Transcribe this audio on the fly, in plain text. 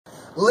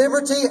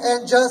Liberty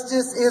and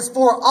justice is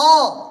for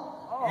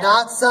all,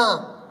 not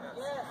some.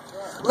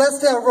 Let's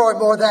tell Roy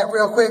Moore that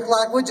real quick.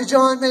 Like, would you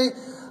join me?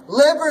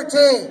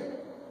 Liberty.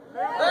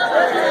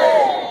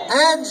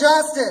 And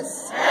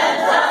justice.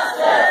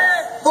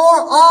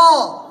 For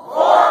all.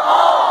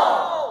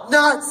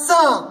 Not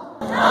some.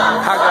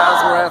 Hi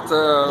guys, we're at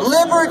the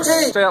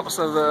Liberty. steps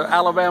of the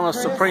Alabama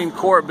Supreme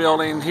Court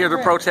building here to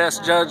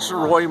protest Judge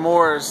Roy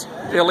Moore's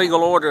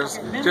illegal orders.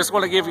 Just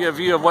want to give you a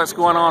view of what's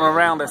going on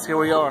around us. Here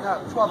we are.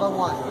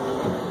 1201.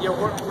 Yeah,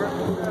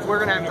 we're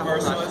gonna have to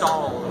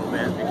stall a little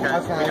bit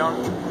because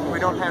we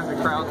don't have the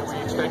crowd that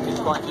we expected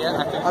quite yet.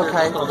 I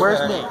think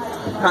Where's me?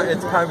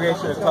 It's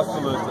congregation of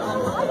Tuscaloosa.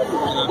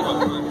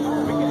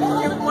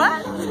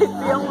 What?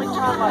 The only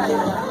time I did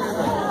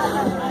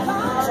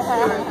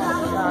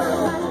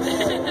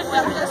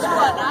well, guess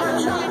what?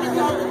 I'm trying to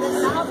go to the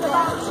South.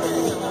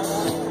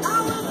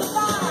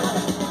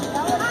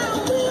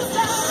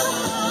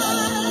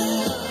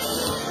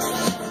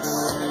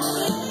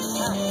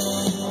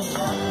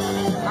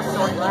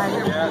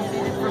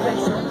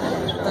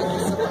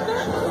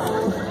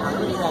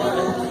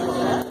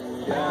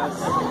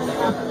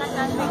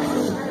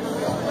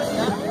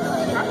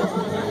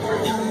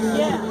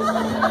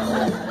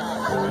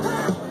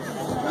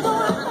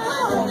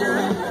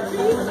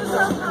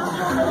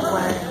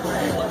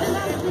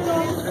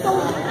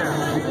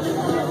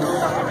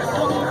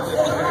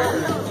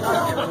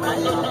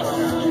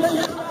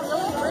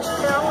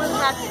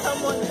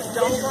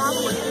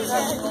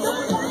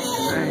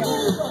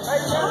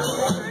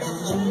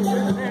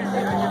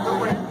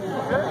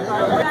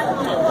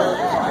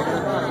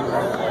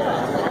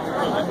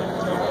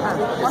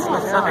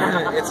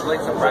 It's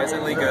like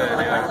surprisingly good.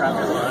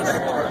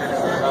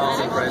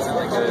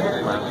 Surprisingly good.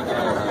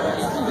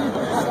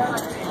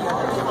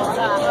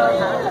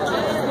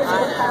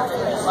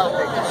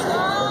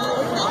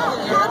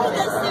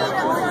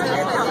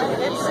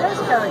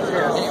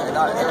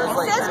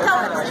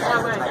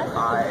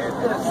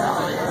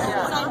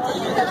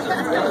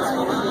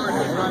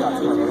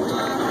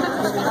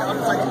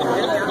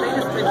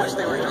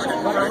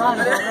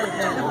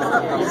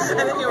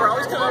 And then you were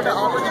always coming to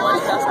Audri.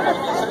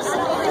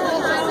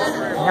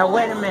 Now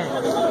wait a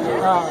minute.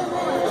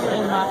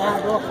 In my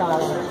outdoor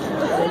column,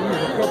 they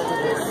use a picture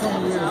that's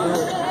 20 years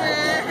old.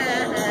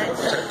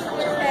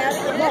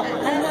 No,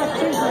 I'm not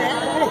choosing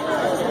that.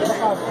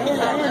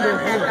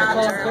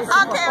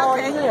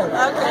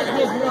 That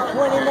gives me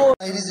 20 more.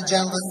 Ladies and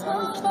gentlemen,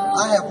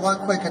 I have one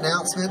quick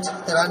announcement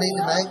that I need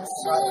to make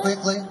right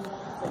quickly.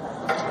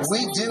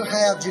 We do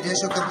have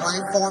judicial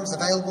complaint forms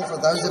available for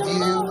those of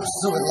you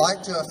who would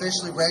like to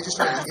officially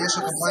register a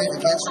judicial complaint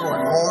against Roy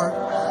Moore.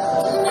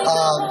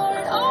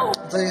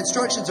 The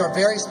instructions are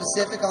very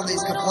specific on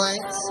these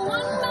complaints.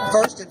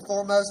 First and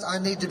foremost, I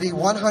need to be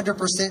 100%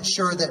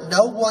 sure that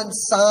no one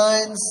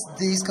signs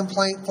these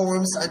complaint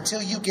forms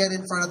until you get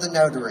in front of the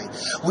notary.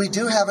 We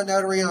do have a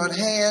notary on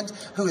hand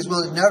who is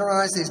willing to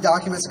notarize these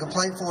documents and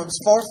complaint forms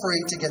for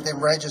free to get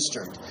them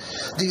registered.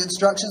 The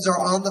instructions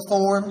are on the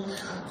form.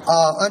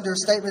 Under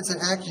statements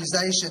and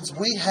accusations,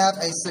 we have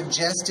a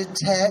suggested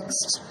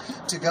text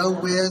to go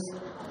with.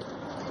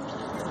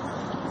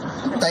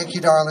 Thank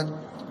you, darling.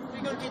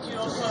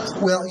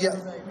 Well, yeah,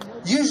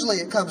 usually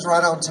it comes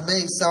right on to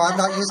me, so I'm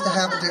not used to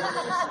having to.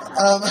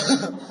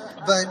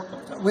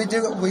 But we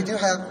do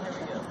have.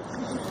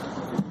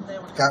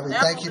 Got me.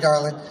 Thank you,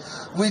 darling.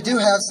 We do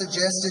have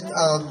suggested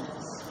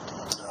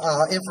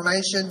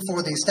information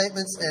for the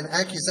statements and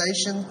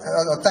accusation,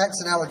 facts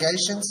and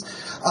allegations.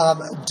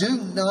 Do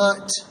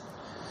not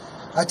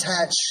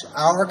attach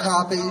our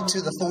copy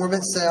to the form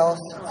itself.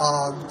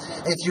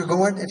 If you're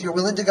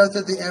willing to go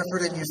through the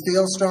effort and you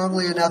feel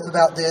strongly enough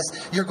about this,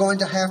 you're going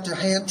to have to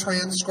hand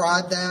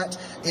transcribe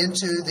that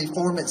into the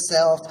form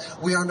itself.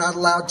 We are not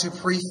allowed to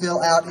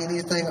pre-fill out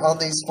anything on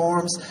these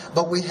forms,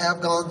 but we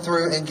have gone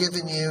through and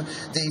given you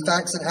the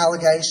facts and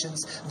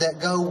allegations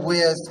that go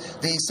with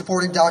the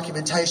supporting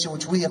documentation,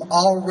 which we have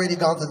already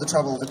gone through the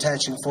trouble of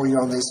attaching for you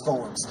on these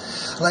forms.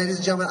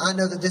 Ladies and gentlemen, I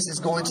know that this is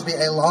going to be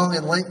a long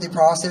and lengthy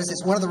process.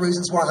 It's one of the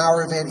reasons why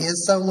our event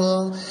is so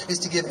long, is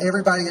to give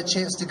everybody a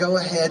chance to go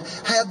ahead,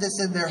 have this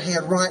in their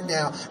head right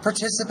now,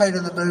 participate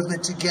in the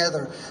movement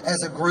together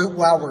as a group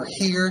while we're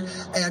here,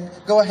 and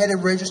go ahead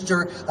and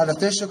register an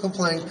official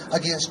complaint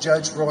against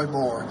Judge Roy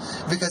Moore.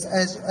 Because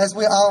as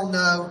we all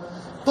know,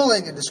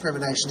 bullying and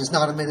discrimination is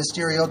not a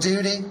ministerial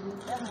duty.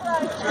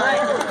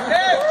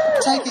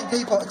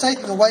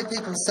 Taking away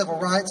people's civil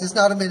rights is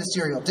not a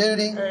ministerial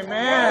duty.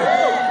 Amen.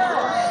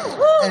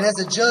 And as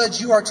a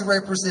judge, you are to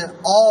represent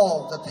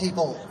all the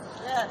people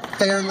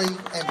fairly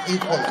and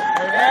equally.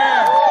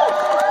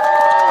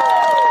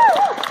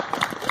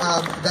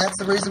 That's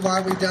the reason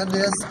why we've done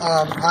this.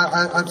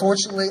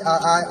 Unfortunately,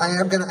 I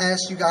am going to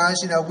ask you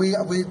guys. You know, we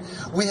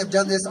have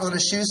done this on a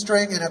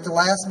shoestring and at the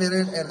last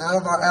minute, and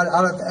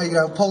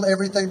pulled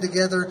everything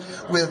together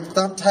with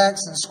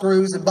thumbtacks and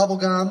screws and bubble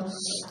gum.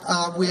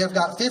 We have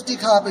got 50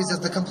 copies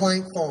of the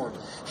complaint form.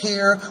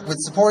 here with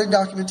supporting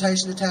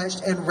documentation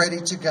attached and ready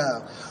to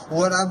go.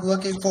 What I'm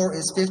looking for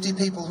is 50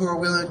 people who are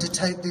willing to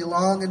take the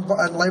long and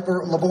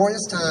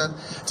laborious time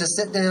to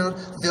sit down,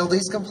 fill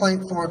these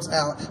complaint forms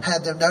out,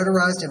 have them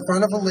notarized in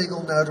front of a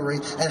legal notary,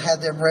 and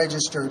have them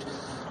registered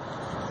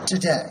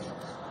today.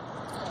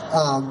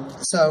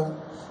 So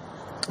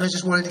I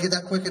just wanted to get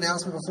that quick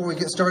announcement before we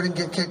get started and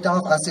get kicked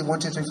off. I see 1,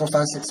 2, 3, 4,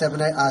 5, 6,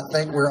 7, 8. I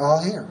think we're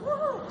all here.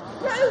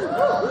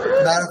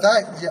 Matter of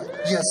fact,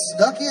 you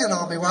snuck in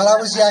on me while I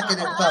was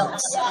yakking at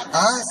folks.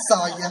 I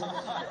saw you.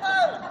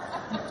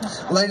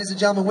 Ladies and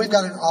gentlemen, we've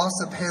got an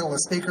awesome panel of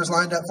speakers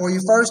lined up for you.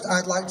 First,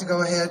 I'd like to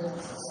go ahead.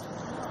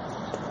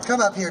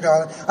 Come up here,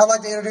 darling. I'd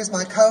like to introduce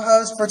my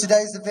co-host for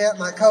today's event,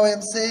 my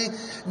co-MC,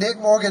 Nick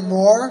Morgan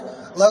Moore,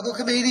 local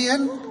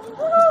comedian.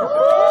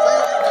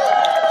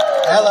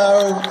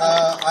 Hello,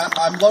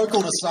 I'm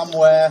local to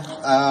somewhere.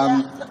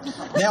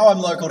 Now I'm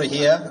local to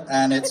here,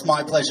 and it's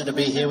my pleasure to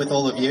be here with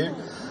all of you.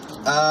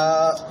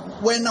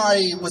 When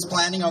I was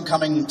planning on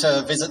coming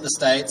to visit the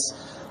States,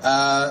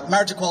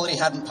 marriage equality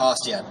hadn't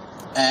passed yet.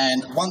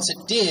 And once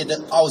it did,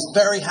 I was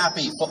very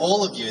happy for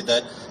all of you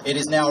that it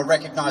is now a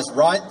recognized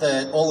right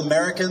that all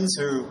Americans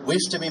who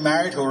wish to be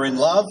married, who are in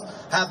love,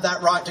 have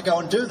that right to go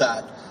and do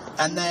that.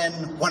 And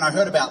then when I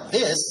heard about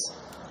this,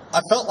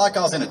 I felt like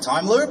I was in a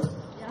time loop.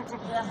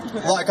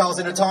 Like I was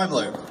in a time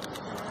loop.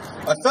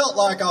 I felt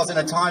like I was in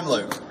a time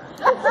loop.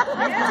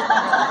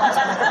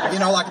 You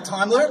know, like a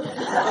time loop?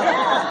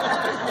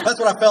 That's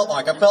what I felt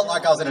like. I felt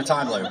like I was in a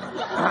time loop.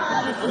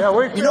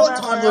 You know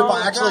what time loop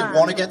I actually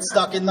want to get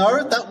stuck in,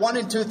 though? That one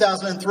in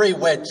 2003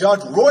 where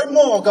Judge Roy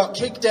Moore got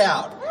kicked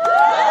out.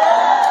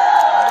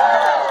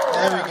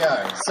 There we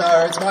go.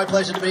 So it's my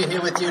pleasure to be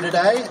here with you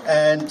today,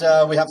 and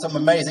we have some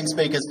amazing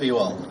speakers for you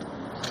all.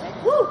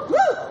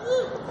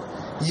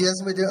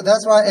 Yes, we do.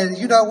 That's right. And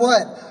you know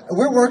what?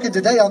 We're working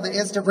today on the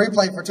instant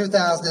replay for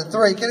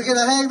 2003. Can I get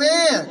a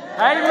amen?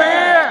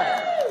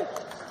 Amen!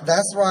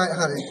 That's right,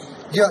 honey.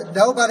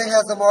 Nobody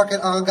has a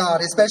market on God,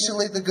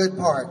 especially the good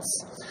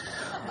parts.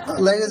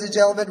 Ladies and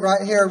gentlemen,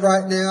 right here,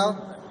 right now,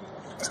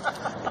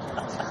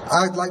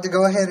 I'd like to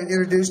go ahead and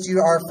introduce to you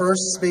our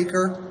first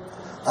speaker.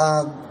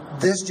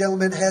 This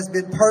gentleman has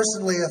been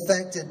personally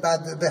affected by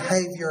the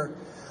behavior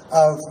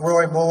of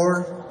Roy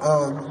Moore.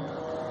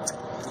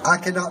 I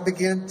cannot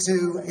begin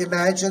to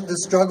imagine the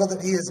struggle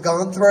that he has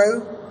gone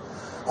through.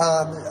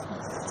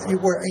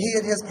 Where he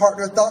and his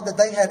partner thought that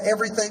they had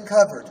everything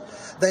covered.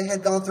 They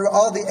had gone through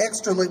all the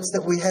extra loops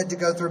that we had to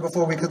go through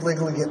before we could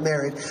legally get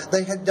married.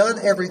 They had done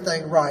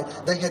everything right.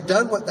 They had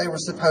done what they were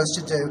supposed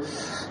to do.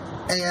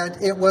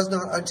 And it was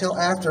not until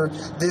after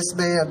this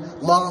man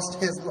lost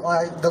his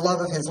life, the love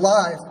of his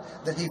life,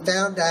 that he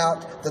found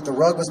out that the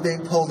rug was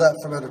being pulled up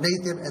from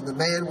underneath him, and the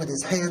man with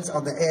his hands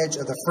on the edge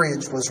of the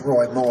fringe was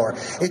Roy Moore.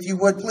 If you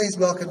would, please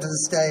welcome to the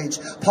stage,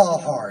 Paul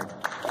Hard.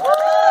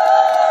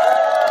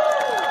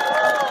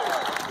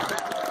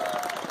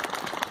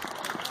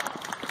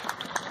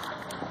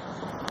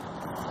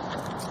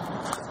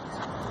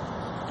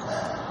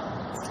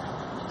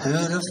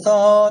 Who'd have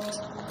thought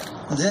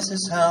this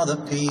is how the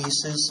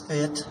pieces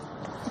fit?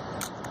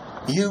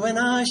 You and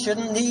I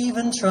shouldn't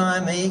even try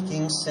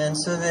making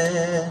sense of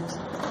it.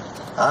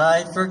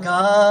 I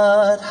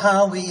forgot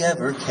how we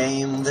ever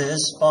came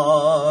this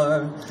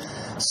far.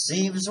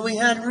 Seems we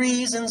had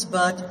reasons,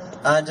 but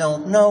I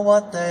don't know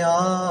what they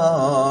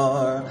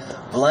are.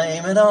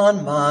 Blame it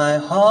on my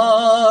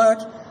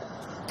heart,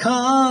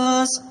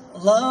 'cause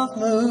love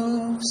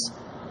moves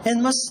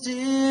in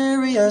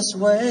mysterious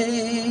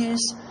ways.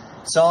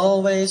 It's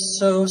always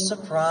so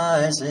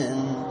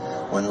surprising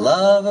when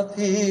love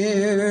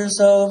appears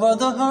over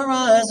the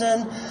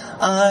horizon.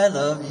 I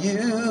love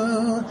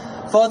you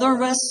for the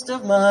rest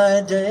of my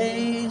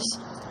days,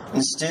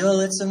 and still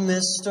it's a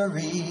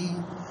mystery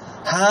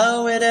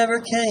how it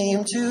ever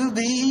came to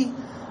be,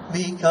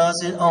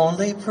 because it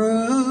only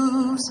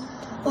proves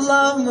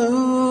love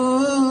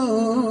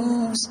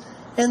moves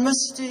in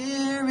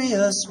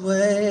mysterious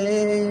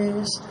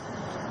ways.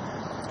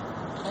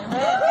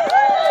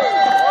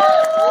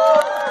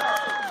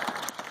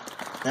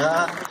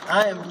 Now,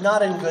 I am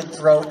not in good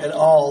throat at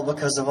all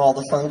because of all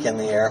the funk in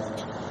the air.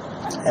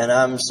 And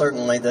I'm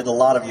certainly that a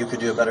lot of you could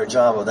do a better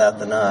job of that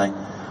than I.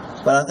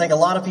 But I think a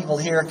lot of people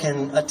here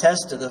can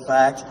attest to the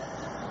fact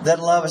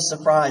that love is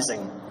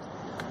surprising.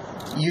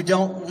 You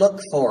don't look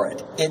for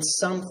it.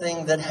 It's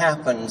something that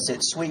happens.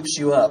 It sweeps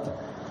you up.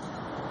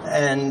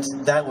 And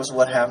that was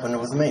what happened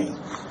with me.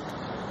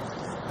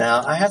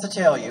 Now, I have to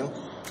tell you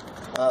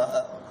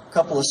a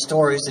couple of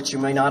stories that you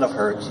may not have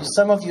heard.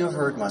 Some of you have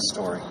heard my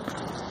story.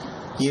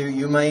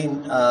 You may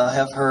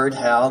have heard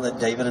how that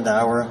David and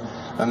I were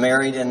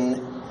married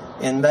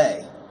in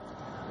May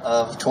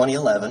of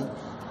 2011.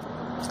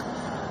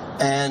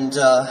 And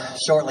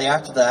shortly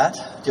after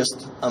that,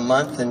 just a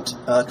month and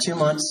 2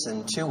 months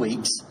and 2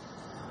 weeks,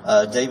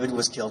 David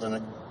was killed in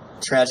a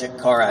tragic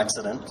car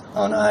accident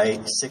on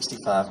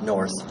I-65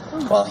 North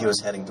while he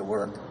was heading to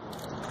work.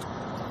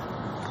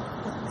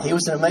 He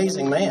was an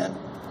amazing man.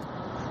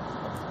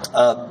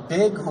 A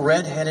big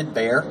red-headed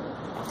bear.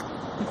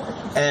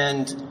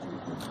 And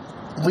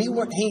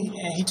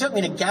he took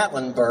me to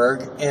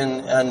Gatlinburg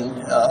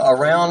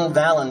around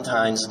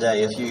Valentine's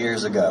Day a few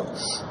years ago.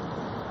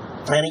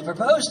 And he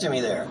proposed to me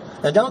there.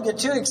 Now, don't get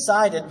too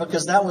excited,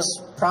 because that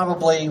was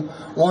probably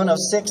one of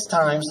 6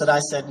 times that I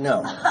said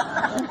no.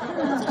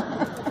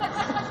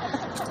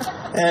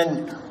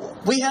 And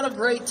we had a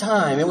great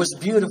time. It was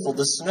beautiful.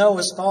 The snow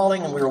was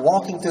falling, and we were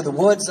walking through the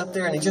woods up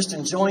there and just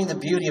enjoying the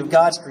beauty of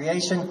God's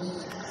creation.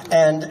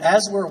 And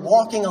as we're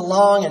walking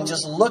along and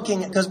just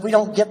looking, because we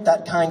don't get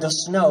that kind of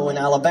snow in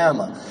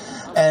Alabama.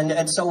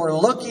 And so we're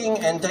looking,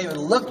 and David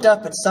looked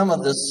up at some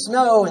of the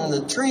snow and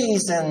the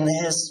trees, and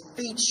his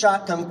feet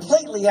shot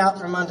completely out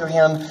from under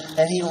him,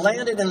 and he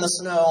landed in the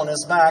snow on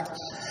his back.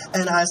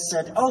 And I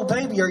said, "Oh,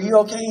 baby, are you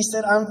okay?" He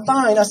said, "I'm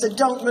fine." I said,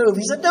 "Don't move."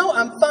 He said, "No,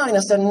 I'm fine." I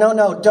said,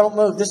 "No, don't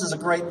move. This is a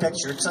great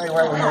picture. Stay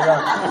right where you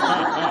are."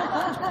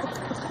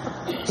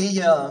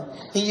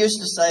 He used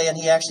to say, and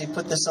he actually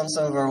put this on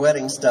some of our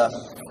wedding stuff,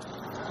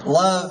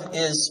 love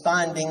is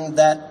finding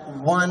that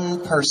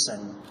one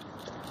person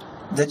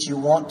that you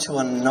want to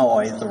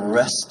annoy the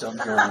rest of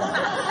your life.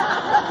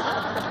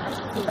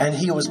 And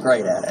he was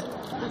great at it.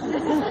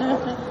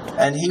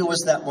 And he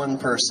was that one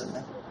person.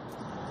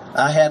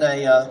 I had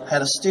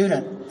a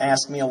student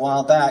ask me a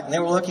while back, and they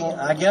were looking,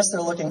 I guess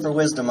they're looking for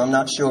wisdom, I'm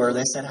not sure.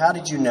 They said, "How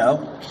did you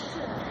know?"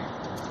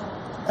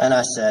 And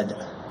I said,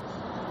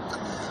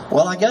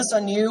 "Well, I guess I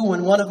knew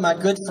when one of my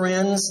good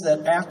friends,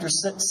 that after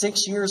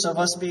 6 years of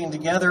us being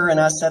together," and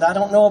I said, "I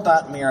don't know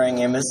about marrying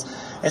him.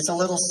 It's a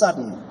little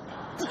sudden."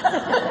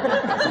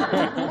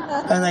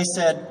 And they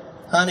said,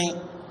 "Honey,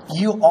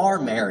 you are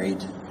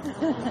married.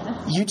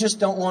 You just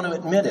don't want to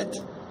admit it."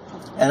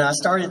 And I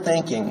started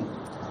thinking,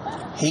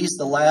 he's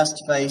the last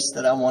face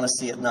that I want to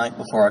see at night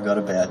before I go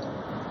to bed.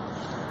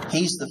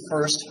 He's the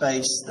first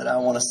face that I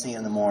want to see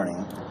in the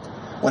morning.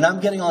 When I'm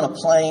getting on a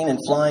plane and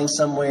flying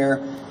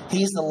somewhere,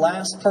 he's the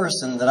last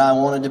person that I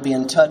wanted to be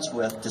in touch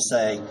with to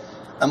say,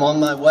 "I'm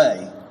on my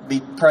way. Be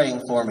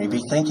praying for me.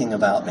 Be thinking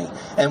about me."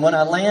 And when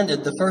I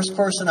landed, the first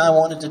person I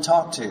wanted to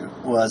talk to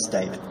was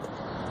David.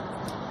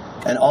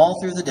 And all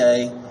through the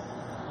day,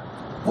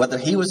 whether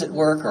he was at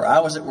work or I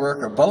was at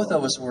work or both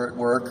of us were at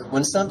work,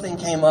 when something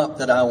came up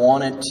that I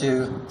wanted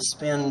to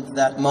spend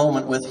that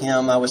moment with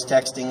him, I was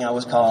texting, I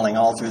was calling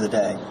all through the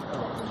day.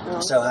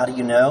 So how do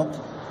you know?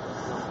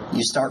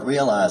 You start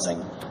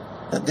realizing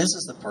that this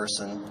is the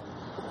person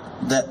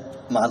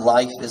that my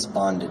life is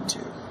bonded to.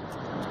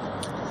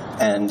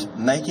 And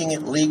making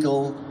it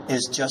legal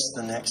is just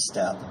the next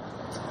step.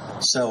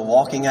 So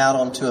walking out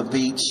onto a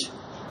beach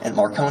at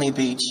Marconi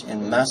Beach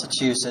in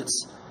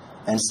Massachusetts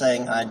and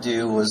saying "I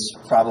do" was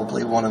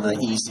probably one of the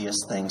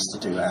easiest things to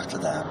do after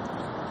that.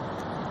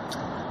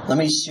 Let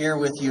me share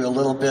with you a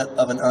little bit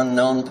of an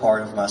unknown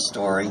part of my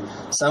story.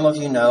 Some of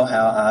you know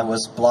how I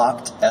was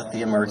blocked at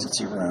the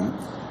emergency room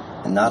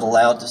and not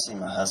allowed to see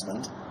my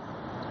husband.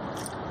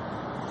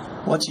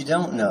 What you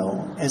don't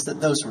know is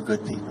that those were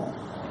good people.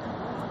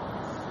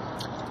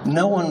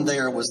 No one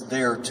there was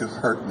there to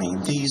hurt me.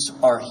 These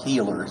are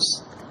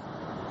healers.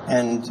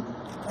 And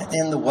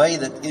in the way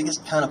that it is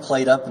kind of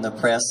played up in the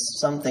press,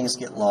 some things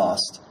get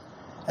lost.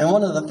 And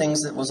one of the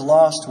things that was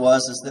lost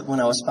is that when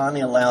I was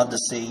finally allowed to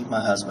see my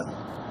husband,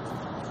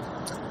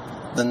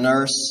 the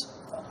nurse,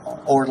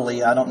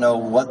 orderly, I don't know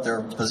what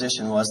their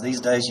position was. These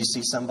days you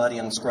see somebody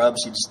in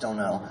scrubs, you just don't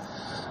know.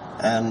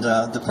 And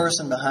the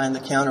person behind the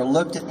counter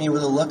looked at me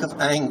with a look of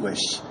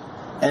anguish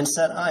and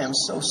said, "I am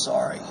so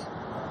sorry.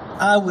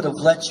 I would have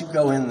let you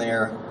go in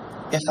there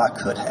if I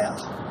could have."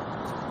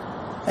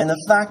 And the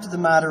fact of the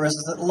matter is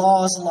that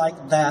laws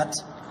like that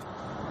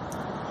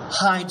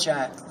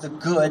hijack the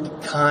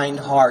good, kind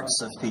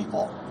hearts of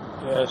people.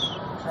 Yes.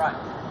 Right.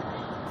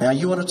 Now,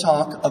 you want to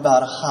talk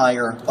about a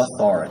higher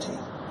authority.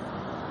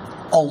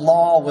 A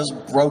law was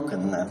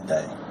broken that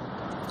day.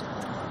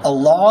 A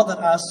law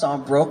that I saw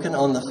broken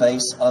on the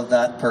face of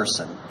that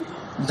person.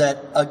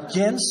 That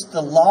against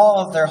the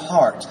law of their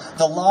heart,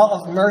 the law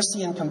of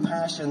mercy and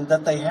compassion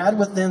that they had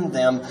within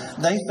them,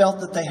 they felt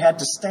that they had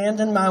to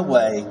stand in my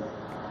way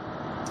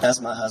as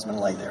my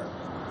husband lay there.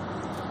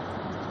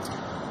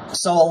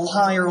 So a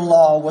higher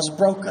law was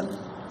broken.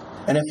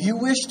 And if you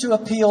wish to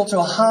appeal to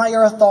a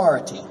higher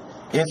authority,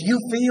 if you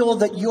feel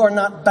that you are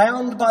not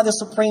bound by the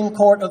Supreme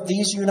Court of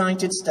these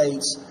United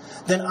States,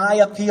 then I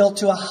appeal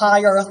to a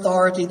higher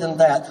authority than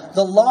that.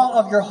 The law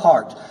of your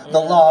heart, the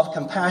law of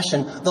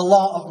compassion, the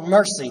law of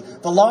mercy,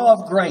 the law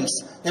of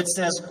grace that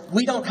says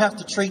we don't have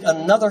to treat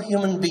another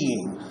human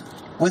being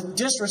with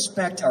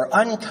disrespect or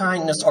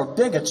unkindness or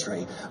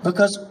bigotry,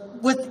 because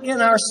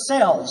within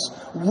ourselves,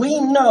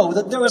 we know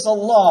that there is a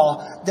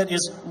law that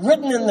is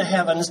written in the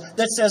heavens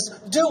that says,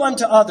 "Do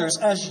unto others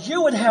as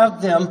you would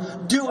have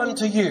them do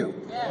unto you."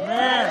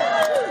 Amen.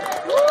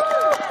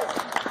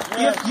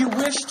 If you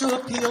wish to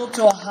appeal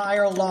to a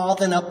higher law,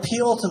 then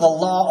appeal to the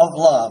law of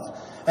love.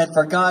 And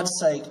for God's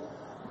sake,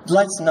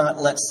 let's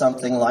not let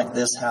something like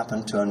this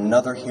happen to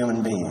another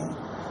human being.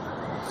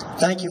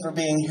 Thank you for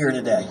being here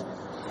today.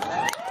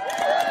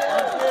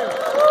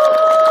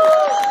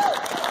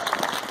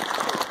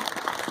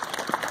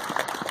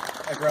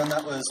 and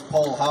that was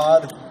Paul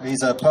Hard.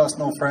 He's a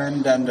personal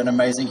friend and an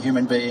amazing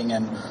human being,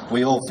 and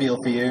we all feel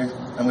for you,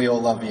 and we all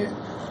love you.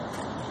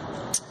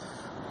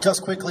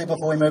 Just quickly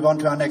before we move on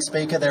to our next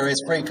speaker, there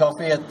is free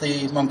coffee at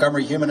the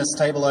Montgomery Humanist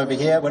table over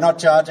here. We're not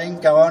charging.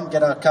 Go on,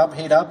 get a cup,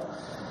 heat up,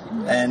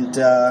 and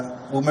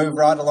we'll move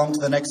right along to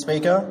the next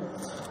speaker.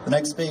 The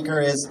next speaker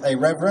is a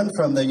reverend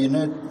from the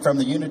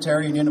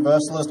Unitarian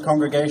Universalist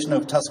congregation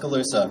of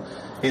Tuscaloosa.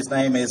 His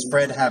name is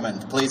Fred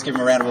Hammond. Please give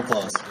him a round of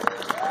applause.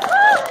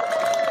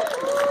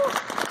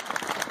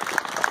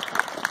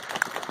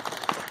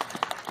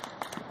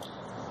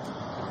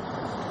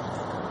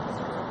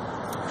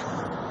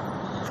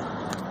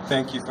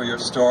 Thank you for your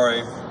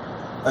story.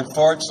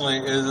 Unfortunately,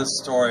 it is a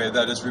story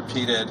that is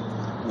repeated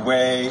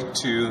way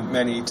too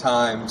many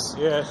times.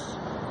 Yes.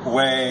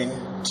 Way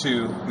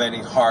too many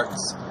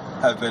hearts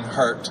have been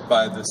hurt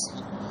by this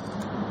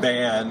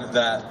ban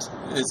that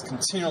is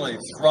continually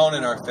thrown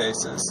in our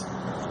faces.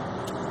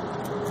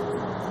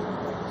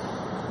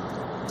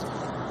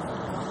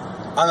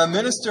 I'm a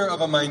minister of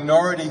a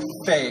minority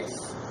faith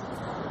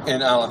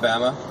in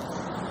Alabama.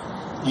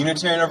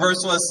 Unitarian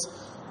Universalists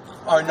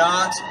are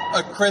not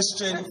a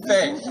Christian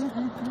faith.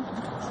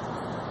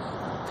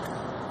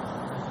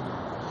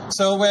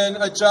 So when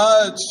a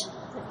judge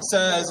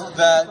says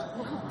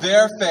that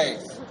their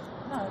faith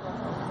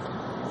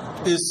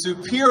is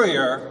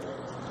superior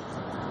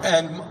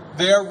and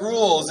their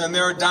rules and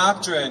their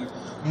doctrine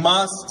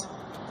must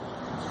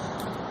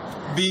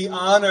be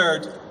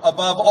honored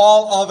above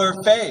all other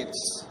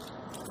faiths,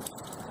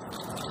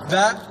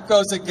 that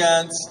goes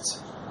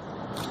against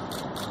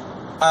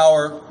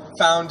our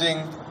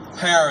founding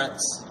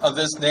parents of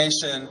this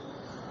nation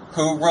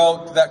who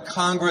wrote that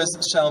Congress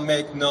shall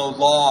make no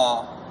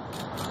law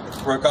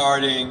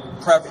regarding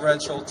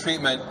preferential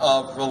treatment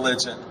of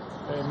religion.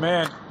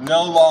 Amen.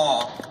 No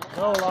law.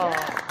 No law.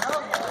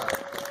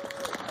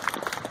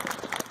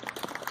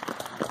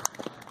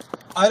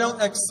 I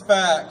don't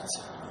expect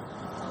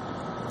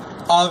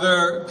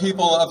other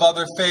people of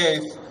other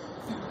faith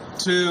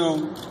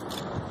to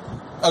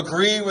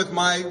agree with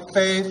my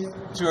faith,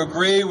 to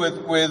agree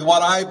with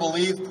what I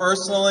believe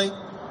personally.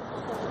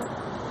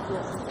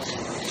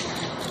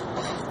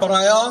 But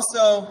I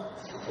also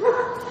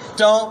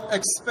don't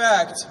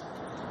expect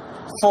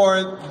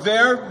for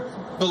their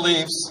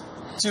beliefs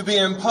to be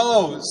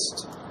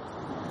imposed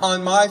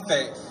on my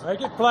faith.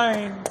 Make it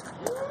plain.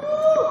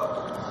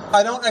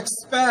 I don't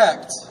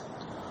expect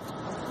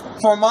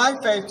for my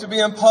faith to be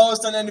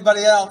imposed on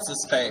anybody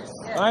else's faith.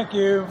 Thank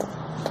you.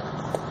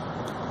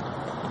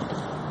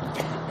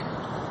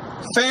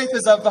 Faith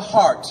is of the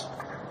heart.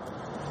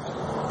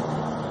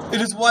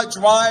 It is what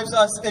drives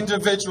us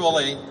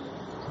individually.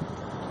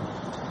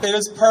 It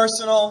is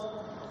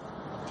personal.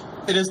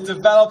 It is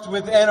developed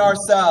within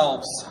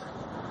ourselves.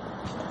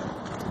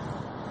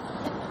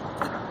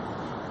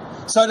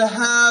 So to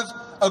have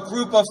a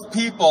group of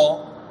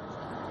people,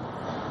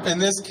 in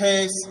this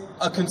case,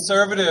 a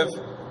conservative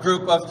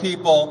group of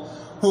people,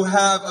 who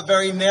have a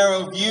very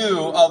narrow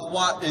view of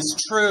what is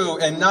true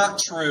and not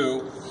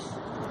true,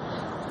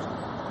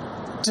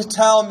 to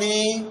tell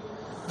me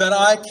that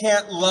I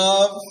can't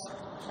love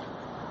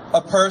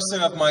a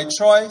person of my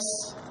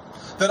choice,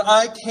 that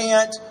I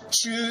can't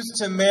choose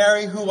to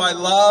marry who I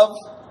love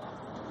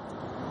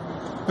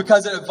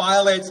because it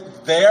violates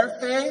their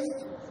faith.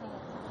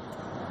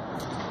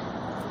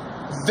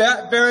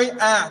 That very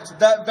act,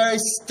 that very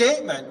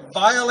statement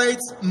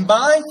violates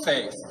my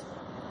faith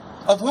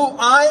of who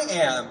I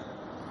am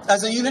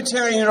as a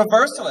Unitarian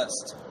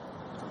Universalist.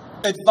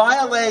 It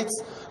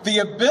violates the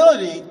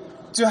ability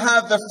to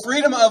have the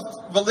freedom of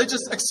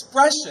religious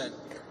expression.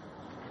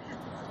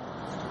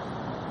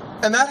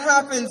 And that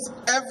happens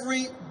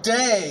every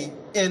day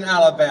in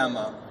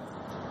Alabama.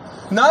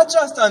 Not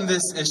just on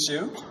this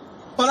issue,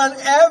 but on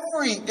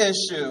every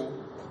issue.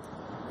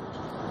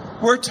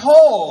 We're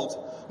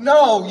told,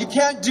 no, you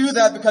can't do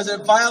that because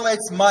it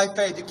violates my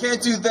faith. You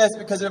can't do this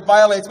because it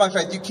violates my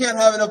faith. You can't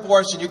have an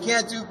abortion. You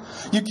can't do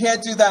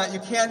that. You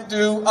can't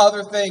do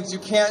other things. You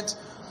can't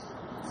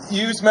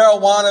use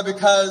marijuana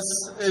because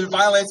it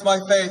violates my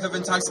faith of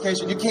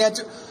intoxication. You can't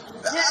do...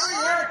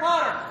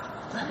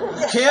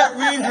 You can't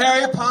read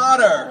Harry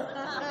Potter.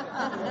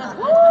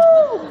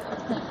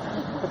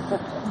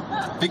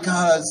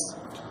 Because,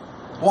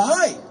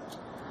 why?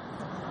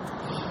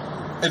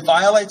 It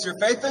violates your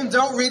faith, then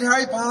don't read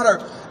Harry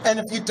Potter. And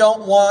if you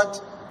don't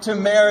want to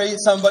marry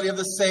somebody of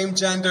the same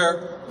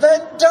gender,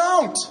 then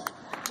don't.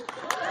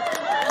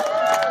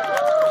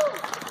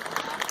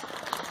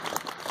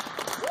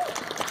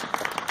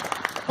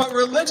 But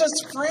religious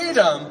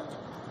freedom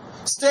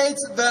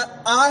states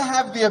that I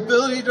have the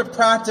ability to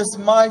practice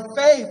my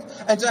faith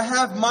and to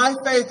have my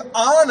faith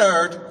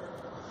honored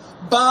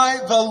by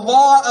the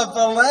law of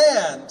the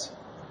land.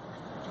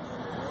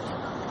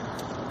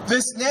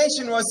 This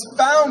nation was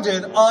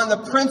founded on the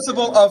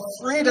principle of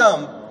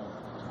freedom.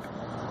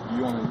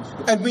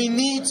 And we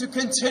need to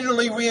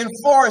continually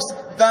reinforce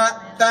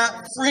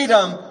that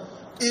freedom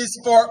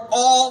is for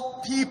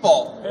all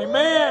people.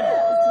 Amen.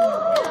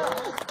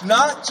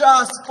 Not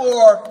just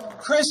for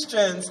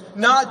Christians,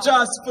 not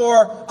just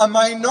for a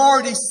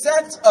minority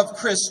sect of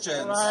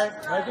Christians. Right,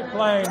 make it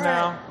plain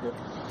now.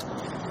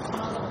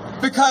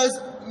 Because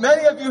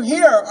many of you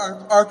here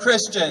are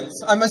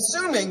Christians. I'm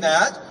assuming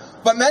that,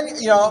 but many,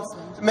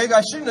 maybe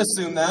I shouldn't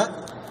assume that.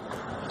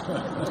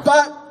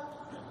 But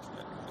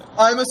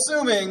I'm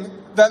assuming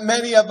that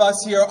many of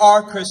us here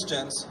are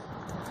Christians.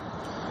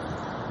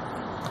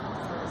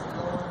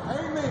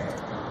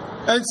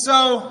 And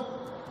so,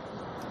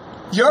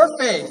 your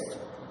faith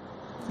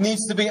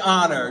needs to be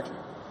honored.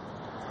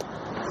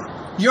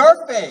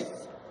 Your faith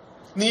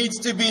needs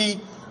to be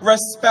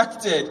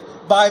respected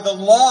by the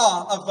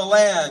law of the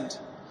land.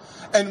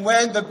 And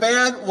when the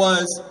ban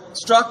was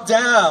struck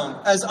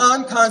down as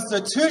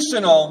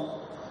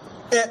unconstitutional,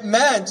 it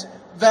meant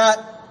that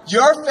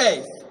your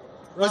faith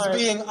was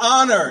being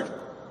honored.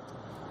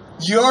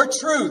 Your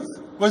truth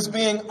was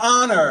being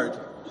honored.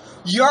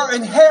 Your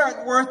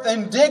inherent worth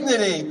and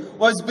dignity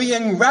was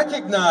being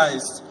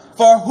recognized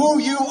for who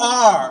you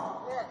are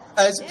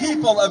as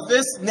people of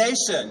this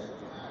nation.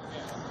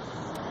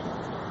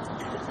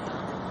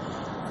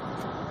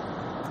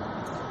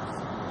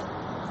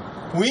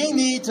 We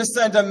need to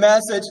send a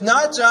message,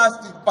 not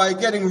just by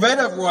getting rid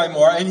of Roy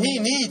Moore, and he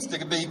needs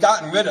to be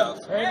gotten rid of.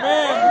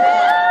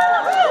 Amen.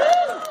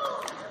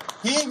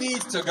 He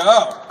needs to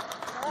go,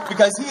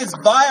 because he is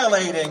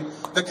violating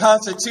the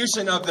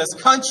Constitution of this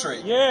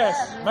country.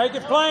 Yes, make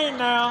it plain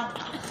now.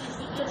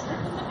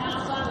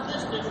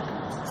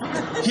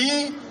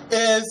 He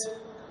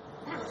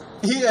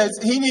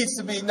needs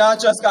to be not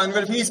just gotten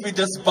rid of, he needs to be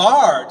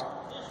disbarred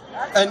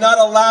and not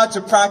allowed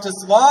to practice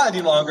law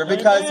any longer,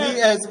 because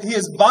he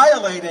is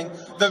violating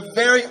the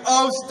very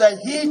oaths that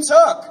he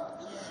took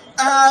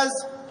as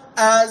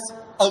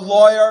a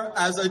lawyer,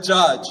 as a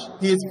judge.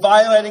 He is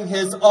violating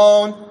his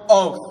own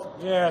oath.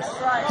 Yes.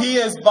 He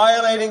is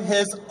violating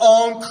his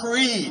own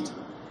creed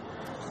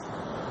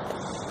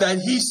that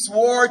he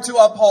swore to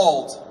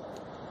uphold.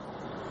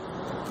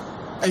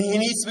 And he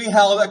needs to be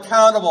held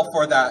accountable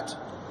for that.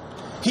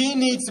 He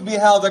needs to be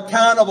held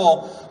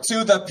accountable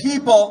to the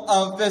people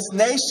of this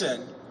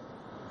nation,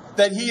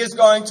 that he is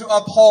going to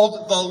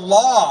uphold the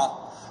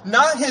law,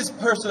 not his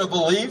personal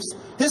beliefs.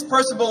 His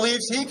personal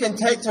beliefs he can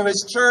take to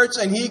his church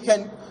and he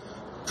can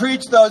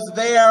preach those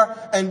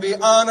there and be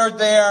honored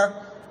there,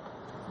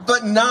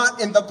 but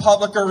not in the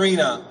public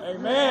arena.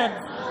 Amen.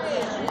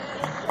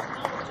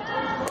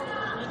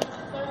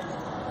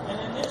 And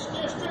in this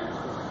district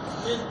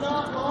is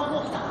not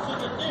normal to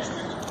the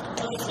district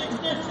of the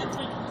 6th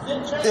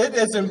district. It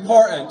is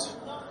important.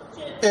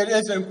 It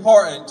is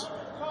important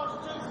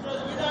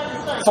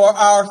for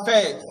our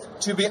faith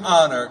to be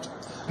honored,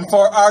 and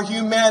for our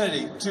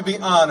humanity to be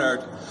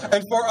honored,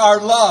 and for our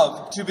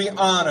love to be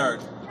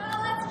honored.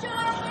 Now let's join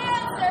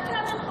hands. They're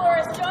coming for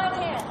us. Join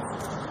hands.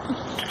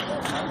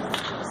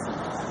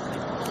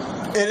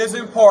 It is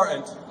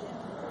important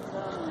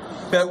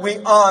that we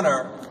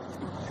honor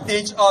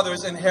each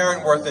other's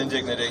inherent worth and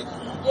dignity.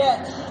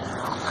 Yes.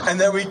 And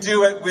that we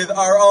do it with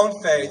our own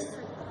faith.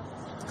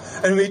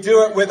 And we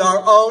do it with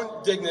our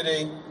own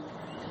dignity.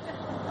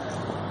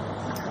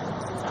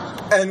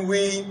 And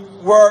we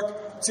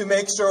work to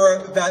make sure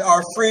that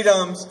our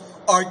freedoms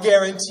are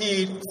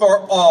guaranteed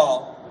for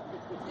all.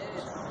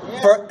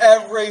 For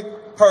every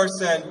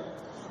person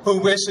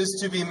who wishes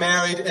to be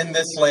married in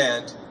this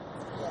land,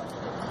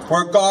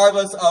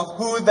 regardless of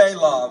who they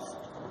love.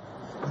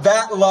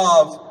 That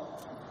love,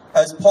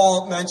 as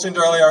Paul mentioned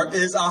earlier,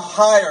 is a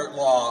higher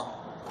law.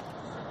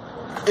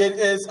 It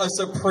is a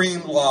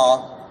supreme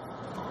law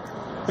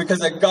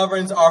because it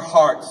governs our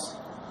hearts.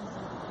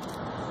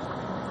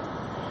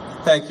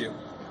 Thank you.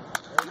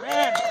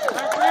 Amen.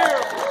 Thank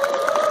you.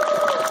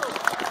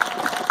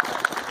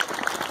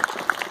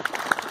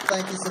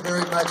 Thank you so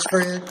very much,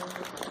 friend.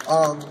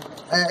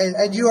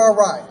 And you are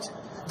right.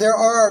 There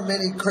are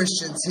many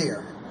Christians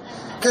here.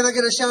 Can I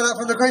get a shout out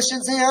from the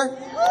Christians here?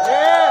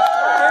 Yes,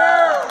 right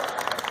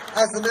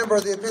here. As a member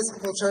of the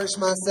Episcopal Church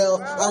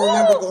myself, I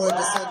remember going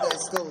to Sunday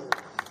school.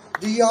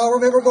 Do y'all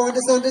remember going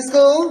to Sunday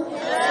school?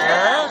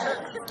 Yes.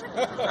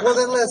 Well,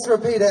 then let's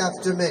repeat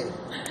after me.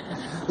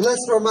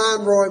 Let's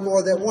remind Roy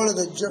Moore that one of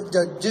the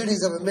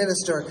duties of a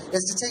minister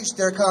is to teach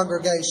their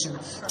congregation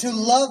to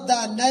love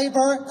thy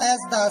neighbor as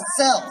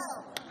thyself.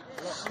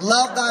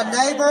 Love thy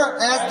neighbor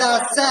as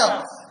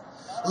thyself.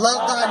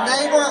 Love thy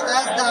neighbor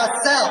as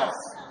thyself.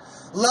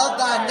 Love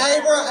thy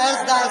neighbor as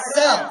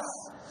thyself.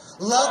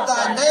 Love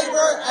thy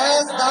neighbor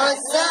as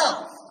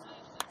thyself.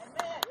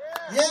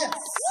 Yes.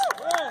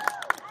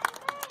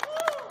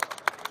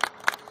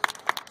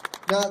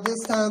 Now, at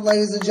this time,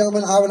 ladies and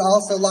gentlemen, I would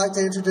also like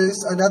to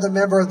introduce another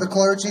member of the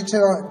clergy to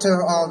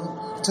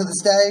the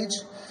stage.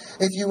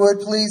 If you would,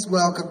 please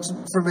welcome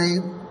for me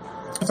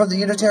from the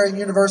Unitarian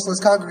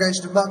Universalist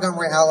congregation of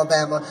Montgomery,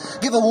 Alabama.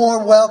 Give a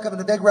warm welcome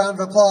and a big round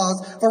of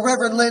applause for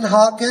Reverend Lynn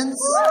Hopkins.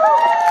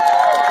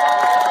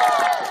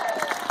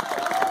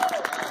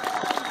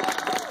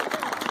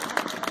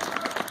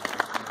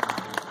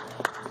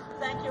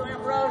 Thank you,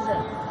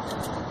 Ambrosia.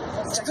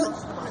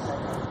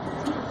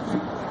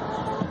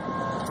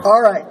 All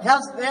right.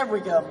 There we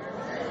go.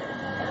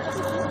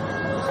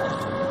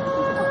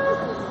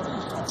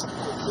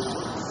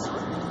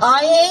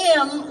 I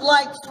am,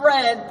 like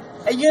Fred,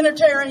 a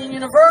Unitarian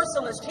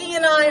Universalist. He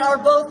and I are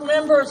both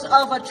members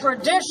of a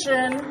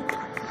tradition.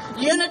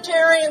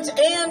 Unitarians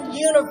and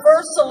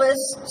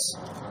Universalists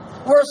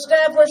were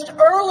established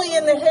early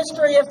in the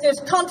history of this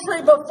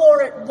country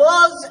before it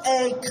was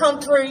a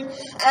country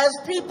as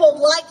people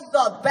like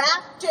the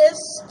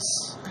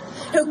Baptists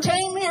who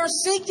came here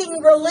seeking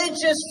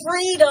religious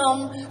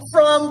freedom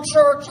from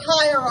church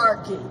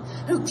hierarchy,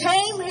 who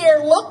came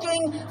here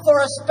looking for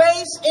a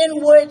space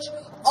in which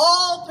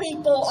all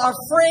people are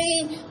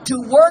free to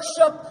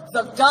worship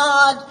the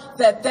God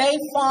that they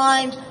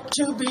find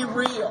to be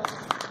real.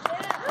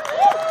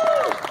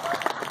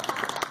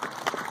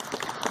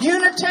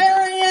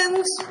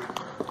 Unitarians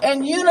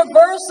and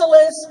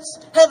Universalists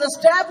have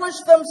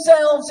established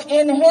themselves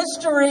in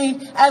history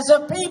as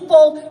a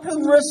people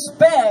who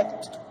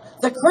respect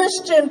the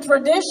Christian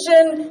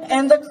tradition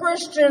and the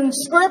Christian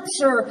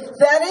scripture.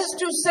 That is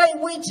to say,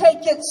 we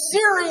take it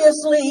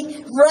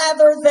seriously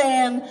rather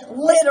than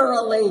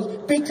literally,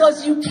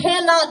 because you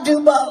cannot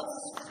do both.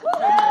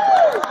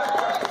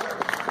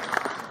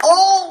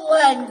 All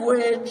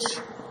language,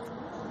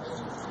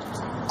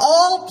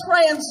 all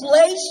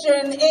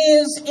translation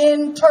is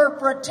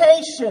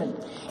interpretation.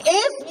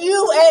 If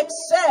you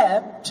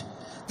accept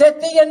that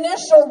the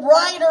initial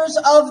writers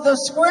of the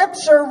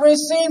scripture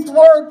received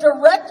word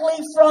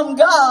directly from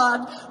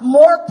God,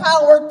 more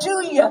power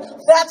to you.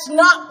 That's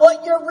not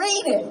what you're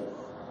reading.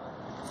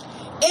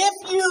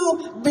 If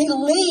you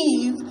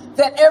believe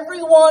that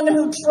everyone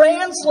who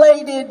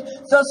translated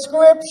the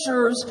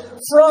scriptures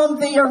from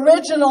the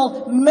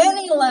original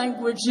many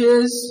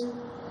languages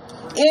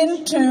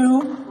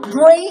into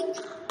Greek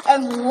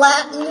and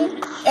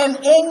Latin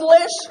and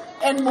English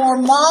and more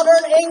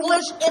modern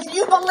English, if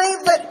you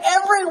believe that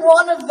every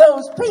one of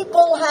those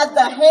people had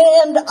the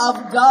hand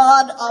of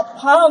God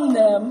upon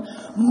them,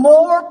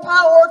 more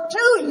power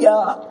to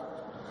you.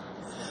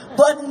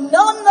 But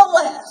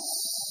nonetheless,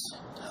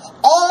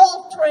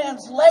 all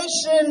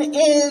translation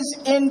is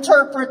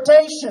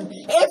interpretation.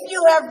 If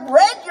you have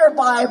read your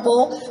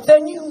Bible,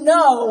 then you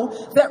know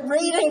that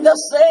reading the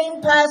same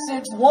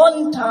passage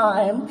one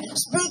time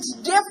speaks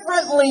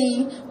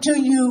differently to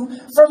you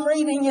from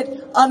reading it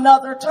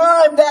another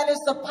time. That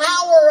is the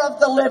power of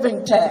the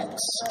living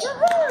text.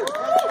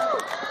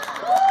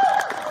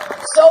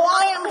 So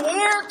I am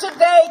here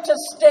today to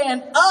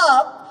stand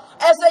up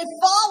as a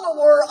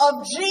follower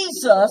of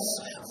Jesus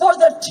for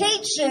the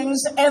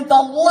teachings and the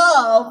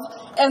love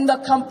and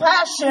the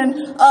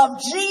compassion of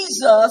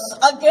Jesus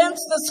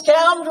against the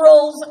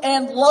scoundrels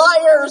and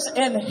liars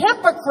and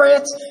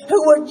hypocrites who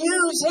would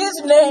use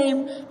his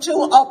name to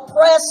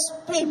oppress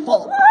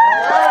people.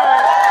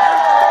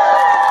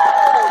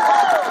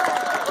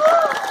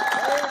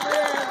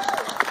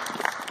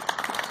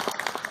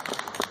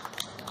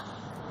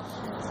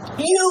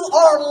 You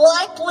are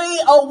likely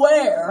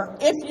aware,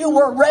 if you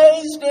were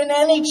raised in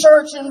any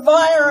church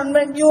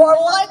environment, you are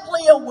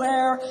likely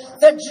aware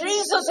that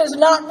Jesus is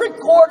not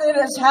recorded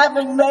as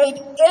having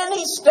made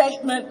any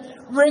statement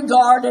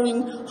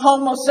regarding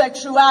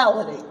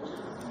homosexuality.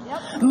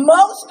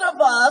 Most of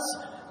us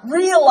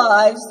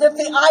realize that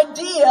the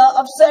idea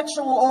of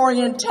sexual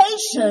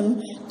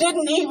orientation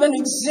didn't even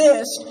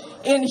exist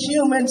in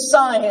human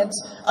science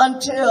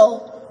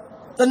until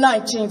the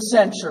 19th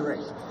century.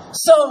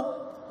 So,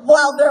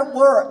 while there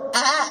were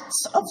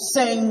acts of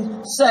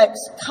same-sex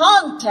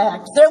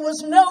contact, there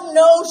was no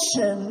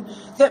notion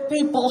that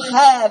people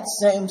had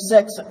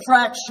same-sex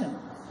attraction.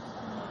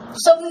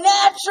 So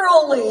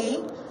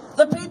naturally,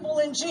 the people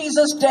in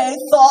Jesus' day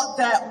thought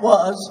that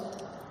was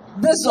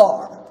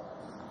bizarre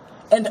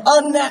and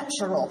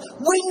unnatural.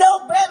 We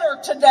know better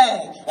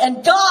today,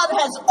 and God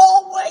has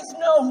always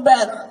known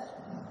better.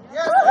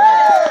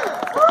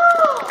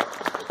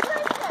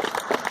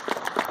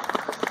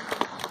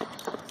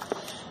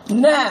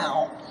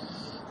 Now,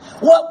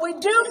 what we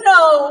do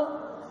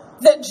know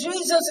that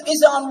Jesus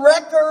is on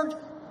record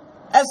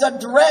as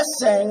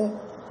addressing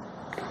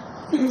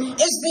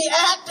is the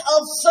act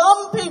of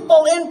some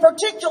people, in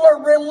particular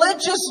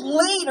religious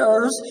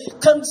leaders,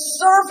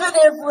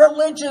 conservative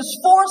religious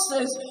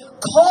forces,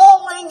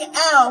 calling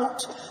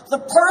out the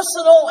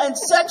personal and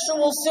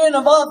sexual sin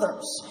of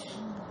others.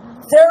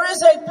 There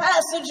is a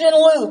passage in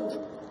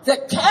Luke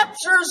that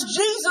captures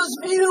Jesus'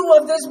 view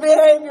of this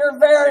behavior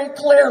very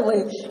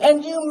clearly.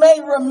 And you may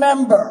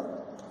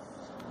remember,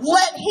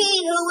 let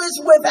he who is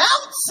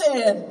without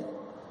sin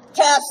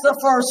cast the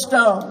first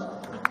stone.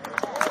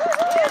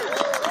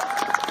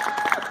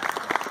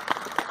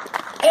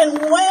 And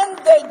when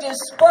they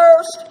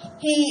dispersed,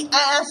 he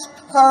asked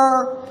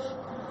her,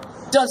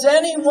 does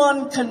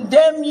anyone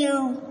condemn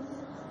you?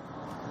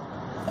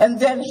 And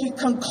then he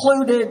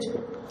concluded,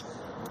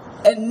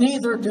 and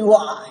neither do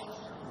I.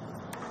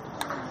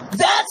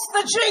 That's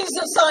the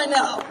Jesus I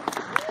know.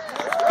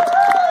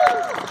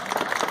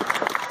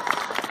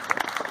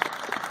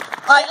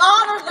 I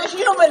honor the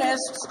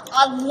humanists.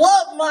 I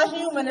love my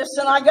humanists,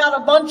 and I got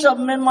a bunch of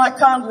them in my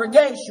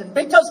congregation.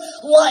 Because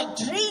like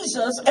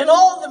Jesus and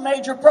all the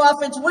major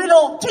prophets, we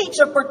don't teach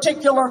a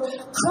particular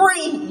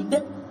creed.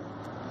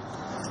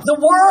 The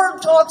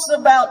Word talks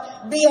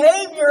about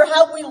behavior,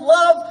 how we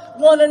love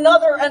one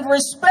another and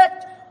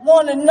respect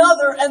one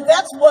another, and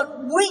that's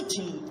what we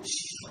teach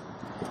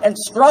and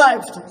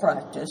strive to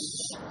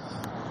practice.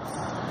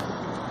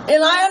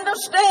 And I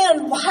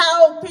understand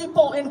how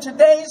people in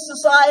today's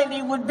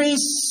society would be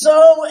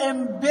so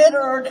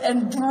embittered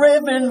and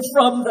driven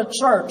from the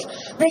church,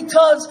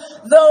 because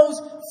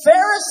those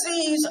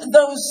Pharisees,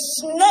 those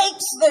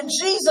snakes that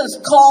Jesus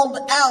called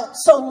out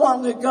so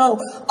long ago,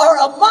 are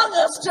among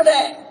us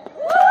today.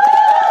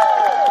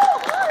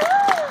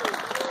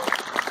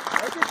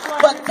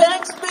 But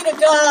thanks be to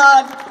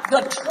God,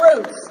 the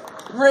truth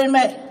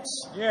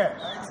remains. Yes.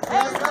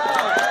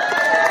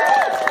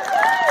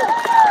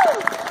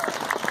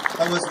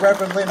 That was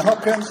Reverend Lynn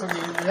Hopkins from the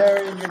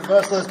Unitarian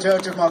Universalist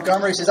Church of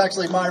Montgomery. She's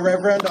actually my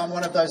reverend. I'm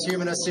one of those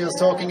humanists she was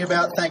talking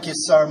about. Thank you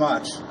so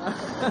much.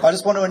 I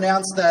just want to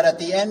announce that at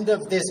the end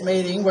of this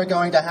meeting, we're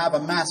going to have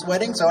a mass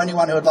wedding. So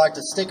anyone who would like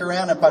to stick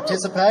around and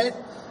participate,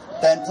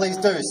 then please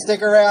do.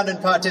 Stick around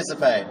and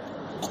participate.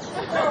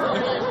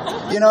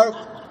 You know,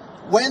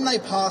 when they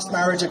passed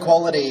marriage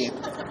equality,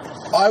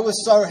 I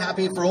was so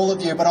happy for all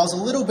of you, but I was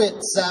a little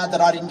bit sad that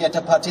I didn't get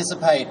to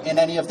participate in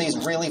any of these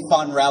really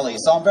fun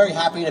rallies. So I'm very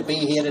happy to be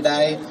here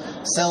today,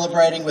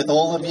 celebrating with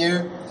all of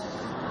you.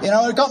 You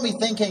know, it got me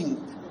thinking,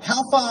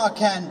 how far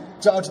can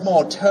Judge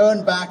Moore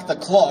turn back the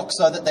clock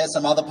so that there's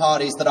some other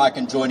parties that I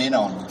can join in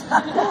on?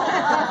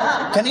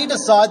 Can he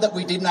decide that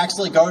we didn't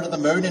actually go to the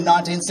moon in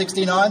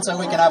 1969 so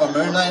we can have a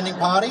moon landing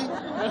party?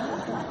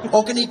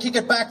 Or can he kick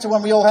it back to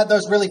when we all had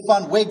those really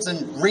fun wigs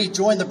and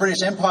rejoin the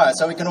British Empire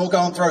so we can all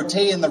go and throw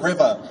tea in the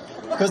river?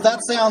 Because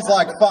that sounds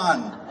like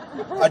fun.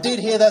 I did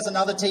hear there's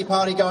another tea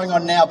party going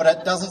on now, but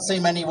it doesn't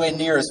seem anywhere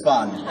near as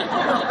fun.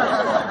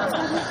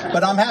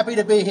 But I'm happy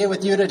to be here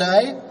with you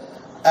today,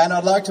 and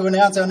I'd like to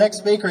announce our next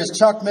speaker is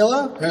Chuck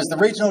Miller, who's the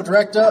Regional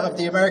Director of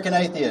the American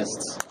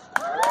Atheists.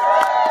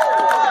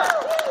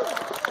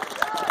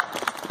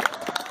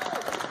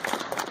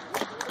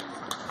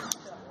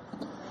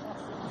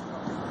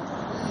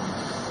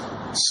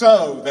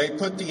 So, they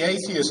put the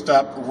atheist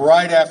up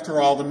right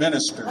after all the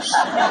ministers.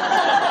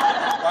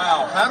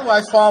 Wow, how do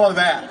I follow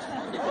that?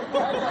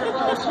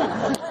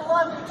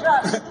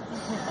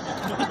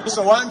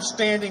 So I'm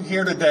standing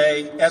here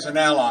today as an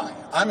ally.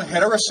 I'm a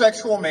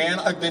heterosexual man.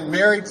 I've been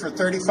married for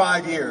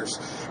 35 years.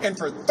 And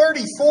for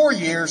 34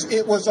 years,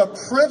 it was a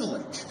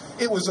privilege.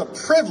 It was a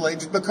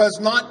privilege because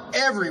not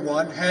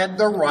everyone had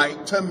the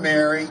right to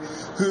marry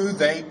who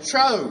they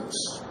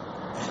chose.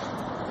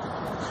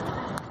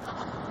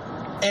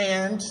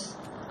 And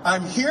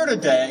I'm here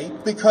today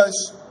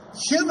because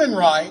human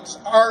rights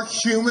are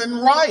human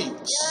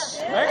rights.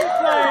 Make it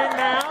plain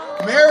now.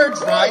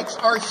 Marriage rights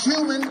are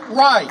human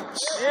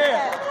rights.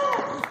 Yeah.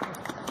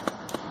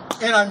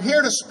 And I'm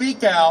here to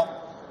speak out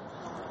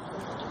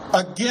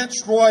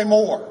against Roy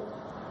Moore.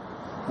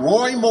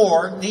 Roy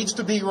Moore needs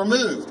to be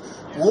removed.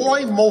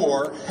 Roy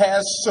Moore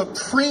has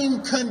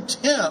supreme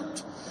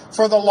contempt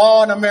for the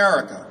law in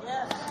America.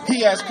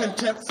 He has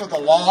contempt for the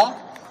law.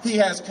 He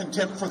has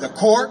contempt for the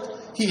court.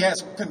 He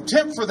has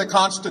contempt for the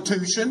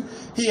Constitution.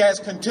 He has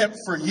contempt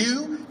for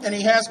you. And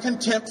he has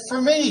contempt for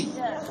me.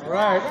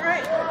 Right.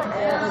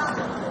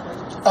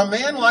 A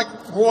man like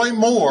Roy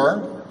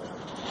Moore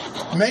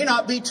may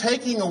not be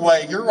taking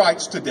away your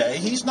rights today.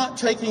 He's not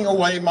taking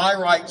away my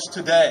rights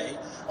today,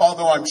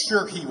 although I'm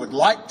sure he would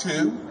like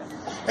to.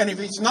 And if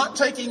he's not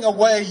taking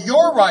away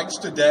your rights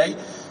today,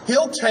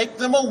 he'll take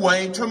them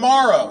away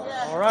tomorrow.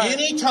 Right.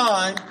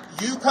 Anytime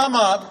you come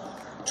up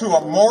to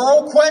a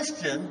moral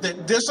question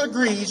that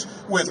disagrees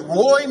with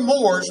Roy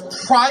Moore's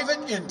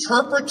private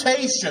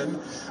interpretation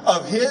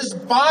of his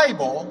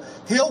Bible,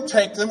 he'll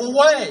take them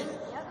away.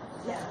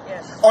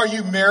 Are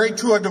you married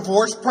to a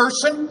divorced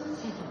person?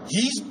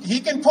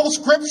 He can pull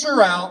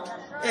scripture out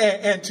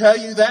and tell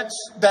you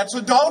that's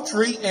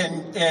adultery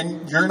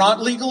and you're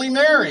not legally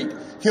married.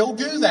 He'll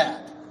do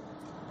that.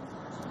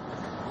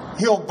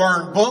 He'll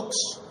burn books.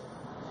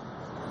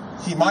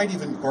 He might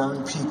even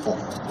burn people.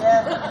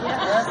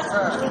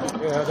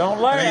 Yeah,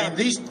 don't laugh. I mean,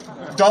 these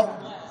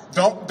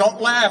don't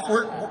laugh.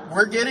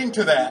 We're getting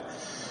to that.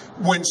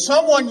 When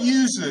someone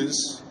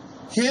uses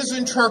his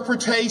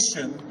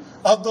interpretation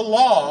of the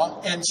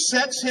law and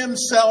sets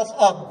himself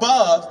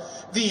above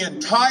the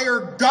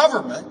entire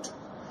government,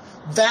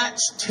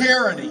 that's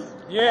tyranny.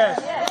 Yes.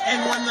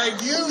 And when they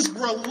use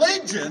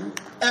religion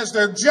as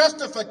their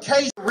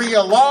justification for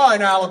Sharia law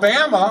in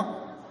Alabama,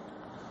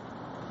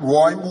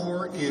 Roy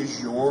Moore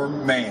is your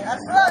man.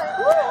 That's right.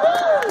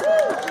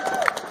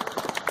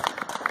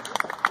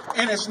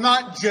 And it's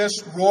not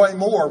just Roy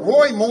Moore.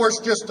 Roy Moore's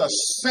just a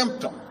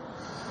symptom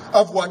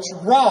of what's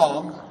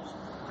wrong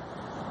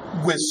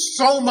with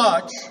so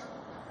much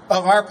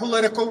of our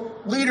political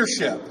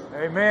leadership.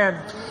 Amen.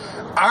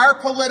 Our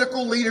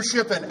political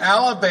leadership in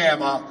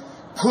Alabama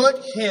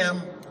put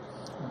him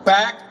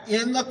back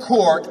in the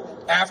court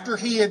after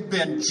he had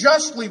been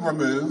justly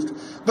removed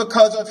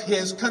because of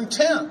his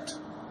contempt.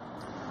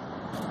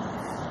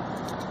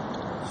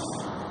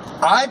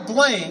 I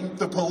blame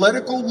the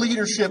political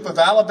leadership of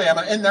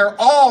Alabama, and they're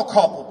all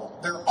culpable.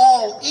 They're all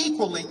all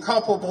equally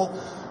culpable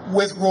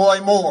with Roy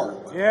Moore.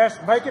 Yes,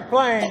 make it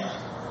plain.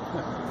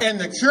 And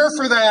the cure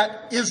for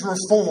that is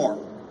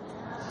reform.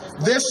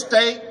 This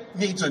state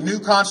needs a new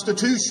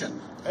constitution.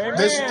 Amen.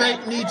 This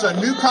state needs a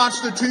new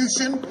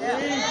constitution,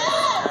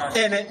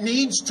 and it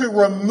needs to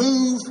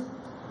remove.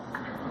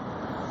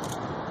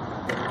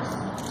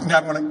 Now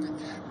I'm going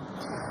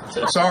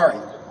to. Sorry.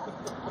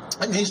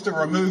 It needs to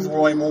remove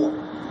Roy Moore.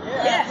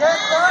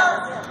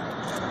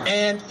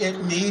 And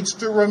it needs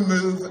to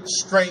remove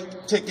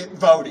straight ticket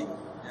voting.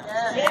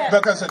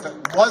 Because if it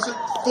wasn't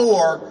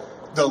for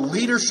the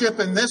leadership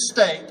in this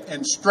state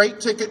and straight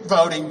ticket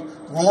voting,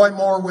 Roy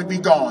Moore would be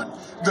gone.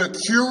 The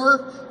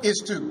cure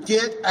is to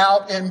get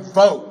out and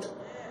vote.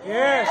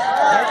 Yes.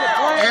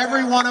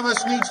 Every one of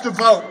us needs to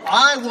vote.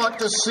 I want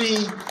to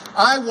see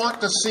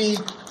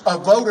a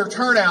voter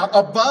turnout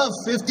above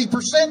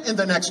 50% in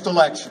the next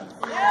election.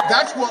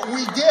 That's what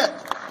we get.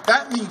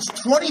 That means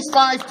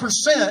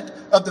 25%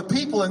 of the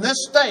people in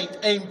this state,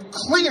 a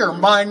clear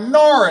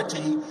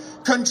minority,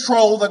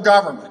 control the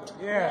government.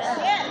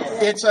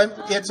 Yes.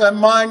 It's a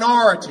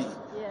minority.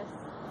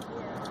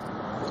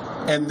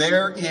 And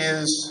there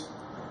is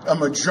a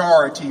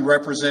majority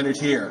represented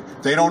here.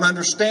 They don't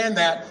understand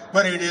that,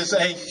 but it is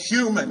a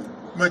human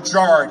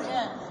majority.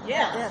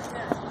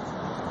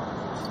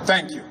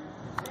 Thank you.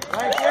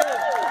 Thank you.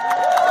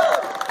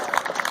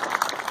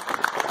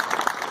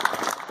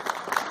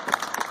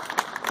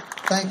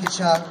 Thank you,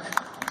 Chuck.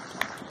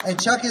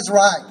 And Chuck is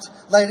right.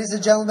 Ladies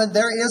and gentlemen,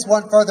 there is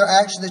one further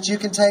action that you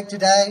can take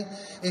today.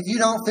 If you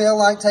don't feel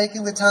like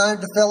taking the time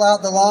to fill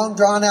out the long,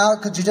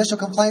 drawn-out judicial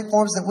complaint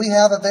forms that we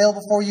have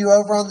available for you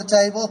over on the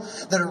table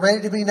that are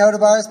ready to be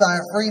notarized by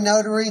a free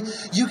notary,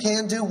 you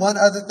can do one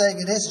other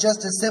thing, and it's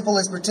just as simple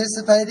as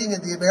participating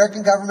in the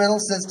American governmental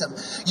system.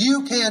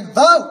 You can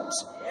vote!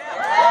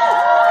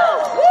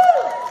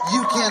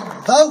 You can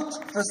vote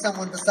for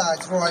someone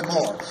besides Roy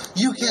Moore.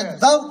 You can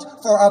vote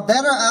for a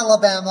better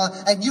Alabama,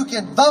 and you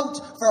can vote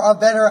for a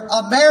better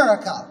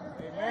America.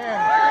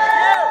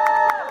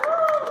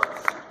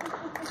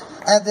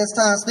 At this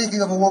time, speaking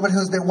of a woman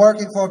who's been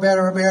working for a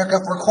better America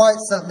for quite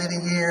so many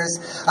years,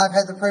 I've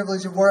had the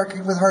privilege of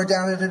working with her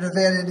down at an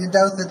event in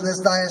Dothan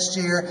this last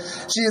year.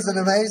 She is an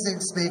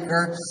amazing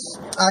speaker.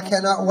 I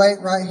cannot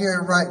wait right here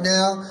and right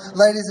now.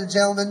 Ladies and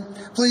gentlemen,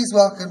 please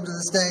welcome to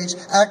the stage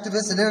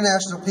activist and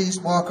international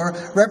peacewalker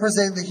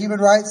representing the Human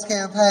Rights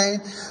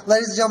Campaign.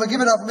 Ladies and gentlemen,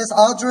 give it up for Miss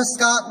Audri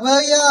Scott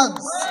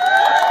Williams.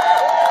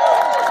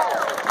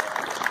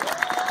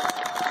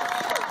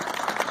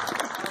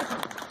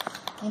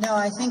 You know,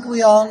 I think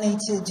we all need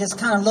to just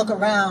kind of look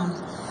around.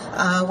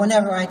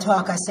 Whenever I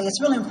talk, I say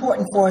it's really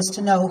important for us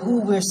to know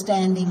who we're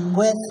standing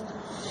with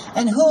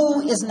and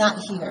who is not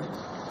here,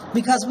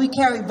 because we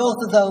carry both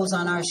of those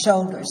on our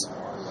shoulders.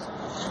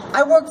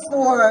 I work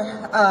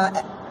for,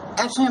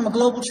 actually I'm a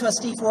global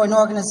trustee for an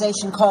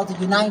organization called the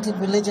United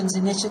Religions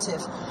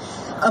Initiative,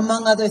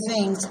 among other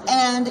things.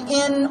 And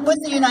with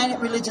the United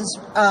Religions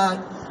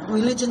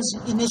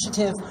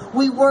Initiative,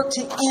 we work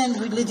to end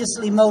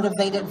religiously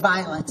motivated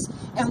violence.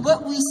 And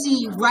what we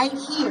see right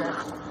here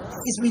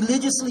is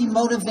religiously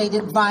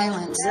motivated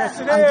violence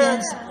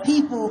against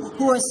people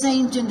who are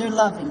same-gender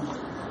loving,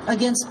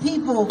 against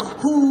people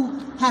who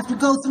have to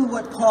go through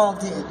what Paul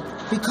did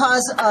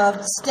because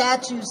of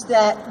statutes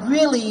that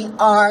really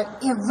are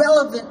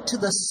irrelevant to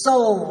the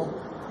soul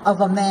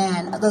of a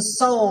man, the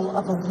soul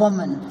of a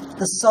woman,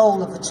 the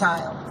soul of a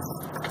child.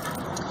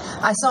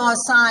 I saw a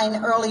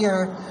sign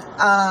earlier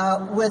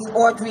with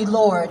Audri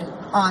Lorde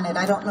on it.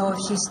 I don't know if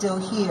she's still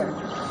here.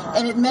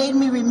 And it made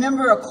me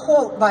remember a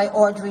quote by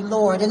Audri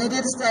Lorde, and it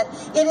is that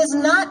it is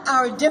not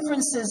our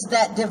differences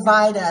that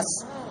divide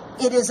us.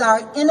 It is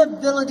our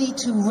inability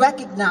to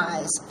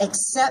recognize,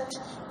 accept,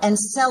 and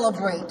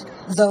celebrate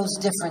those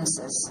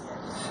differences.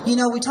 You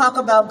know, we talk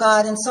about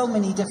God in so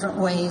many different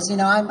ways. You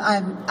know,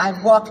 I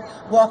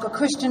walk a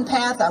Christian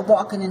path. I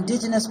walk an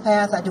indigenous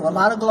path. I do a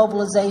lot of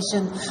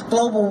globalization,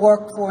 global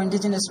work for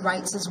indigenous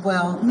rights as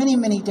well, many,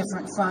 many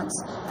different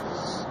fronts.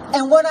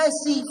 And what I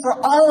see for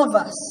all of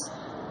us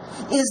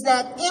is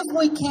that if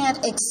we can't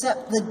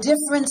accept the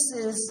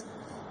differences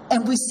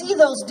and we see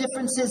those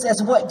differences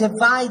as what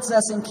divides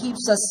us and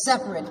keeps us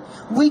separate,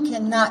 we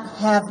cannot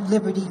have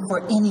liberty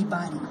for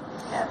anybody.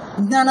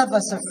 None of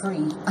us are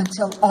free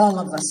until all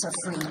of us are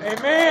free.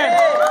 Amen.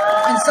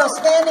 And so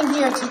standing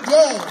here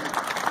today,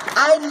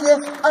 I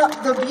lift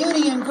up the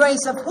beauty and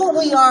grace of who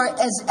we are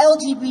as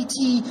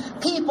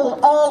LGBT people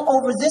all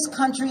over this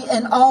country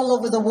and all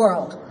over the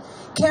world.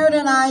 Karen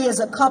and I, as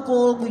a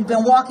couple, we've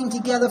been walking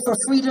together for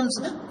freedoms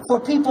for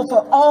people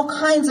for all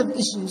kinds of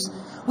issues.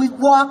 We've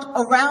walked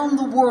around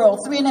the world,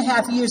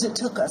 3.5 years it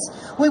took us.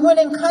 We went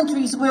in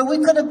countries where we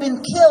could have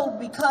been killed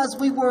because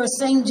we were a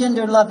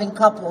same-gender loving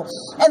couple.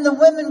 And the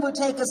women would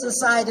take us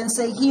aside and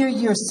say, "Here,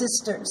 you're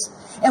sisters."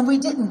 And we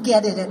didn't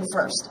get it at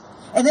first.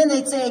 And then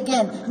they'd say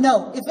again,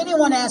 "No, if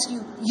anyone asks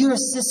you, you're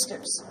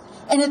sisters."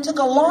 And it took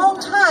a long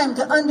time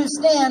to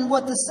understand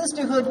what the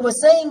sisterhood was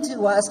saying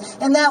to us,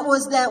 and that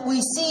was that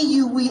we see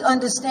you, we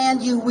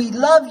understand you, we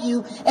love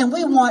you, and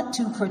we want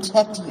to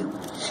protect you.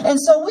 And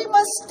so we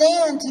must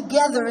stand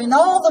together in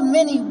all the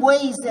many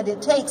ways that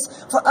it takes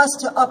for us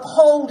to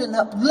uphold and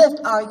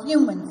uplift our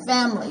human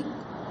family.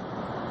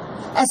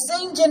 As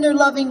same-gender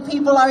loving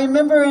people, I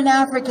remember in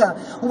Africa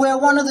where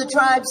one of the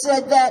tribes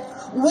said that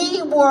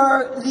we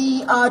were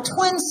the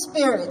twin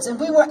spirits, and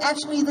we were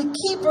actually the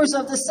keepers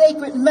of the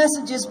sacred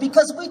messages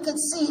because we could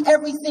see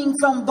everything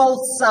from both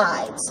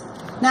sides.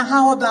 Now,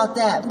 how about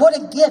that? What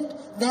a gift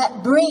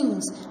that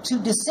brings to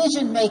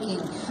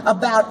decision-making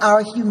about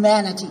our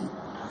humanity.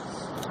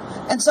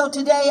 And so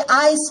today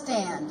I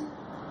stand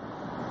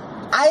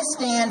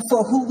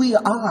for who we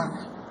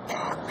are.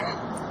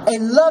 A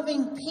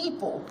loving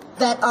people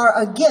that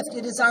are a gift.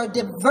 It is our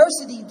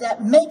diversity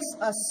that makes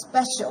us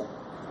special.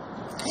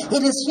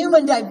 It is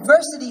human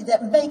diversity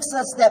that makes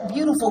us that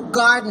beautiful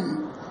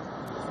garden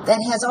that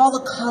has all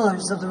the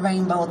colors of the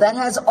rainbow, that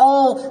has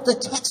all the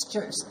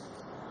textures,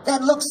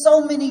 that looks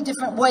so many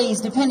different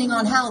ways depending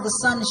on how the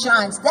sun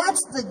shines.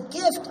 That's the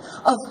gift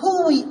of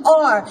who we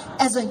are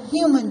as a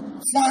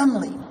human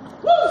family.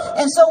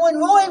 And so when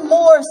Roy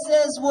Moore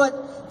says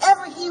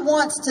whatever he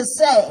wants to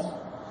say,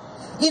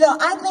 you know,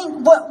 I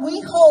think what we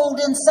hold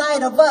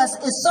inside of us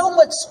is so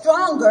much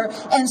stronger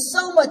and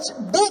so much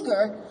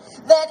bigger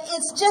that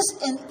it's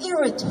just an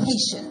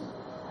irritation.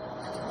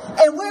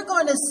 And we're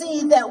going to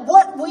see that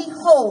what we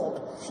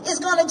hold is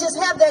going to just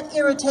have that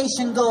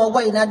irritation go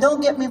away. Now, don't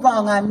get me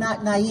wrong, I'm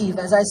not naive.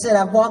 As I said,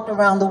 I've walked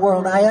around the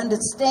world. I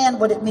understand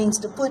what it means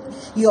to put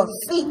your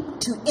feet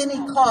to any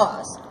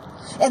cause.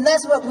 And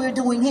that's what we're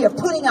doing here,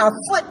 putting our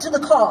foot to the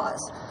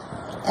cause.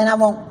 And I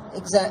won't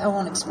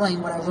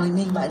explain what I really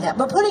mean by that.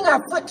 But putting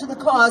our foot to the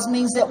cause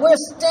means that we're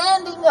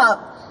standing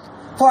up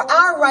for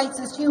our rights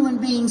as human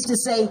beings to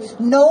say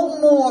no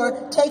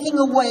more taking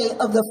away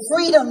of the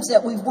freedoms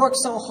that we've worked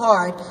so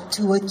hard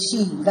to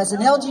achieve. As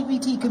an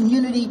LGBT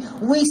community,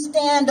 we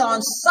stand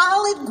on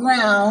solid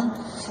ground,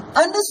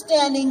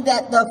 understanding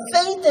that the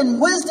faith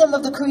and wisdom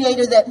of the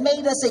Creator that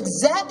made us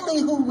exactly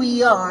who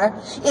we are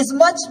is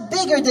much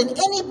bigger than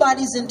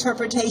anybody's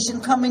interpretation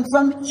coming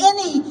from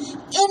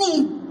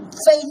any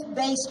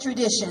faith-based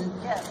tradition.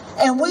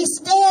 And we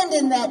stand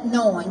in that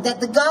knowing that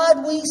the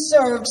God we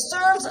serve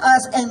serves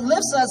us and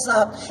lifts us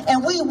up,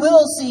 and we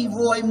will see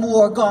Roy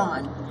Moore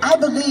gone. I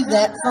believe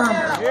that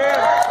firmly.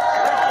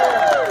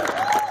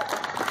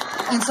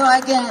 And so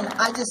again,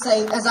 I just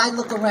say, as I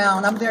look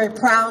around, I'm very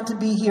proud to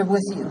be here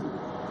with you.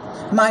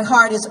 My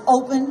heart is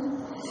open,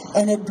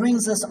 and it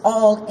brings us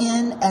all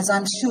in, as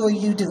I'm sure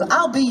you do.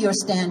 I'll be your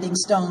standing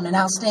stone, and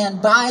I'll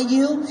stand by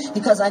you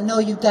because I know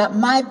you've got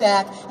my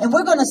back, and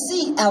we're going to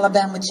see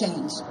Alabama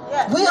change.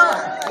 We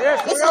are.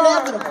 It's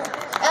inevitable.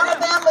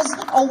 Alabama's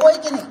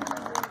awakening,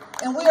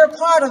 and we are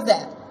part of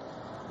that.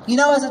 You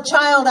know, as a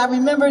child, I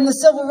remember in the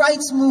civil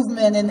rights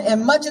movement,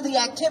 and much of the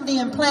activity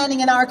and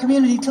planning in our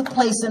community took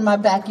place in my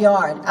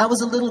backyard. I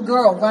was a little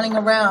girl running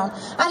around.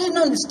 I didn't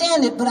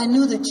understand it, but I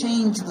knew that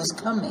change was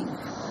coming.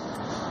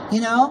 You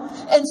know,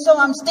 and so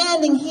I'm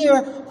standing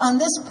here on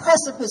this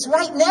precipice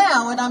right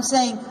now, and I'm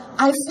saying,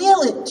 I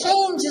feel it.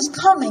 Change is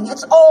coming.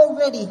 It's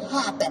already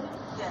happened.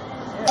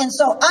 And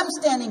so I'm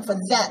standing for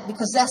that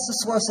because that's the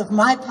source of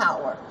my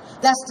power.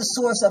 That's the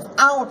source of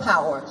our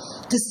power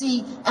to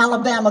see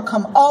Alabama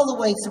come all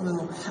the way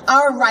through.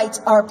 Our rights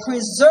are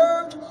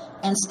preserved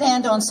and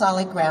stand on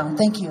solid ground.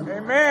 Thank you.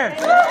 Amen.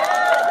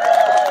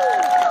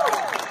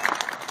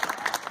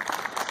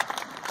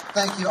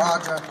 Thank you,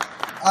 Audra.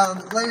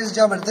 Ladies and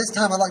gentlemen, at this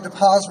time I'd like to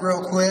pause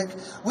real quick.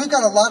 We've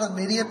got a lot of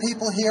media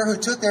people here who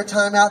took their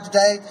time out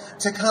today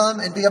to come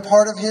and be a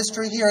part of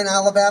history here in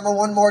Alabama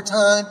one more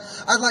time.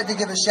 I'd like to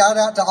give a shout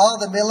out to all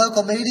the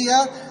local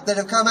media that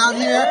have come out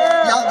here.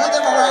 Y'all give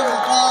them a round of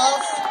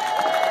applause.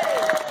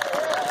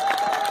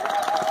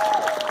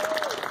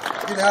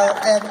 You know,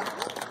 and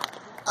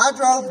I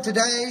drove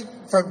today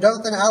from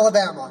Dothan,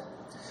 Alabama.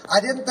 I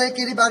didn't think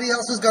anybody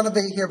else was going to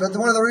be here, but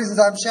one of the reasons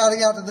I'm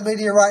shouting out to the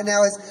media right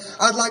now is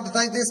I'd like to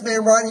thank this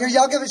man right here.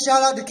 Y'all give a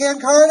shout out to Ken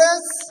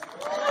Curtis,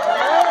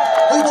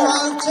 who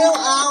drove 2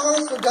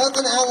 hours from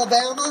Dothan,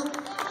 Alabama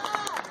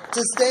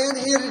to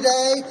stand here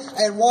today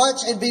and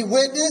watch and be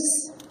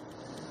witness.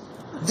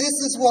 This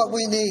is what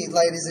we need,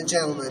 ladies and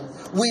gentlemen.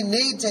 We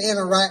need to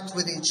interact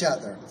with each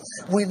other.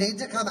 We need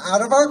to come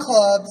out of our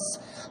clubs,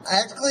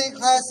 act clean,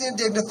 classy, and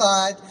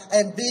dignified,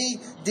 and be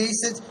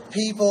decent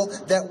people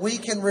that we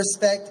can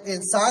respect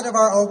inside of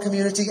our own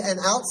community and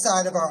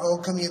outside of our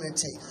own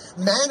community.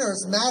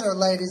 Manners matter,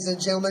 ladies and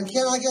gentlemen.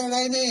 Can I get an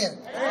amen?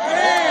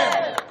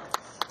 Amen.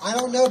 I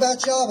don't know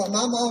about y'all, but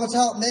my mama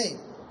taught me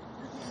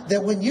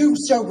that when you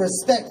show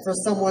respect for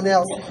someone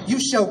else, you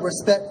show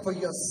respect for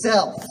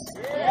yourself.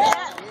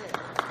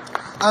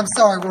 I'm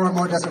sorry Roy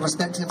Moore doesn't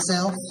respect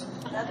himself.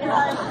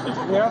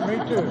 Yeah, me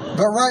too.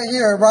 But right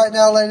here, right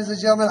now, ladies and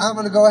gentlemen, I'm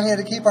going to go ahead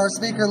and keep our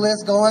speaker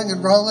list going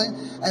and rolling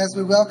as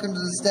we welcome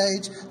to the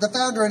stage the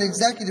founder and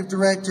executive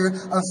director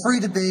of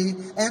Free to Be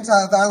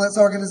anti-violence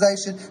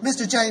organization,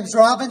 Mr. James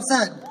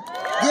Robinson.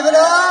 Give it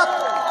up!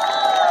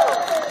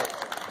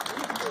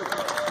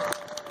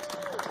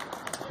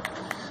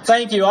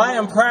 Thank you. I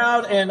am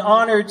proud and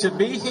honored to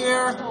be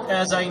here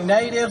as a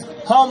native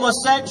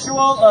homosexual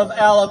of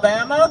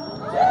Alabama.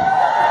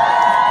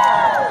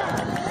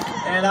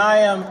 And I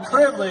am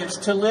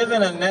privileged to live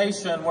in a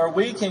nation where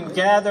we can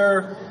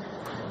gather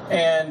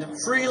and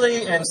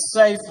freely and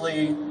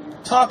safely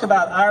talk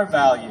about our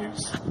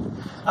values.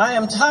 I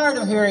am tired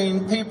of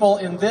hearing people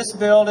in this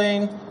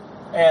building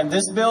and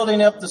this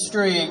building up the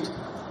street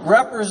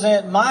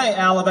represent my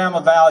Alabama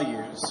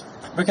values,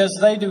 because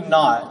they do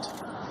not.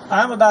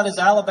 I'm about as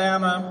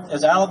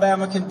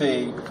Alabama can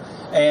be,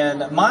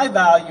 and my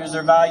values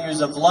are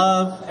values of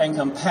love and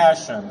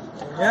compassion.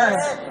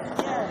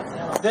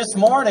 Yes. This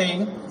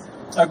morning,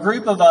 a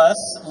group of us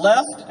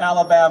left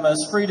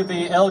Alabama's Free to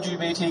Be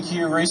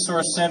LGBTQ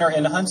Resource Center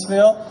in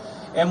Huntsville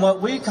in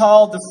what we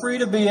call the Free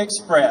to Be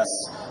Express.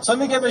 So let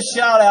me give a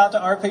shout out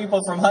to our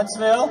people from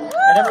Huntsville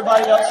and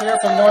everybody else here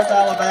from North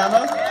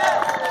Alabama.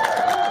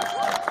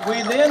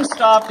 We then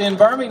stopped in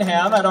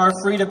Birmingham at our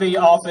Free to Be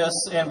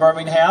office in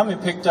Birmingham and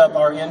picked up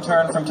our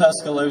intern from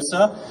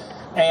Tuscaloosa.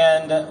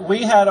 And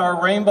we had our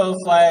rainbow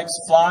flags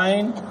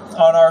flying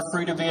on our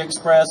Free to Be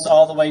Express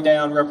all the way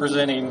down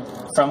representing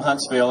from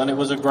Huntsville, and it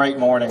was a great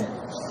morning.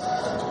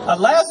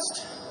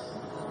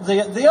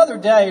 The other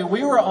day,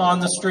 we were on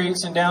the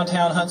streets in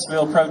downtown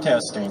Huntsville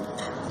protesting.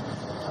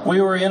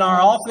 We were in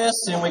our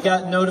office and we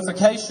got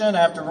notification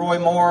after Roy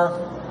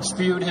Moore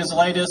spewed his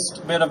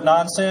latest bit of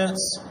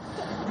nonsense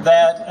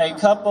that a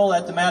couple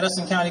at the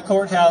Madison County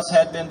Courthouse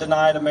had been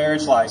denied a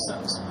marriage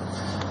license.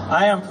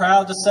 I am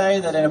proud to say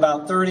that in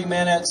about 30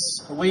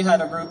 minutes, we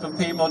had a group of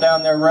people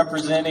down there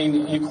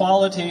representing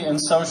equality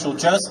and social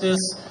justice.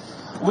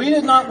 We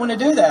did not want to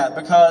do that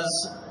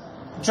because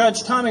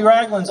Judge Tommy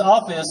Ragland's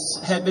office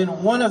had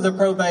been one of the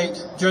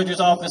probate judge's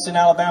office in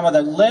Alabama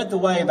that led the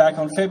way back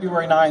on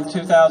February 9th,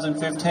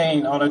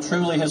 2015 on a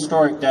truly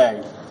historic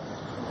day.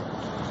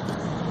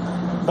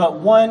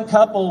 But one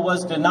couple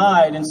was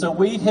denied, and so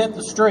we hit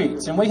the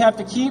streets, and we have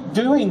to keep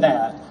doing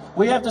that.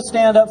 We have to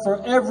stand up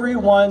for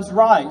everyone's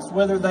rights,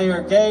 whether they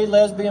are gay,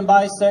 lesbian,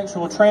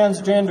 bisexual,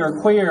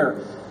 transgender,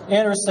 queer,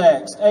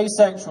 intersex,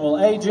 asexual,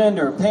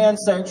 agender,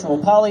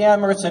 pansexual,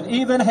 polyamorous, and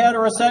even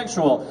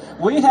heterosexual.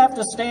 We have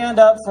to stand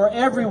up for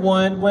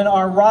everyone when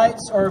our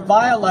rights are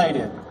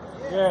violated.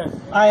 Yes.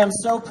 I am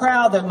so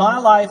proud that my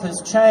life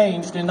has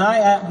changed, and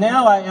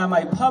now I am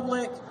a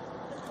public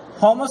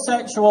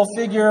homosexual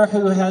figure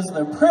who has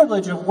the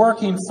privilege of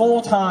working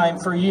full-time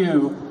for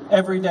you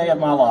every day of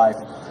my life.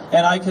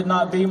 And I could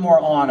not be more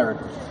honored.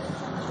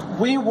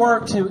 We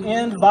work to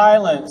end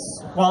violence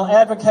while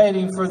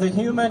advocating for the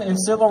human and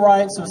civil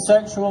rights of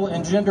sexual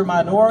and gender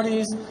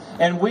minorities,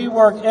 and we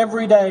work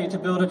every day to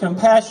build a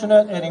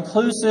compassionate and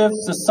inclusive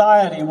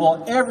society where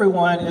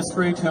everyone is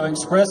free to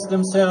express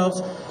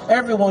themselves,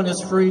 everyone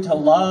is free to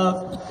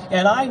love,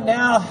 and I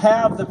now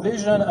have the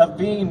vision of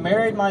being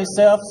married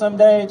myself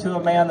someday to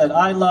a man that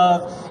I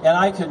love, and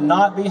I could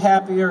not be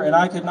happier and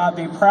I could not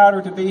be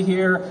prouder to be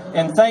here,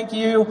 and thank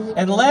you,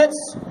 and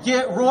let's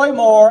get Roy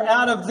Moore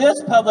out of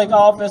this public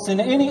office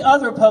and any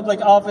other public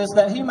office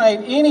that he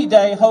may any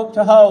day hope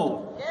to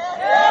hold.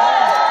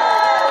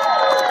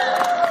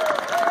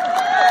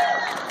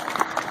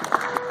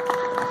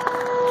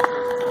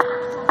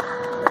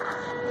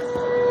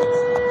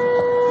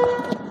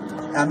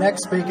 Our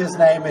next speaker's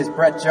name is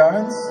Brett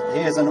Jones. He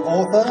is an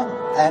author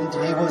and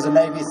he was a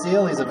Navy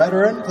SEAL. He's a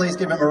veteran. Please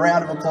give him a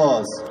round of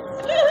applause.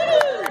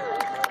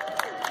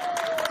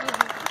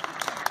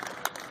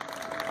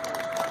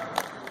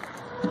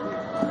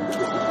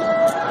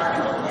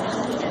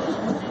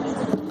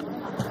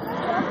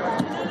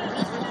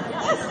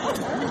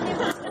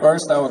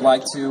 First, I would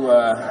like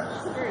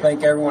to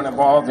thank everyone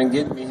involved in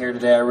getting me here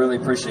today. I really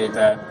appreciate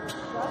that.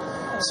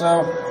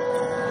 So,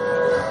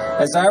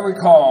 as I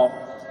recall,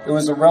 it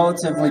was a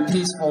relatively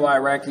peaceful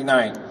Iraqi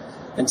night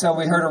until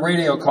we heard a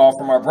radio call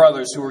from our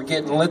brothers who were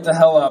getting lit the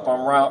hell up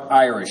on Route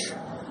Irish.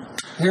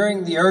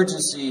 Hearing the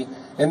urgency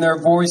in their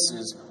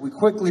voices, we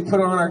quickly put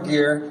on our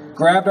gear,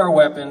 grabbed our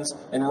weapons,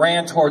 and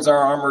ran towards our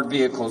armored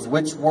vehicles,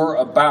 which were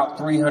about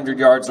 300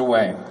 yards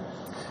away.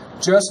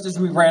 Just as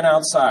we ran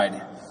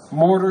outside,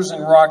 mortars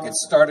and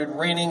rockets started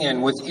raining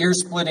in with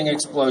ear-splitting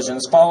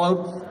explosions,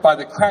 followed by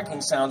the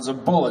cracking sounds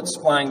of bullets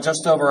flying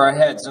just over our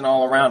heads and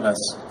all around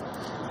us.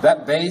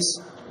 That base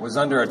was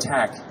under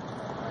attack.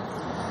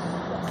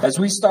 As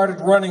we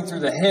started running through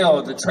the hail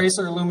of the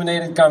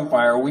tracer-illuminated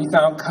gunfire, we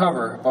found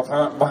cover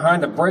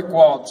behind a brick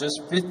wall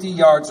just 50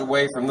 yards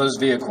away from those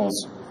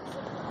vehicles.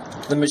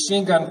 The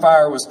machine gun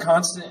fire was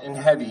constant and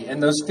heavy,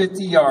 and those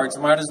 50 yards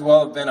might as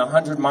well have been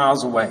 100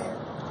 miles away.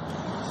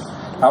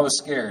 I was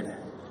scared.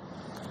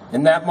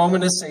 In that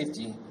moment of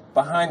safety,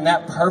 behind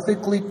that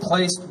perfectly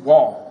placed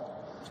wall,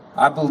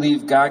 I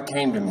believe God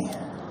came to me.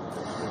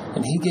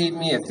 And he gave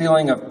me a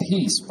feeling of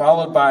peace,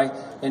 followed by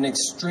an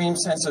extreme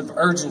sense of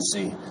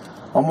urgency,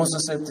 almost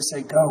as if to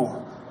say,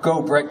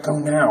 go, Brett, go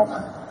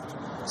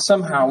now.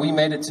 Somehow we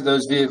made it to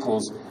those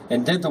vehicles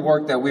and did the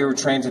work that we were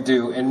trained to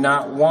do, and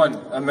not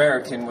one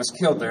American was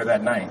killed there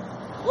that night.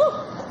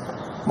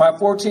 My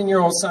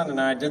 14-year-old son and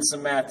I did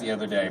some math the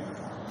other day.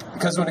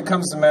 Because when it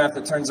comes to math,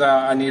 it turns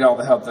out I need all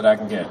the help that I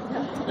can get.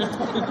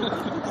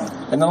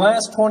 In the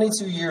last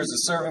 22 years of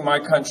serving my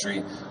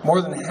country,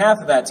 more than half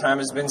of that time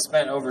has been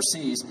spent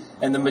overseas,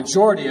 and the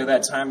majority of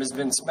that time has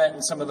been spent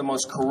in some of the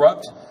most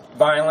corrupt,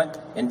 violent,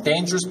 and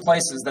dangerous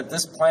places that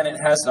this planet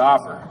has to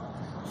offer.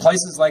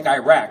 Places like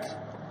Iraq,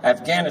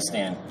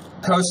 Afghanistan,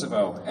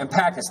 Kosovo, and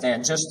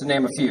Pakistan, just to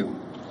name a few.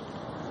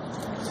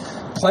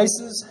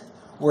 Places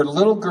where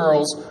little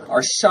girls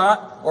are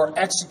shot or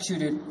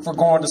executed for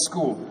going to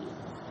school.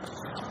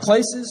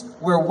 Places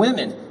where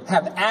women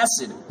have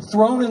acid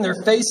thrown in their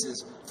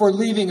faces for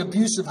leaving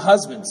abusive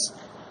husbands.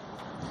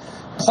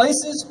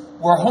 Places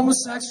where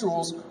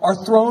homosexuals are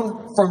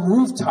thrown from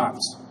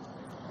rooftops.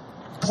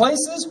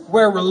 Places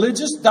where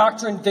religious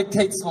doctrine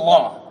dictates the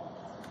law.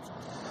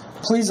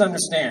 Please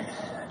understand,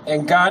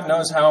 and God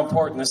knows how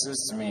important this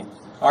is to me,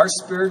 our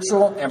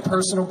spiritual and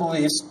personal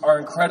beliefs are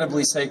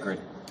incredibly sacred.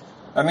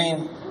 I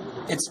mean,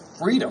 it's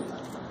freedom.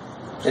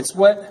 It's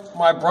what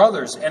my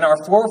brothers and our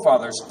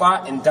forefathers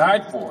fought and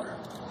died for.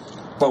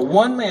 But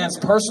one man's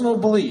personal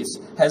beliefs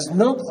has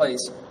no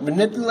place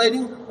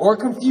manipulating or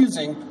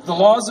confusing the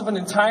laws of an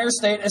entire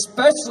state,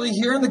 especially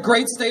here in the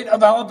great state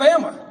of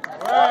Alabama.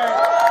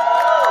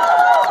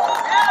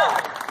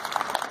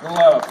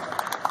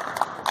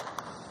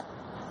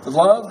 The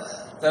love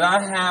that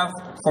I have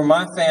for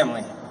my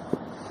family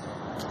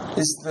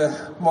is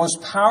the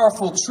most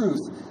powerful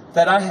truth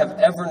that I have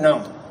ever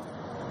known.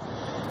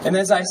 And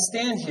as I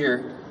stand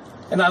here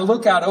and I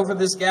look out over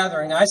this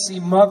gathering, I see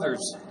mothers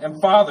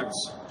and fathers,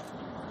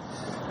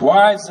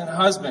 wives and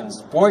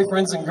husbands,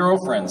 boyfriends and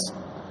girlfriends,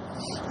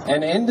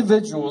 and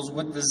individuals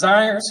with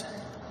desires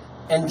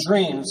and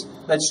dreams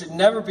that should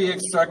never be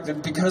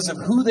obstructed because of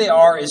who they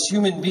are as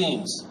human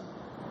beings.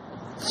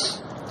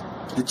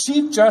 The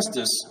Chief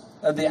Justice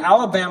of the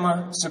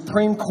Alabama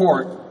Supreme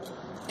Court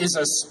is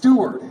a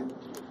steward.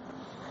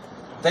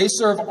 They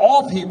serve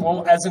all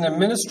people as an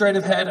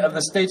administrative head of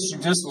the state's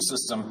judicial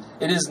system.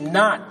 It is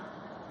not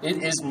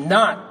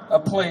a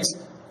place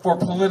for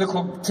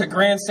to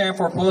grandstand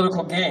for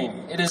political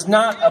gain. It is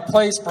not a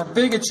place for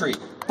bigotry,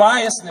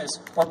 biasness,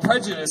 or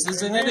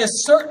prejudices, and it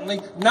is certainly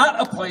not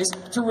a place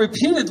to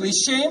repeatedly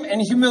shame and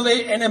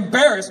humiliate and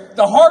embarrass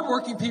the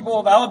hardworking people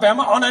of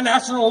Alabama on a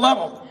national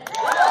level.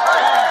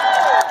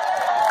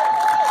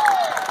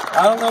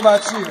 I don't know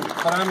about you,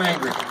 but I'm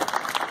angry,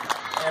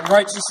 and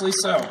righteously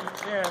so.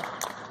 Yeah.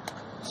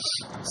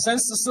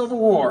 Since the Civil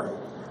War,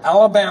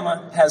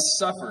 Alabama has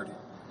suffered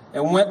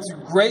and went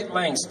through great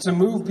lengths to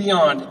move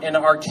beyond an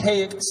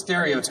archaic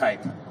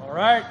stereotype. All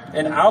right.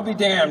 And I'll be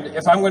damned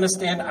if I'm going to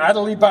stand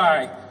idly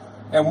by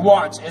and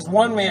watch as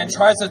one man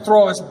tries to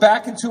throw us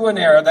back into an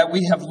era that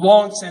we have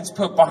long since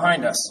put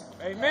behind us.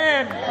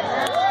 Amen.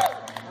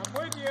 I'm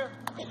with you.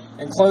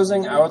 In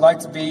closing, I would like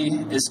to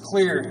be as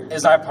clear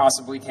as I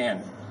possibly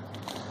can.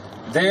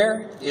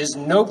 There is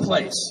no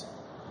place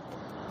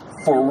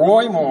for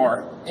Roy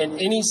Moore in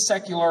any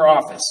secular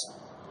office.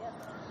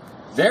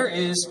 There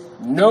is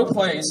no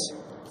place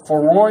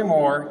for Roy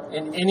Moore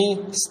in any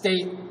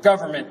state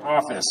government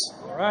office.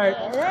 All right.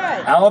 All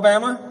right.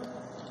 Alabama,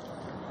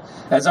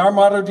 as our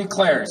motto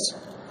declares,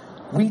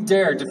 we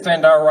dare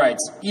defend our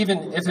rights,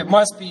 even if it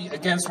must be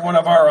against one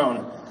of our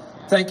own.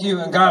 Thank you,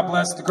 and God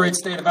bless the great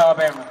state of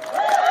Alabama.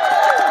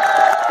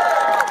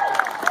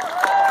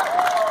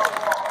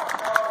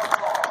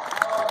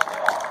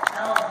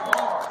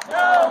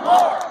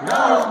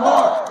 No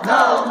more,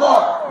 no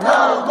more,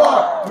 no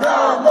more,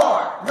 no more,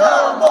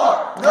 no more,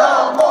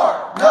 no more,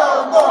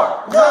 no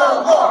more, no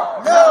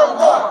more, no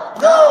more,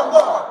 no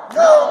more,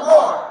 no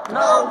more,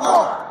 no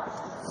more.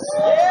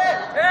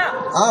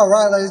 All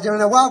right, ladies and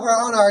gentlemen, while we're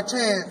on our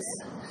chants,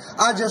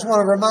 I just want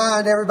to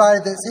remind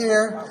everybody that's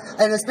here,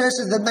 and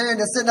especially the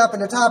man that's sitting up in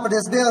the top of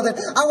this building,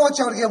 I want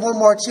y'all to give one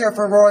more cheer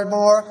for Roy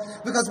Moore,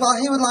 because while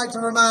he would like to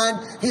remind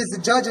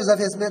the judges of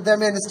their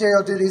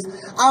ministerial duties,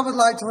 I would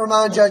like to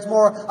remind Judge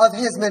Moore of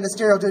his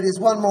ministerial duties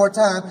one more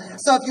time.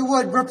 So if you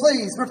would,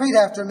 please repeat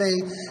after me.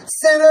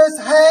 Sinners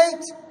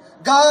hate,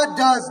 God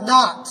does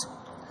not.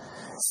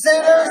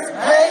 Sinners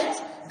hate,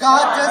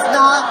 God does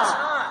not.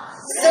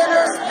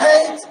 Sinners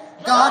hate,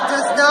 God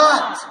does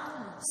not.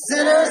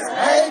 Sinners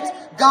hate,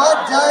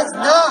 God does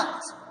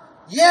not.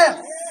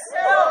 Yes.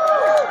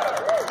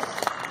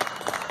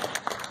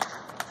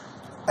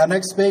 Our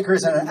next speaker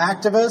is an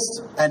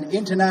activist, an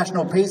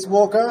international peace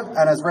walker,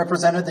 and has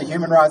represented the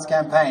Human Rights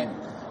Campaign.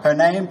 Her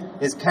name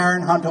is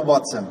Karen Hunter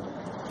Watson.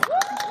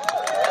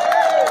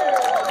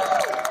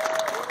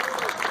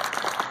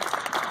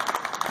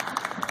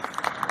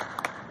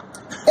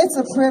 It's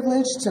a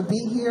privilege to be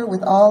here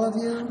with all of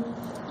you,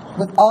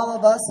 with all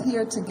of us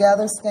here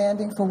together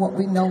standing for what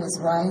we know is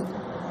right.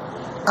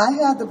 I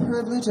had the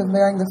privilege of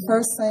marrying the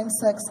first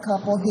same-sex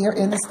couple here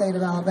in the state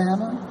of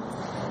Alabama,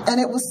 and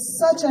it was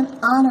such an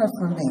honor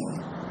for me.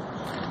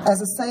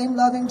 As a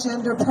same-loving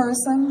gender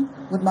person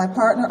with my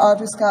partner,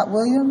 Audri Scott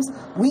Williams,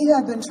 we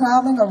have been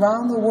traveling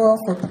around the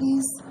world for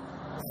peace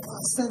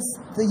since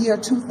the year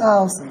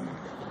 2000.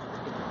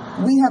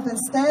 We have been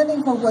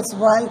standing for what's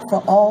right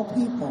for all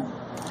people.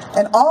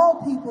 And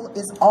all people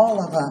is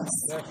all of us.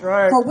 That's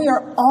right. For we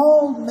are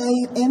all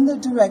made in the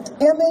direct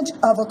image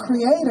of a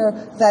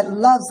creator that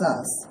loves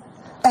us.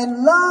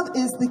 And love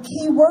is the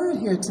key word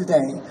here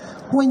today.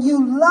 When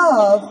you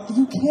love,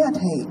 you can't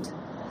hate.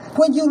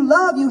 When you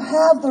love, you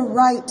have the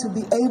right to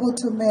be able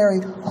to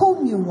marry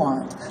whom you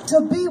want,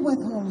 to be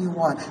with whom you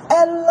want,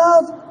 and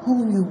love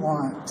whom you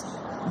want.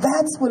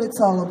 That's what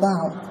it's all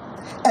about.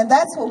 And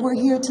that's what we're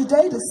here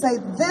today to say.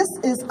 This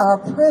is our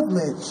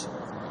privilege.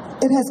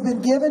 It has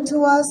been given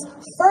to us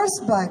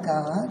first by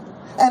God.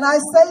 And I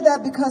say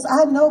that because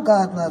I know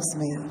God loves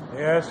me.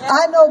 Yes.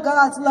 I know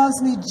God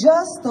loves me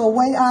just the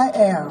way I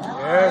am.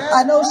 Yes.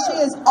 I know she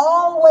is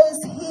always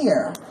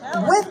here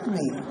with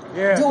me,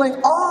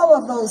 doing all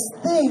of those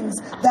things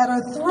that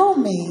are through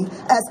me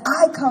as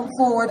I come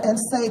forward and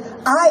say,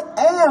 I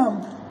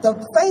am the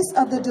face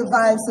of the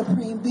divine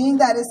supreme being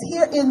that is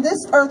here in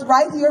this earth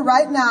right here,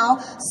 right now,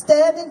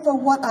 standing for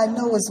what I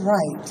know is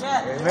right.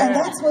 And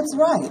that's what's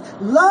right.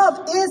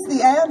 Love is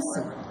the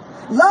answer.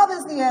 Love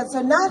is the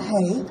answer, not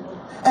hate.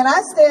 And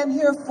I stand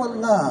here for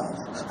love,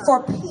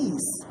 for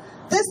peace.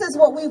 This is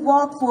what we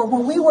walked for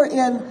when we were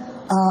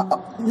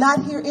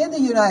not here in the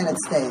United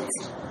States.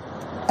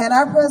 And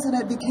our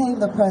president became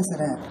the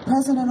president,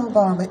 President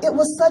Obama. It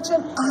was such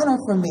an honor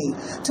for me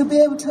to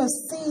be able to have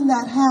seen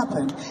that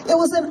happen. It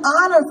was an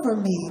honor for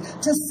me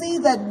to see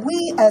that we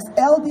as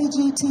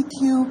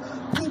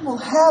LGBTQ people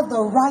have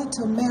the right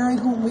to marry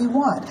whom we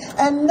want.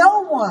 And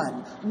no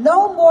one,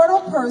 no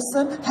mortal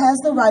person has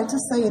the right to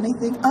say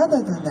anything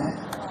other than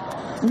that.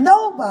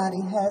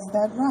 Nobody has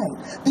that right.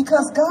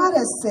 Because God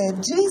has said,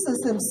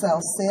 Jesus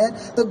himself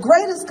said, the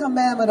greatest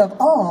commandment of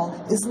all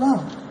is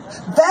love.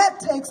 That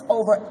takes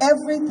over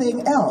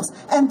everything else.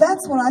 And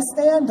that's what I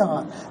stand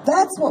on.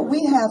 That's what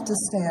we have to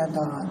stand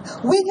on.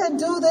 We can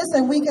do this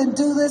and we can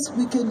do this.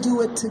 We can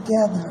do it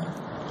together.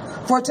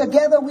 For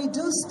together we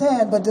do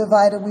stand, but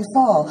divided we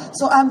fall.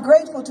 So I'm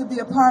grateful to be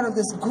a part of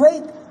this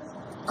great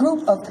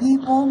group of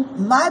people,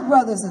 my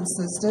brothers and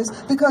sisters,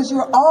 because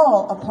you're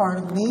all a part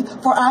of me,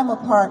 for I'm a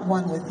part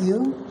one with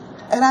you.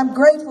 And I'm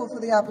grateful for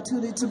the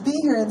opportunity to be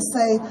here and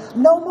say,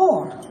 no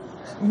more,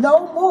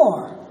 no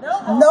more,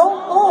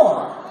 no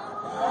more,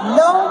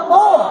 no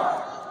more,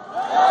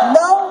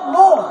 no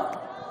more.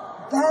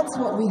 That's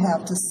what we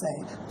have to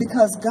say,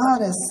 because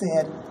God has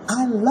said,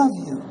 I love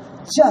you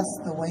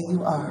just the way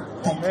you are.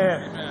 Thank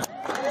you.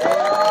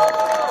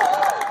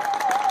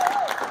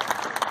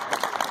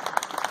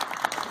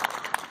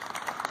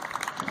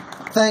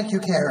 Thank you,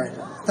 Karen.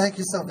 Thank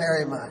you so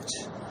very much.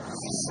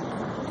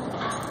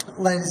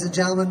 Ladies and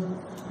gentlemen,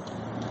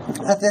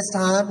 at this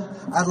time,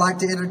 I'd like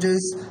to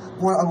introduce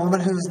a woman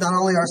who is not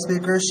only our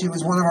speaker, she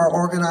was one of our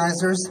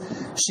organizers.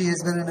 She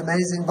has been an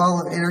amazing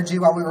ball of energy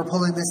while we were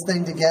pulling this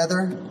thing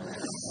together.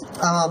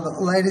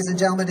 Ladies and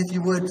gentlemen, if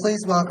you would,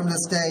 please welcome to the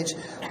stage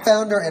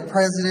founder and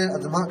president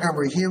of the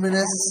Montgomery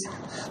Humanists,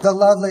 the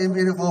lovely and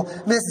beautiful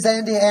Miss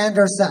Zandy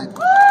Anderson.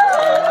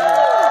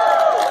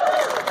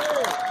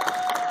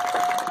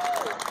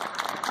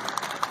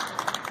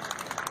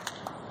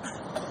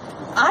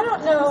 I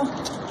don't know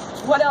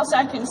what else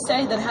I can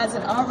say that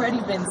hasn't already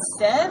been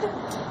said.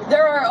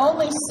 There are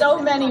only so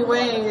many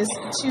ways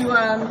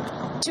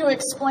to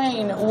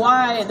explain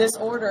why this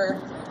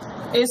order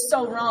is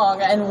so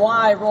wrong and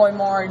why Roy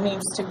Moore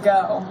needs to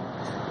go.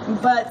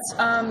 But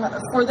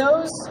for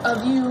those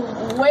of you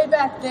way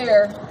back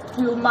there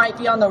who might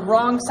be on the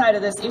wrong side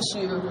of this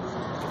issue,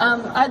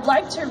 I'd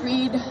like to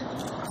read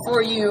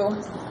for you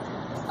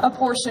a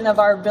portion of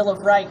our Bill of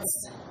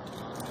Rights.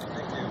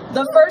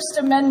 The First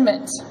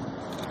Amendment.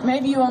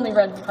 Maybe you only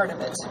read part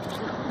of it.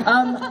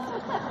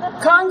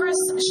 Congress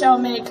shall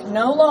make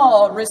no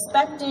law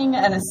respecting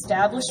an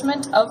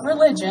establishment of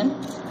religion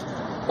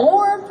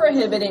or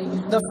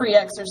prohibiting the free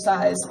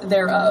exercise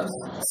thereof.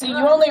 See,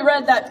 you only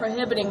read that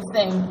prohibiting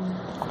thing.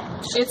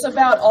 It's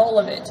about all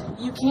of it.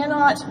 You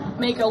cannot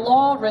make a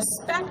law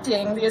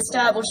respecting the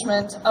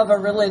establishment of a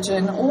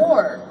religion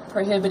or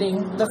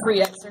prohibiting the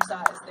free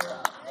exercise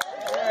thereof.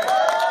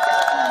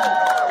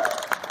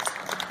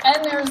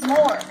 And there's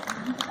more.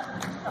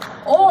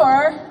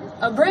 Or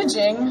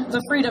abridging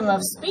the freedom of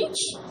speech,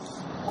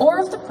 or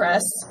of the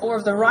press, or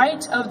of the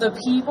right of the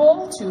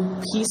people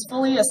to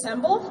peacefully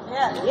assemble,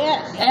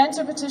 and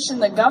to petition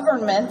the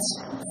government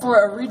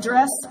for a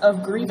redress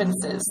of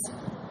grievances.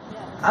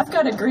 I've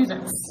got a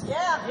grievance.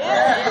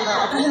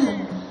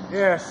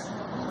 Yes,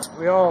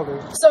 we all do.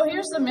 So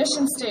here's the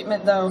mission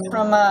statement, though,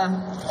 from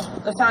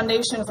the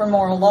Foundation for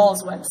Moral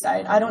Law's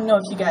website. I don't know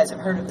if you guys have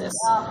heard of this.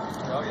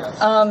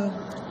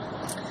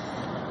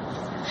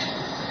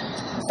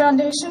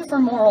 Foundation for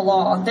Moral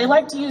Law. They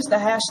like to use the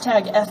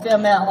hashtag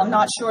FML. I'm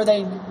not sure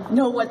they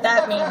know what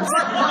that means.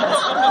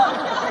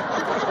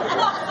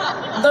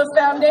 The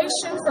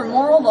Foundation for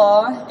Moral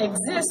Law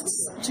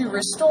exists to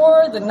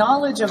restore the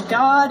knowledge of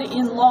God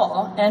in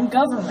law and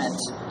government,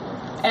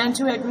 and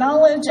to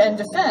acknowledge and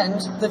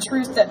defend the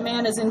truth that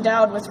man is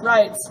endowed with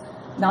rights,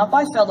 not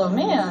by fellow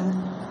man,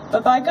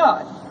 but by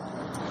God.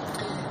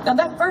 Now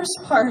that first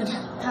part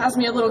has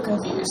me a little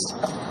confused.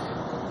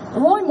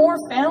 Roy Moore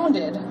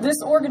founded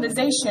this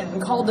organization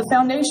called the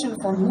Foundation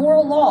for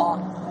Moral Law.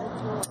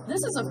 This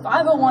is a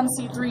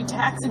 501c3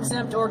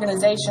 tax-exempt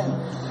organization.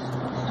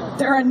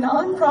 They're a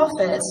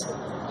nonprofit,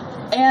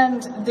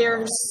 and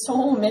their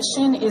sole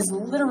mission is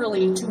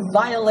literally to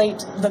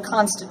violate the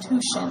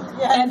Constitution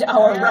and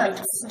our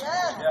rights.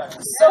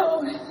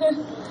 So,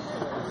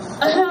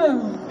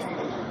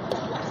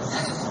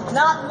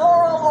 not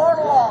moral or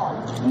law.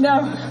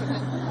 No.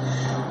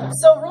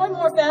 So Roy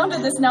Moore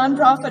founded this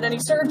nonprofit, and he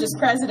served as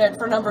president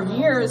for a number of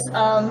years.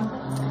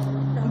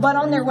 But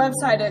on their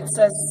website, it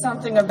says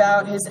something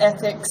about his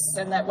ethics,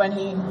 and that when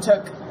he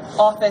took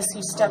office,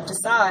 he stepped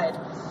aside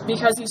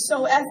because he's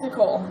so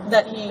ethical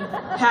that he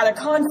had a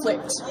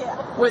conflict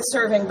with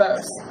serving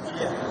both.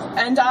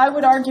 And I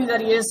would argue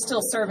that he is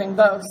still serving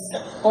both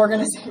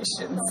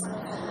organizations.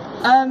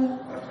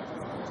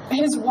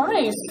 His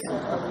wife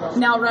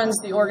now runs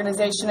the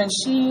organization, and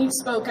she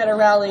spoke at a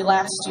rally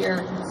last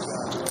year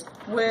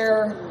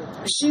where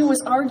she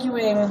was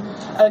arguing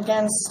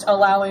against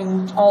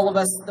allowing all of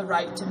us the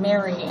right to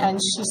marry, and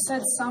she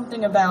said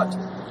something about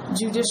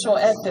judicial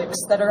ethics,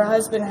 that her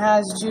husband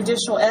has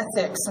judicial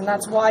ethics, and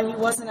that's why he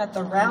wasn't at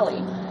the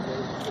rally.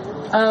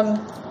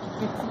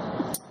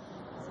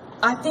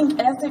 I think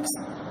ethics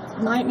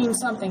might mean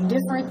something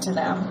different to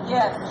them.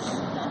 Yes.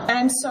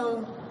 And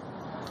so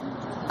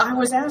I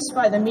was asked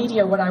by the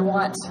media what I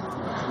want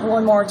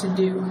Roy Moore to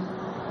do.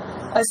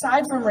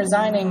 Aside from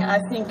resigning, I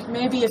think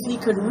maybe if he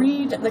could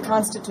read the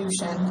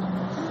Constitution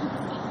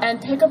and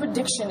pick up a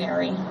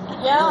dictionary.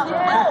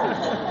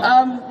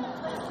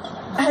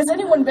 Has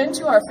anyone been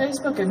to our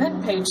Facebook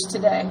event page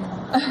today?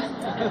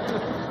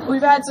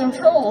 We've had some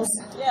trolls.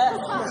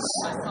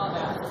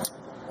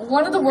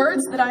 One of the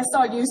words that I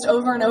saw used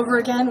over and over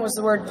again was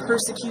the word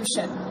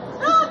persecution.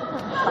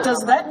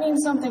 Does that mean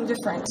something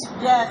different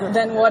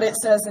than what it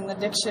says in the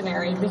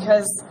dictionary?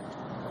 Because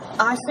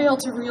I fail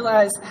to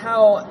realize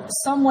how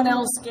someone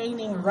else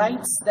gaining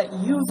rights that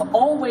you've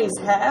always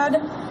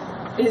had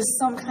is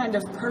some kind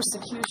of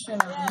persecution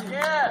of you.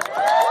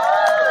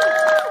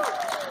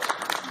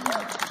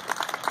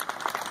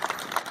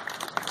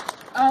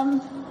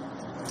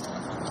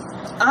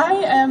 I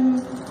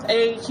am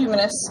a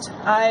humanist.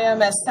 I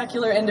am a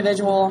secular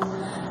individual.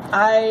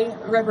 I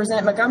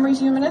represent Montgomery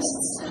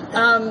Humanists,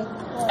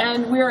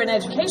 and we're an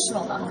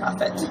educational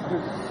nonprofit.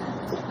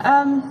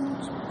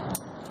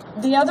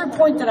 The other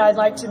point that I'd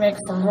like to make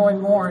for Roy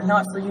Moore,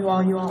 not for you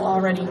all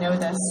already know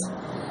this,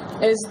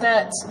 is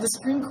that the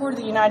Supreme Court of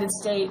the United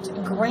States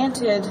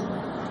granted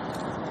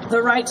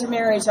the right to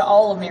marry to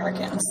all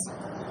Americans.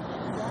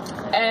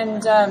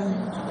 And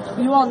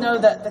you all know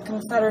that the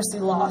Confederacy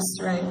lost,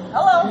 right?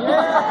 Hello!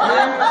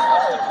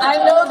 I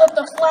know that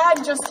the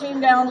flag just came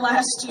down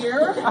last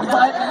year,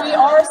 but we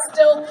are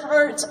still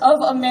part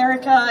of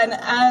America, and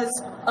as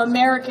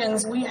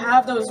Americans, we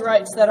have those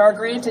rights that are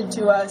granted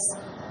to us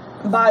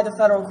by the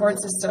federal court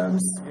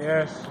systems.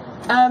 Yes.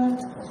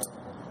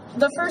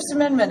 The First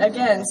Amendment,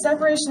 again,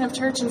 separation of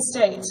church and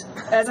state.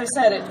 As I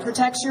said, it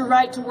protects your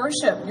right to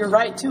worship, your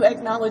right to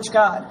acknowledge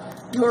God,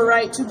 your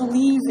right to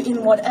believe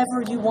in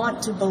whatever you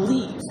want to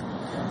believe.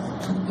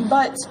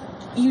 But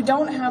you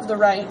don't have the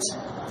right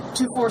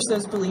to force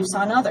those beliefs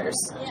on others.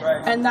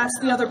 And that's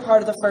the other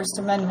part of the First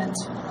Amendment.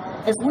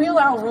 If we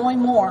allow Roy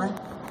Moore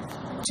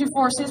to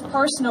force his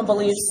personal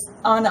beliefs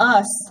on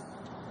us,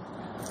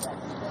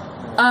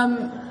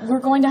 we're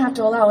going to have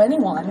to allow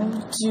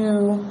anyone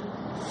to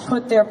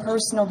put their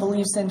personal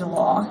beliefs into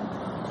law.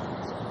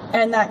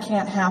 And that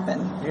can't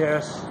happen.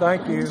 Yes,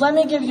 thank you. Let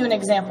me give you an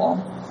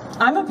example.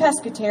 I'm a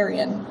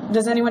pescatarian.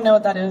 Does anyone know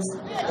what that is?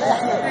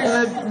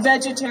 A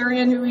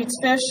vegetarian who eats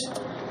fish.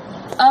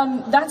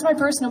 That's my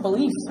personal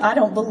belief. I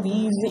don't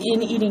believe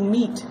in eating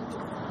meat.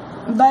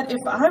 But if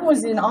I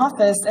was in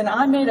office and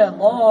I made a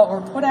law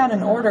or put out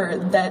an order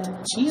that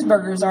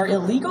cheeseburgers are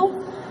illegal,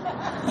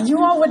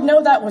 you all would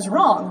know that was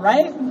wrong,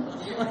 right?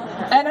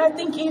 And I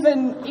think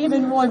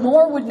even Roy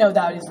Moore would know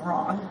that is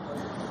wrong.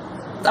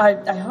 I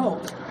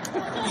hope.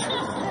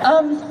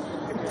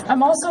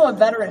 I'm also a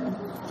veteran,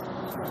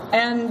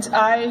 and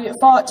I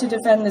fought to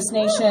defend this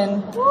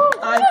nation.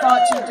 I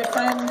fought to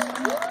defend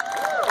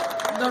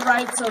the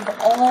rights of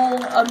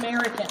all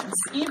Americans,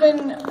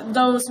 even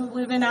those who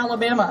live in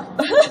Alabama.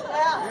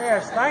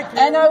 Yes, thank you.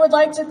 And I would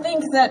like to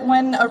think that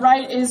when a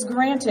right is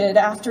granted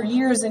after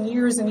years and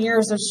years and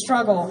years of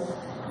struggle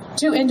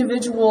to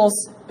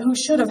individuals who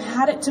should have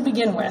had it to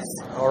begin with,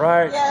 all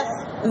right,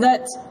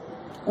 that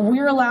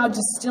we're allowed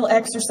to still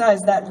exercise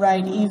that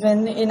right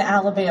even in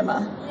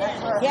Alabama.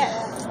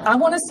 Yes. I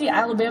want to see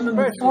Alabama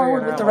move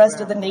forward with the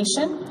rest of the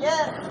nation.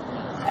 Yes.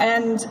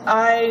 And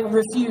I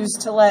refuse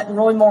to let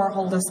Roy Moore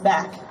hold us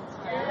back.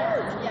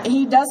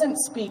 He doesn't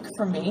speak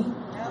for me.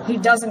 He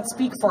doesn't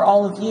speak for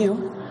all of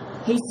you.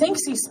 He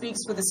thinks he speaks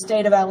for the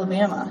state of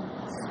Alabama.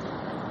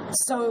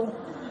 So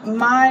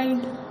my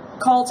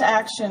call to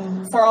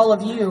action for all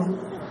of you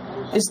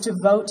is to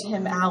vote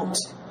him out.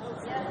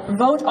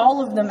 Vote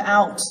all of them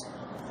out.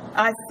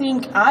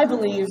 I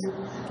believe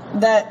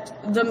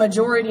that the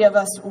majority of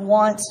us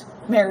want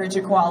marriage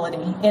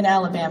equality in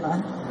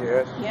Alabama.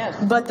 Yes.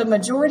 But the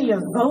majority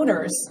of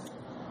voters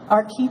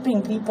are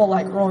keeping people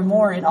like Roy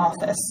Moore in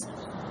office.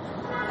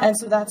 And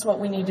so that's what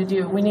we need to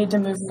do. We need to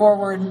move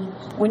forward.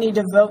 We need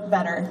to vote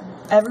better.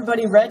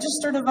 Everybody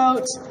register to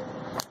vote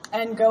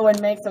and go and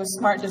make those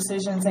smart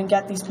decisions and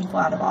get these people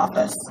out of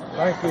office.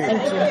 Thank you.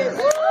 Thank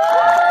you.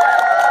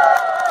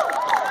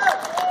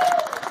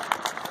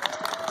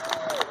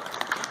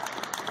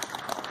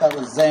 That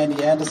was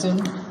Zandy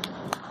Anderson.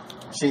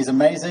 She's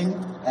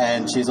amazing,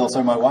 and she's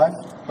also my wife.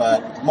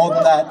 But more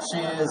than that, she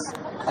is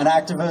an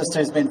activist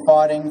who's been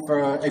fighting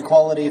for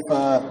equality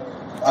for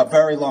a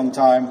very long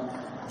time.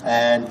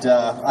 And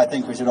I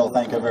think we should all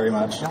thank her very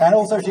much. And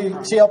also,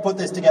 she helped put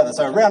this together.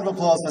 So a round of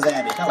applause for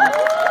Zandy. Come on.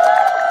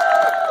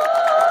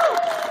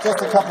 Just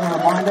a couple of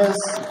reminders.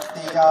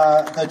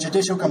 The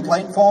judicial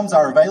complaint forms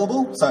are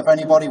available. So if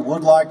anybody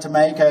would like to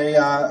make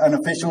an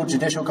official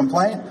judicial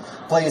complaint,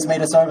 please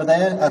meet us over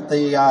there at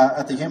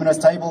the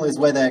humanist table is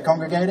where they're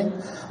congregating.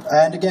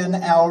 And again,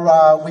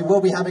 we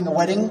will be having a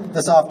wedding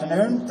this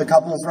afternoon. The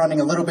couple's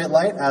running a little bit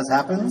late, as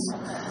happens.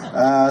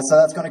 So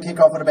that's going to kick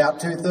off at about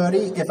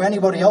 2:30. If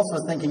anybody else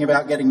was thinking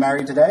about getting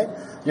married today,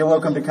 you're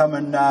welcome to come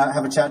and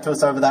have a chat to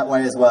us over that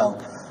way as well.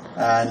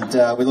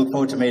 And we look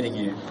forward to meeting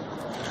you.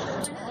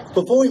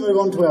 Before we move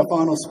on to our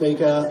final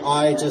speaker,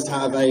 I just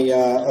have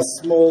a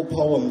small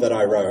poem that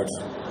I wrote.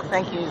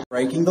 Thank you.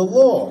 Breaking the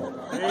law.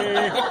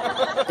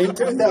 In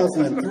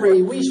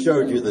 2003, we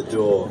showed you the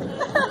door.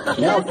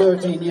 Now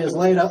 13 years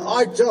later,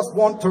 I just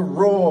want to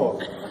roar.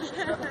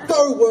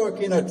 Go work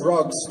in a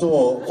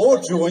drugstore, or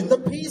join the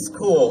Peace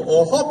Corps,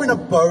 or hop in a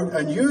boat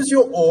and use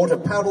your oar to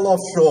paddle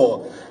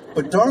offshore.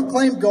 But don't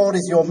claim God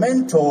is your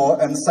mentor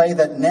and say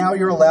that now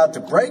you're allowed to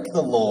break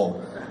the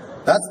law.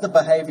 That's the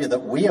behaviour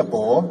that we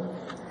abhor.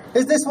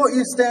 Is this what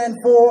you stand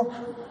for?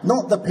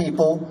 Not the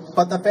people,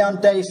 but the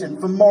foundation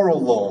for moral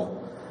law.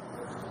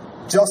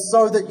 Just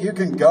so that you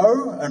can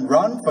go and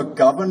run for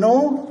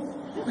governor?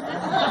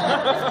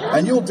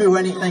 And you'll do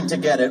anything to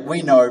get it,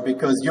 we know,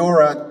 because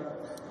you're a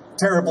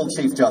terrible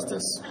Chief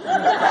Justice.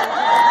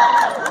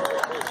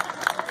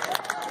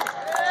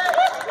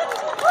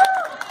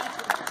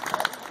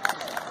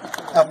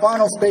 Our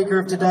final speaker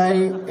of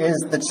today is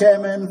the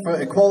chairman for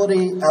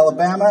Equality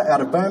Alabama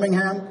out of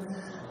Birmingham,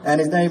 and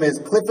his name is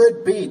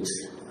Clifford Beach.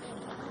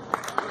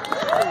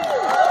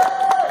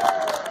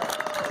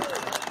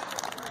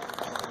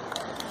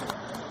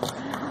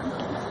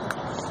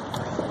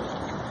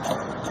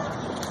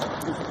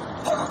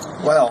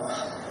 Well,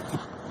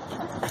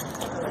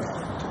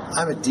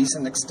 I'm a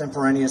decent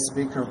extemporaneous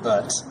speaker,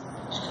 but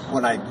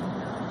when I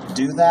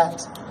do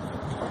that,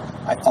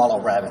 I follow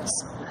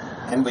rabbits.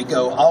 And we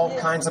go all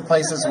kinds of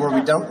places where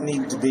we don't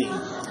need to be.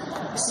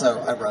 So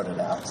I wrote it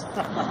out.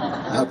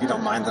 I hope you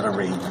don't mind that I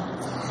read.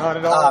 Not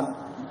at all.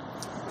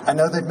 I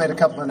know they've made a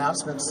couple of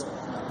announcements.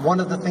 One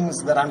of the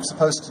things that I'm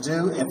supposed to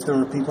do, if there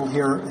are people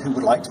here who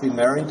would like to be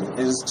married,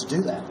 is to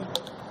do that.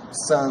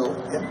 So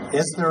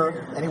is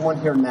there anyone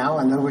here now?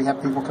 I know we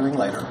have people coming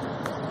later,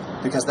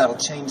 because that'll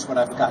change what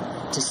I've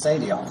got to say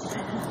to y'all,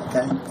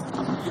 okay?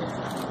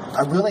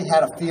 I really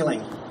had a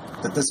feeling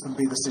that this would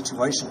be the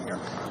situation here.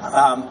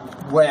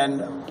 When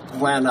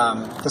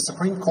the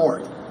Supreme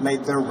Court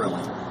made their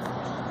ruling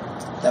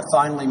that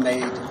finally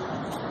made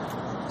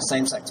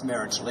same-sex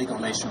marriage legal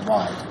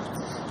nationwide,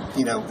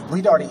 you know,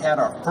 we'd already had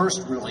our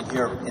first ruling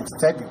here in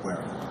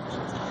February,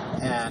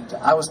 and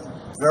I was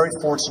very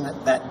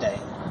fortunate that day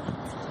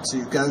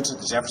to go to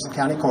the Jefferson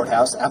County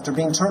Courthouse after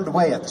being turned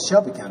away at the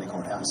Shelby County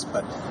Courthouse,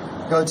 but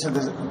go to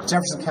the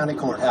Jefferson County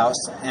Courthouse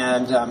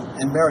and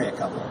marry a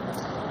couple.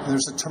 And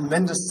there's a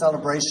tremendous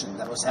celebration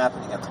that was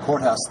happening at the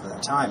courthouse at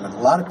that time, and a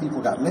lot of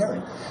people got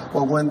married.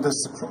 Well, when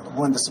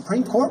the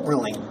Supreme Court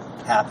ruling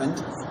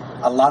happened,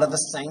 a lot of the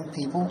same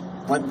people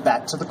went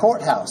back to the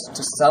courthouse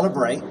to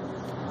celebrate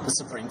the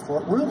Supreme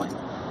Court ruling,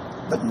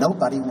 but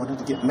nobody wanted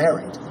to get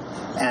married.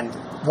 And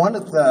one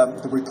of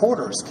the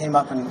reporters came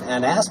up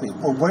and asked me,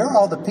 well, where are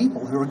all the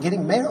people who are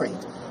getting married?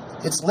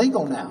 It's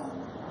legal now.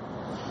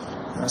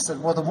 And I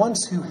said, well, the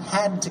ones who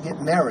had to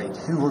get married,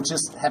 who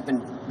have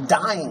been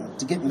dying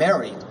to get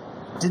married,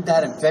 did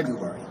that in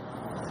February.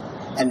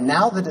 And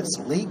now that it's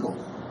legal,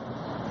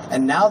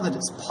 and now that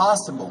it's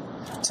possible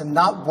to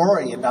not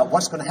worry about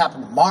what's going to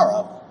happen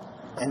tomorrow,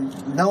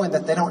 and knowing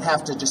that they don't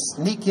have to just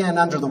sneak in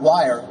under the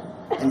wire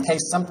in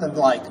case something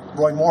like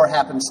Roy Moore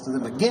happens to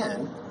them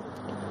again,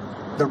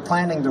 they're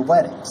planning their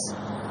weddings.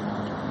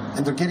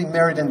 And they're getting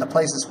married in the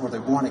places where they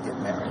want to get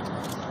married.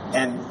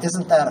 And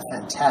isn't that a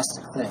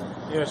fantastic thing?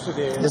 Yes, it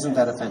is. Isn't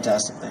that a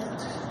fantastic thing?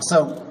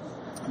 So,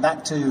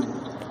 back to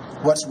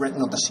what's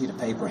written on the sheet of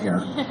paper here.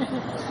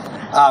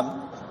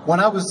 When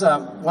I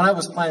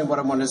was planning what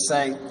I wanted to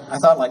say, I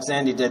thought like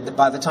Zandy did, that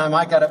by the time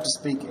I got up to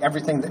speak,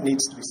 everything that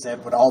needs to be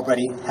said would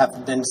already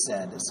have been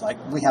said. It's like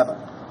we have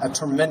a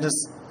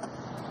tremendous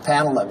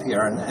panel up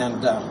here, and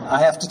I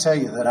have to tell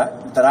you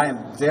that I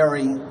am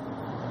very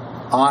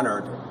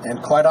honored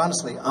and quite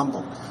honestly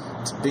humbled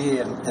to be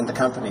in the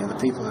company of the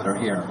people that are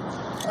here.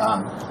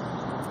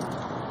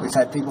 We've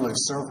had people who've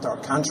served our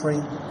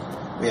country.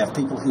 We have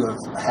people who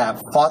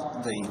have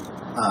fought the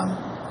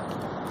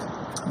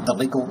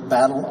legal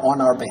battle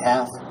on our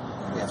behalf.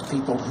 We have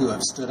people who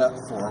have stood up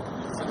for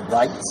the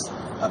rights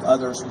of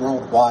others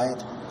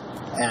worldwide.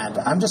 And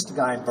I'm just a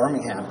guy in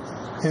Birmingham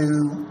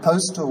who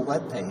posts to a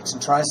webpage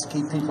and tries to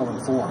keep people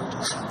informed.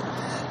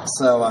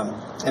 So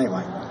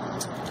anyway,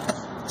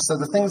 so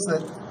the things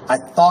that I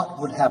thought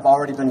would have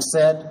already been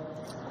said,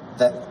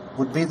 that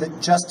would be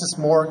that Justice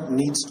Moore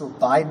needs to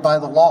abide by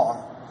the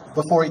law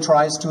before he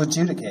tries to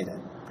adjudicate it.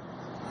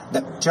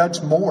 That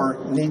Judge Moore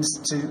uses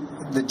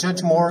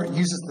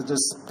the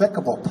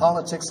despicable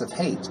politics of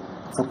hate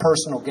for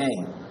personal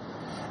gain.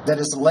 That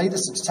his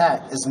latest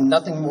attack is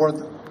nothing more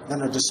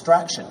than a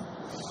distraction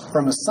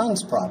from his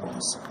son's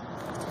problems.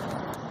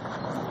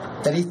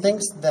 That he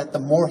thinks that the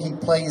more he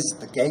plays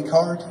the gay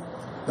card,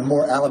 the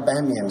more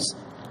Alabamians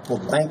will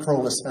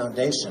bankroll his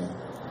foundation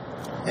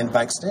and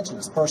by extension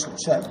his personal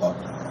checkbook.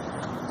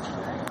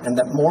 And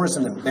that Moore is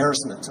an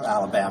embarrassment to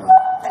Alabama.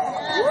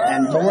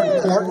 And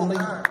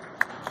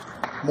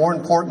more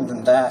important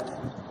than that,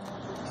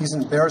 he's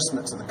an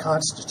embarrassment to the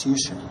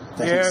Constitution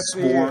that he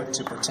swore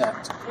to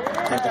protect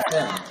and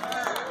defend.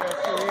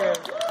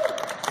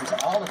 And to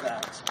all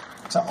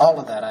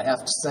of that, I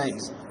have to say,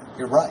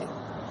 you're right.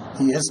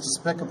 He is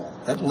despicable,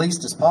 at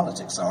least his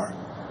politics are.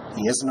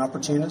 He is an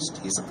opportunist.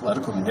 He's a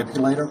political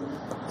manipulator.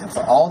 And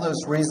for all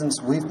those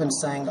reasons we've been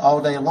saying all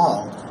day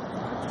long,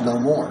 no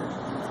more.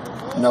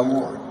 No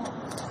more.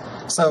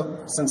 So,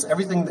 since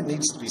everything that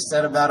needs to be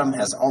said about him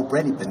has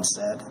already been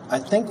said, I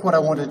think what I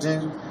want to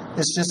do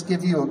is just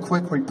give you a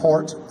quick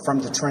report from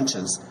the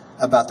trenches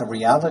about the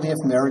reality of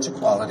marriage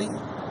equality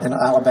in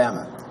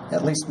Alabama,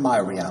 at least my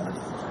reality.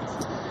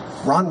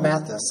 Ron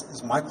Mathis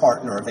is my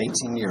partner of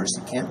 18 years.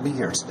 He can't be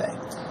here today,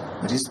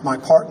 but he's my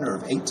partner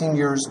of 18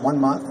 years, 1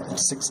 month, and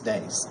 6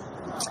 days.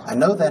 I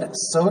know that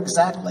it's so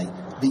exactly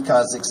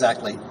because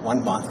exactly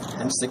 1 month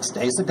and 6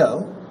 days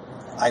ago,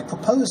 I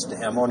proposed to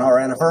him on our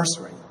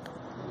anniversary.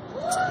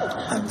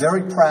 I'm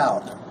very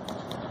proud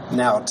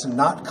now to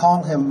not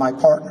call him my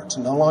partner, to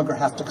no longer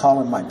have to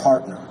call him my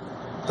partner,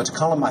 but to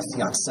call him my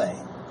fiancé.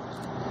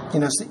 You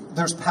know, see,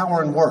 there's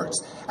power in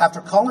words.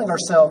 After calling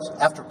ourselves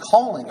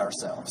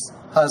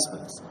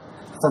husbands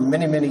for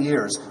many, many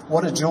years,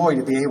 what a joy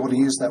to be able to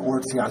use that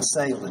word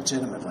fiancé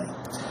legitimately.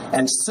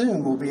 And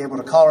soon we'll be able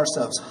to call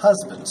ourselves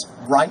husbands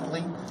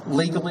rightly,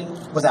 legally,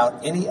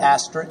 without any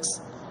asterisks,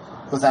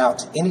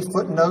 without any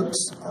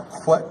footnotes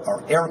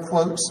or air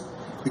quotes,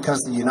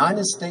 because the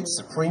United States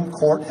Supreme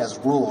Court has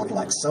ruled,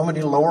 like so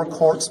many lower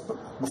courts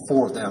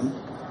before them,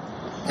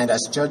 and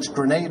as Judge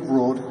Grenade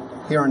ruled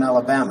here in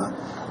Alabama,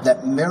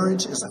 that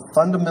marriage is a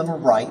fundamental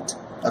right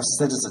of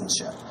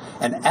citizenship,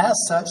 and as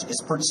such is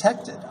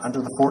protected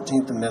under the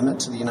 14th Amendment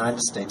to the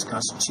United States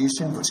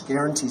Constitution, which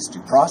guarantees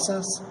due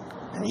process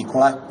and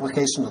equal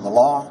application of the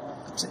law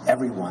to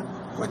everyone,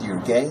 whether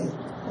you're gay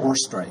or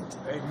straight.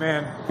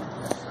 Amen.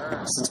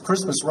 Since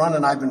Christmas, Ron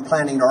and I have been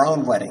planning our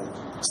own wedding,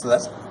 so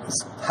that's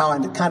how I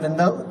kind of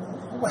know,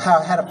 how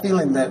I had a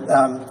feeling that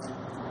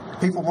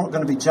people weren't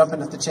going to be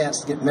jumping at the chance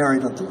to get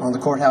married on the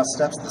courthouse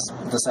steps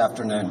this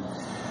afternoon.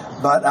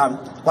 But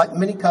like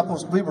many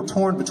couples, we were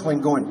torn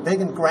between going big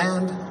and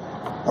grand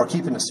or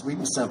keeping it sweet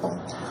and simple.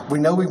 We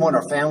know we want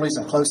our families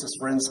and closest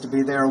friends to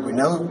be there. We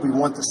know we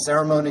want the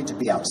ceremony to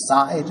be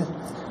outside.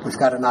 We've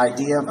got an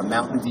idea of a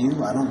mountain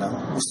view. I don't know.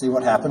 We'll see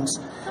what happens.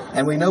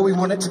 And we know we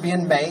want it to be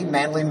in May,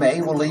 manly May.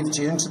 We'll leave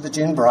June to the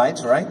June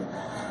brides, right?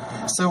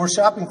 So we're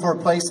shopping for a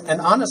place,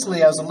 and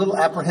honestly, I was a little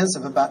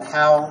apprehensive about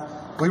how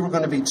we were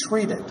going to be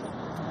treated.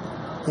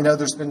 You know,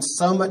 there's been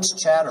so much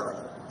chatter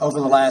over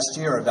the last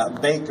year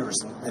about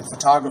bakers and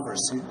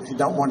photographers who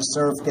don't want to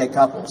serve gay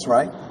couples,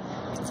 right?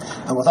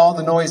 And with all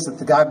the noise that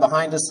the guy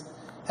behind us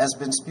has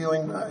been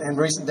spewing in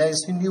recent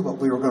days, who knew what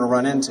we were going to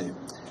run into?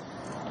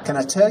 Can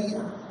I tell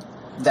you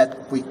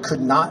that we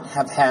could not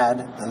have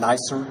had a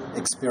nicer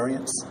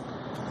experience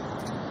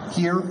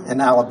here in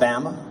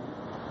Alabama,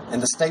 in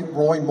the state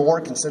Roy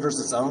Moore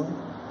considers his own?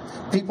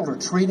 People are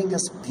treating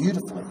us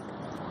beautifully,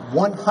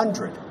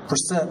 100%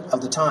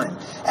 of the time.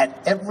 At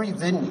every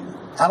venue,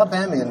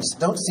 Alabamians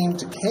don't seem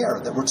to care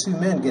that we're two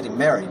men getting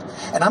married.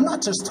 And I'm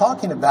not just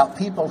talking about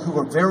people who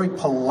are very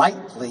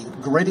politely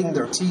gritting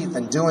their teeth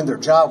and doing their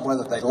job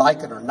whether they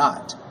like it or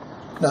not.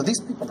 No,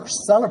 these people are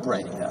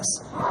celebrating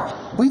us.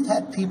 We've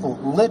had people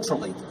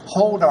literally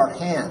hold our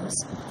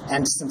hands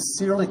and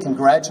sincerely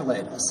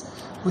congratulate us.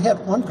 We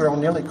had one girl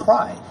nearly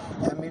cry.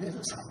 I mean, it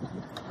was...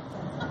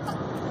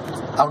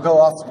 I'll go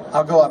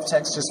off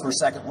text just for a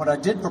second. When I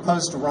did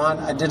propose to Ron,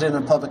 I did it in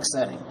a public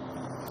setting.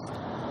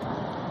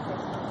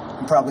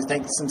 You probably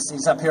think since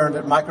he's up here at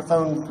the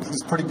microphone,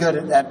 he's pretty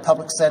good at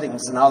public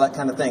settings and all that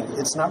kind of thing.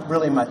 It's not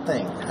really my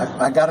thing.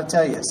 I got to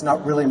tell you, it's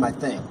not really my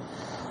thing.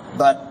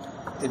 But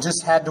it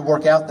just had to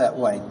work out that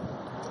way.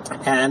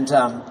 And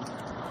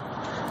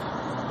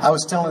I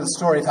was telling the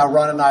story of how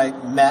Ron and I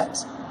met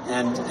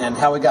and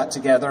how we got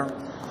together.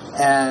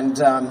 And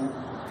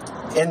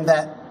in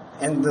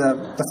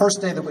the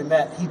first day that we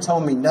met, he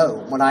told me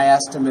no when I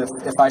asked him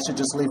if I should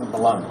just leave him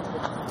alone.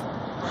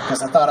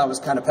 because I thought I was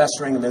kind of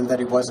pestering him and that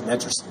he wasn't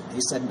interested.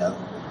 He said no.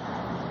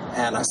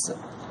 And I said,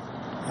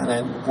 and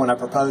then when I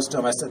proposed to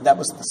him, I said, that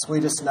was the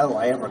sweetest no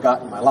I ever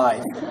got in my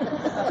life.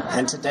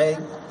 And today,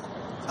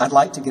 I'd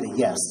like to get a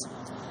yes.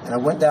 And I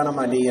went down on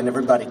my knee and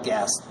everybody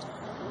gasped.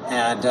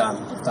 And I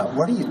thought,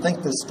 where do you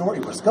think this story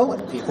was going,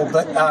 people?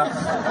 But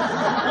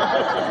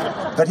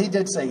he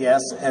did say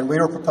yes, and we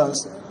were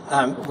proposed.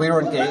 We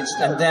were engaged,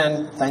 and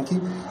then, thank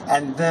you,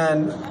 and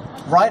then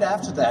right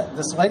after that,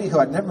 this lady who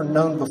I'd never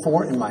known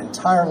before in my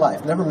entire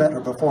life, never met her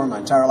before in my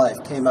entire life,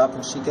 came up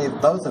and she gave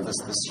both of us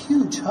this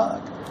huge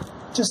hug,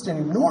 just an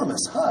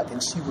enormous hug,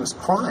 and she was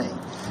crying.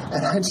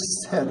 And I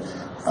just said,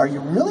 are you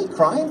really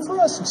crying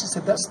for us? And she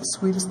said, that's the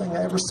sweetest thing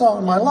I ever saw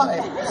in my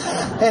life.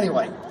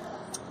 Anyway,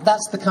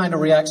 that's the kind of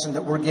reaction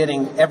that we're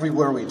getting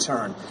everywhere we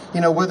turn.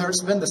 You know, whether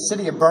it's been the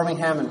city of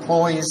Birmingham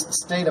employees,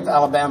 state of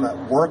Alabama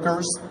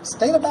workers,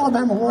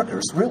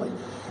 really,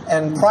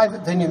 and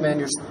private venue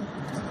managers,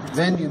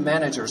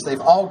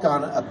 they've all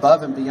gone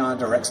above and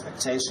beyond our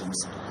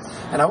expectations.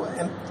 And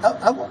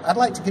I'd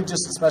like to give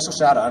just a special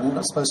shout out. I'm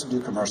not supposed to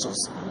do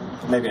commercials.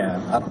 Maybe I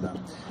am. I don't know.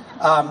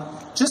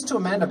 Just to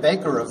Amanda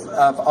Baker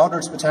of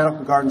Audri's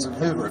Botanical Gardens in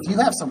Hoover. If you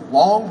have some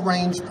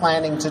long-range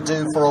planning to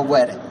do for a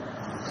wedding,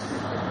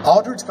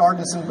 Audri's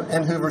Gardens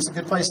in Hoover is a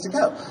good place to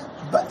go.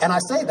 And I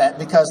say that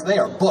because they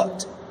are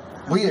booked.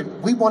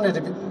 We wanted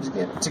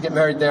to get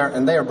married there,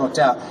 and they are booked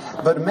out.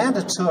 But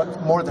Amanda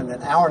took more than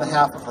an hour and a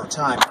half of her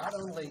time, not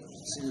only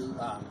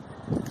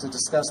to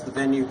discuss the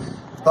venue,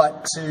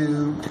 but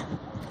to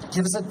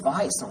give us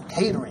advice on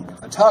catering,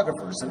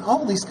 photographers, and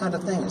all these kind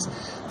of things.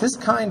 This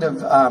kind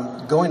of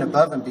going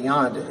above and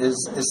beyond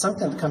is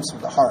something that comes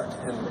from the heart,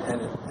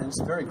 and it's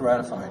very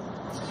gratifying.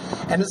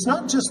 And it's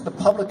not just the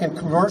public and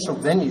commercial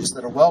venues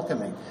that are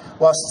welcoming.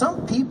 While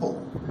some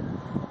people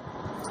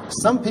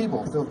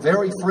feel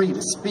very free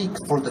to speak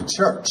for the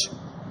church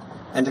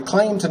and to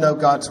claim to know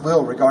God's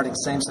will regarding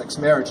same-sex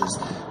marriages,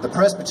 the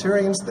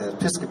Presbyterians, the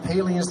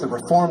Episcopalians, the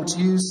Reformed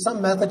Jews,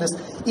 some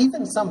Methodists,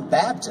 even some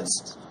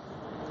Baptists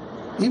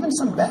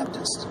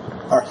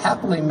are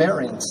happily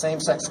marrying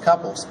same-sex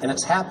couples, and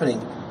it's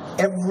happening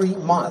every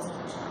month,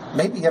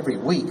 maybe every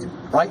week,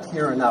 right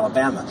here in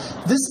Alabama.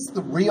 This is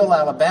the real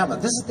Alabama.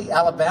 This is the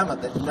Alabama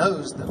that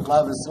knows that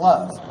love is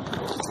love.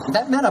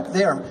 That man up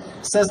there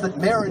says that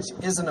marriage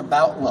isn't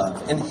about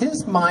love. In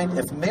his mind,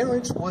 if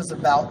marriage was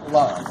about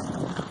love,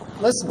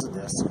 listen to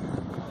this.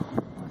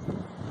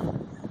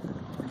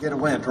 Get a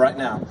wind right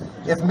now.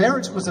 If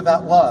marriage was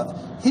about love,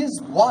 his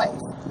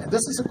wife, and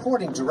this is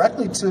according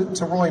directly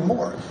to Roy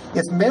Moore,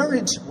 if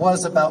marriage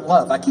was about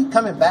love, I keep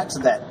coming back to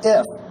that,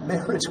 if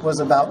marriage was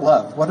about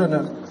love. What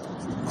a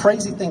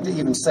crazy thing to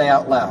even say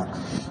out loud.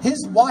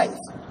 His wife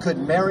could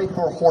marry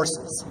her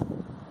horses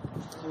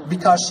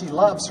because she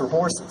loves her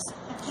horses.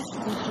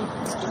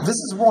 This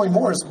is Roy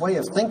Moore's way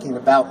of thinking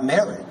about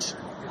marriage.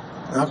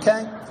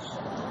 Okay?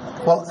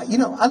 Well, you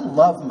know, I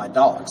love my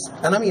dogs.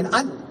 And I mean,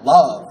 I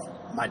love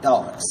my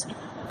dogs.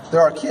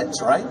 They're our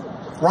kids, right?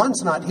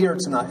 Ron's not here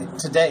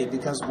today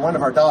because one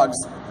of our dogs,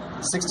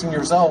 16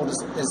 years old,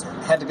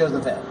 had to go to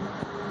the vet.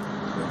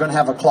 We're going to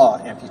have a claw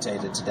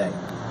amputated today.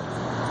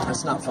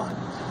 That's not fun.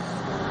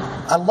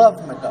 I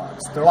love my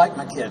dogs. They're like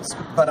my kids,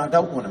 but I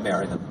don't want to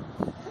marry them.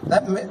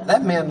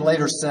 That man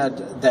later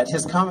said that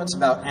his comments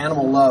about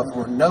animal love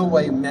were no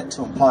way meant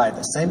to imply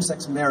that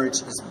same-sex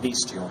marriage is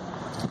bestial.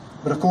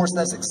 But of course,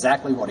 that's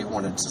exactly what he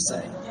wanted to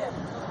say.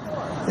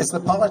 It's the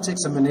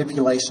politics of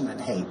manipulation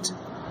and hate,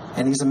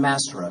 and he's a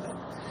master of it.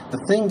 The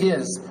thing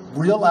is, the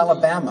real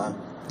Alabama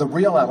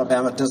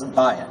doesn't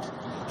buy it.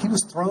 He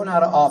was thrown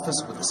out of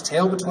office with his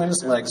tail between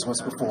his legs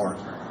once before,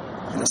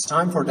 and it's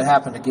time for it to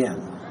happen again.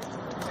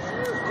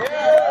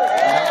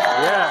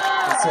 Yeah,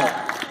 that's it.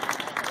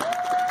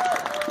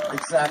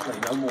 Exactly,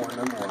 no more.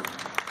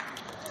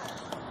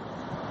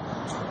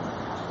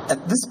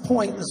 At this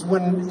point is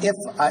when, if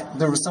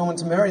there was someone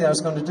to marry, I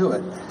was going to do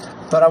it.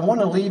 But I want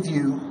to leave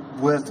you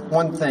with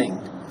one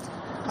thing.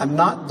 I'm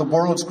not the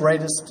world's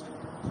greatest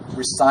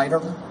reciter,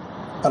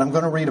 but I'm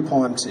going to read a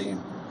poem to you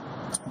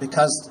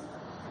because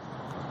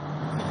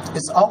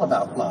it's all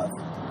about love.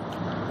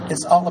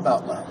 It's all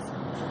about love.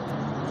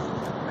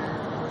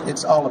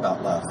 It's all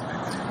about love.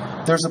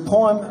 There's a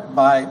poem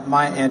by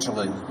Maya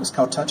Angelou. It's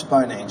called Touched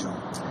by an Angel.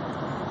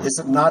 It's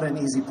not an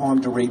easy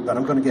poem to read, but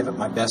I'm going to give it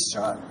my best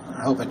shot.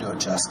 I hope I do it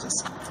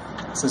justice.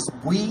 It says,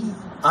 we,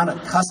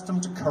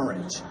 unaccustomed to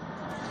courage,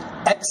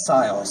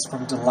 exiles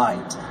from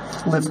delight,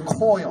 live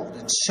coiled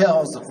in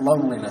shells of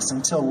loneliness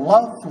until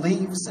love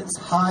leaves its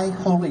high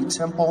holy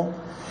temple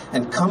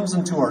and comes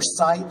into our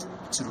sight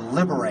to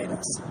liberate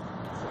us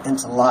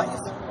into life.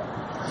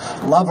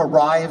 Love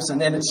arrives,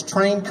 and in its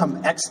train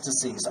come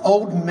ecstasies,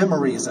 old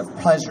memories of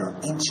pleasure,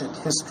 ancient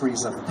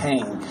histories of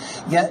pain.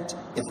 Yet,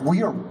 if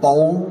we are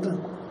bold,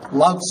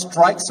 love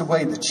strikes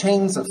away the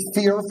chains of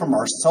fear from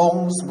our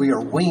souls. We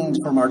are weaned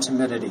from our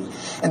timidity.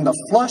 In the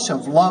flush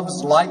of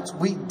love's light,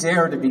 we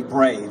dare to be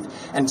brave.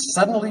 And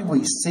suddenly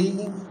we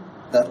see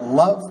that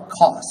love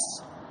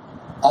costs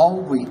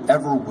all we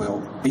ever will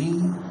be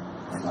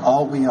and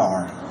all we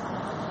are.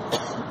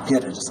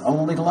 Yet it is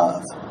only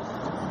love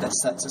that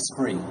sets us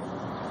free.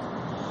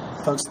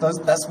 Folks,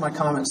 that's my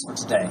comments for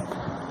today.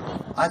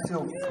 I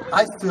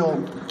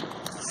feel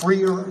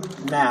freer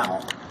now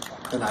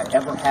than I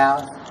ever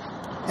have,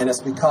 and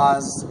it's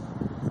because,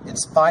 in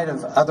spite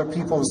of other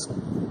people's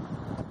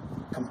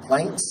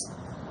complaints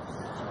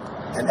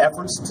and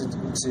efforts to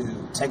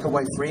take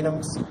away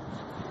freedoms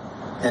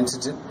and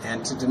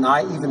to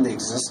deny even the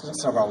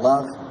existence of our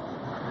love,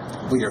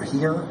 we are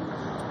here,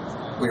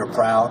 we are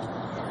proud,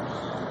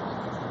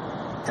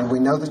 and we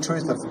know the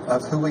truth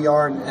of who we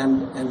are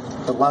and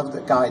the love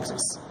that guides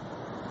us.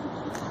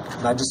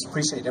 And I just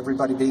appreciate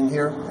everybody being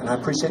here, and I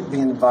appreciate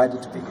being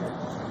invited to be here.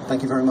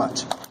 Thank you very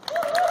much.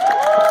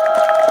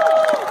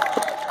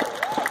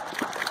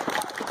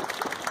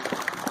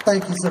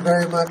 Thank you so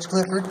very much,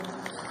 Clifford.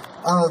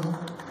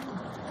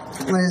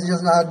 Ladies and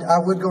gentlemen, I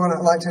would go on.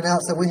 I'd like to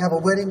announce that we have a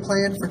wedding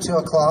planned for 2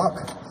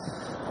 o'clock.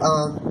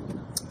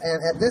 And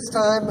at this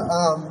time,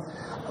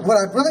 what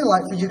I'd really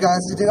like for you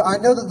guys to do, I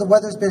know that the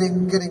weather's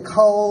been getting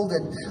cold,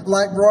 and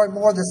like Roy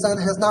Moore, the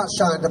sun has not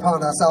shined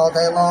upon us all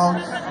day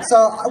long. So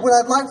what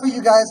I'd like for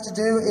you guys to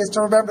do is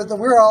to remember that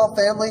we're all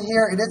family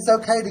here, and it's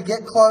okay to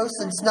get close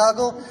and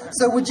snuggle.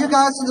 So would you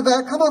guys in the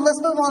back, come on,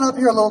 let's move on up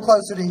here a little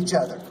closer to each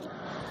other.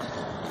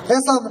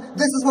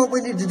 This is what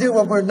we need to do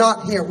when we're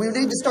not here. We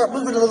need to start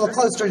moving a little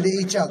closer to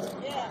each other.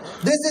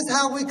 This is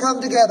how we come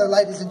together,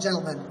 ladies and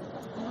gentlemen.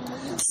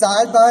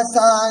 Side by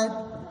side,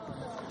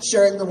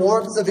 sharing the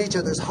warmth of each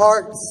other's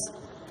hearts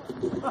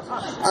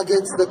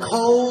against the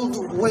cold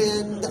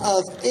wind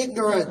of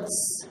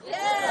ignorance.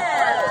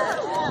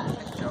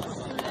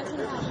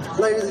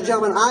 Ladies and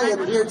gentlemen, I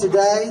am here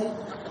today,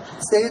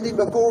 standing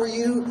before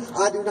you.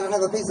 I do not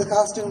have a piece of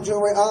costume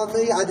jewelry on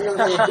me. I do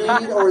not have a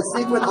bead or a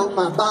sequin on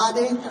my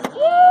body.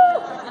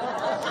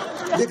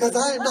 Because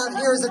I am not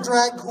here as a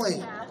drag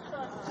queen.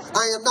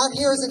 I am not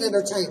here as an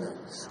entertainer.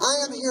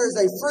 I am here as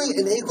a free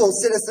and equal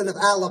citizen of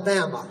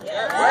Alabama.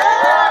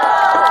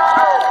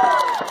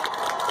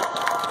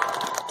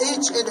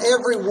 Each and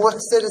every one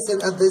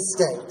citizen of this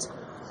state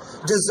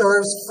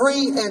deserves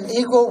free and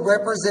equal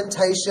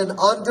representation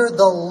under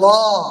the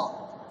law.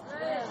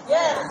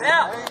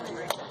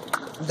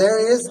 There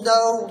is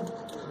no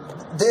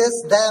this,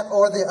 that,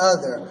 or the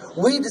other.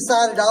 We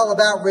decided all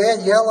about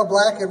red, yellow,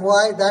 black, and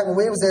white back when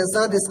we was in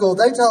Sunday school.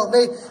 They told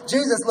me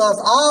Jesus loves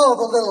all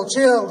the little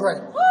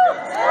children.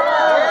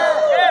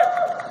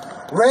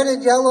 Red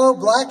and yellow,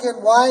 black and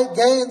white,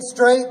 gay and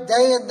straight,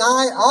 day and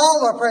night,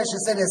 all are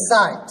precious in His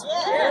sight.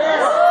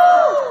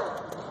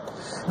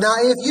 Now,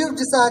 if you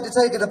decide to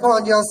take it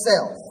upon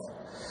yourself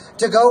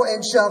to go and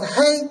shove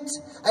hate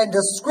and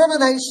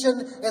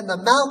discrimination in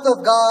the mouth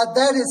of God,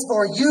 that is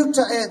for you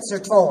to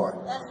answer for.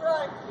 That's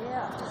right.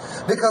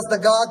 Because the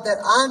God that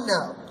I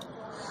know,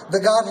 the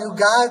God who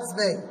guides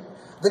me,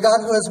 the God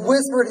who has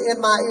whispered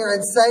in my ear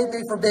and saved me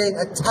from being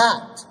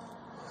attacked,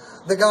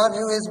 the God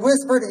who has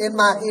whispered in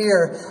my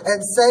ear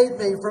and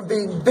saved me from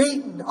being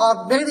beaten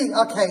on many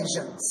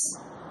occasions,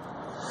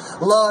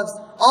 loves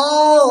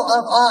all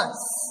of us,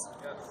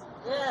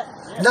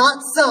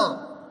 not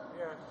some.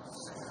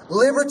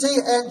 Liberty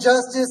and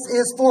justice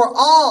is for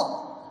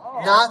all,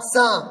 not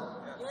some.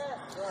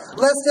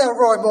 Let's tell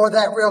Roy Moore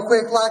that real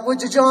quick. Like,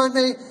 would you join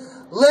me?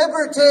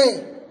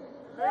 Liberty,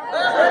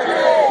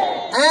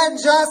 and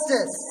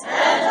justice,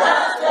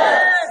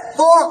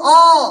 for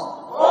all,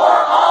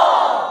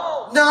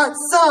 not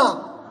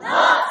some.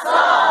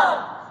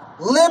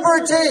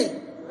 Liberty,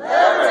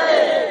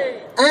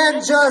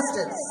 and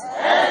justice,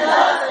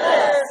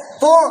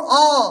 for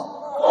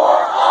all,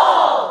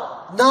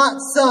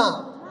 not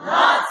some.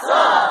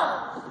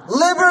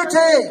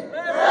 Liberty,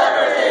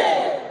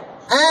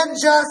 and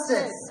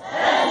justice,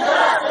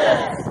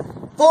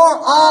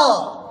 for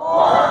all.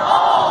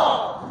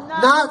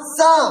 Not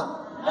some.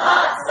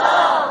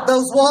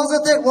 Those walls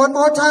are thick. One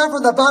more time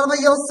from the bottom of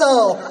your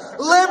soul.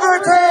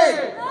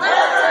 Liberty,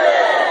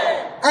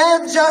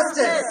 and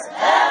justice,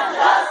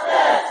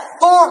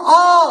 for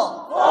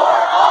all.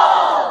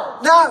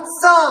 Not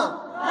some.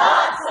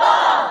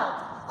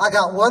 I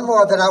got one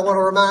more that I want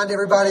to remind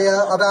everybody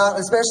about,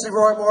 especially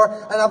Roy Moore.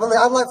 And I'd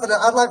like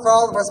for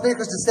all of our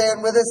speakers to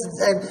stand with us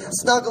and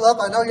snuggle up.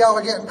 I know y'all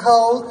are getting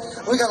cold.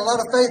 We got a lot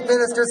of faith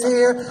ministers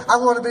here.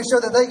 I want to be sure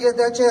that they get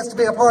their chance to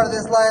be a part of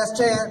this last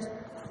chant.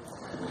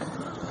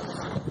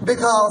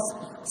 Because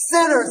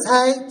sinners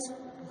hate,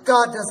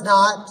 God does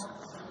not.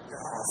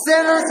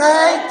 Sinners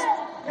hate,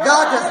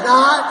 God does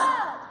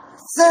not.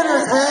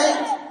 Sinners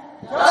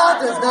hate,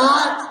 God does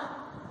not.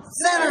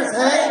 Sinners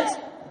hate,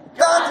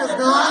 God does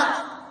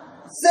not.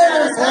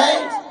 Sinners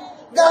hate,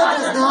 God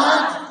does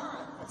not.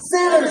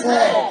 Sinners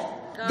hate,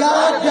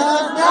 God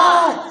does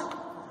not.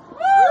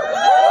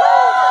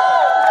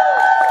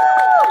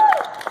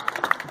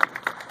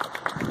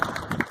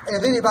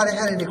 If anybody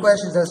had any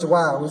questions as to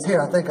why I was here,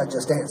 I think I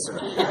just answered.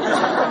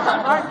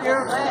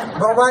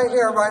 But right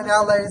here, right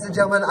now, ladies and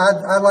gentlemen,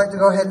 I'd like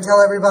to go ahead and tell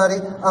everybody,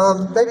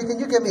 baby,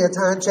 can you give me a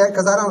time check?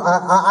 Because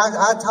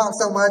I talk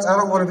so much, I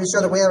don't want to be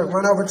sure that we haven't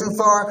run over too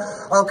far.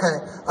 Okay,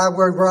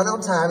 we're run on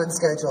time and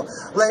schedule.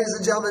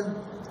 Ladies and gentlemen,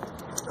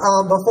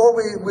 Before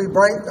we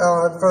break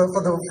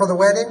for the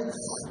wedding,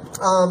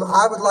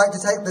 I would like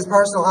to take this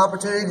personal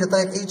opportunity to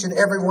thank each and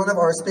every one of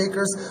our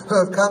speakers who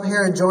have come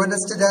here and joined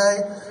us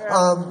today.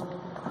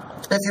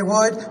 If you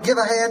would, give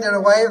a hand and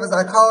a wave as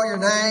I call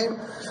your name.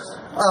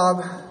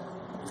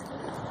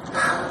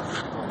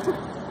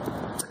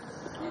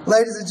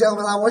 Ladies and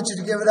gentlemen, I want you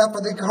to give it up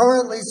for the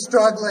currently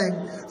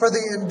struggling, for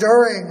the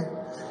enduring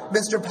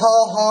Mr.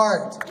 Paul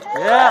Hart.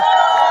 Yeah.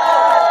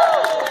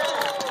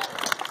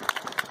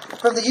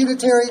 From the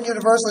Unitarian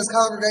Universalist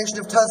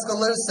congregation of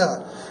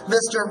Tuscaloosa,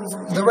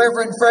 the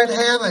Reverend Fred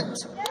Hammond.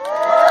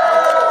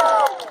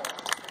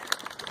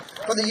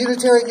 From the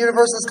Unitarian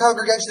Universalist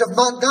congregation of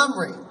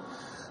Montgomery,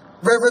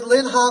 Reverend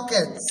Lynn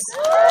Hopkins.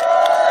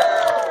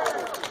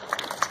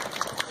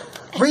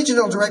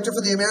 Regional Director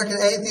for the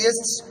American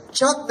Atheists,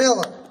 Chuck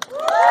Miller.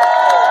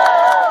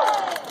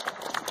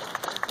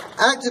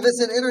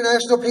 Activist and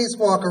international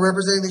peacewalker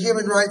representing the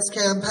Human Rights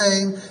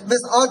Campaign,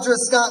 Miss Audri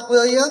Scott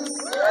Williams.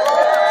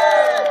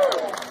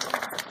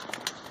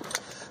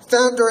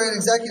 Founder and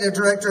Executive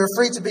Director of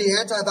Free to Be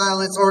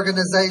Anti-Violence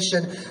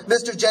Organization,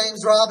 Mr.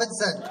 James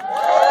Robinson.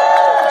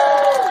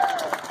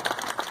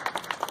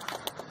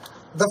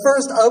 The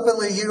first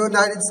openly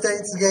United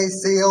States gay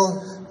SEAL,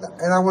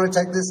 and I want to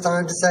take this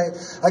time to say,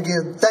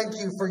 again, thank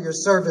you for your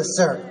service,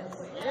 sir.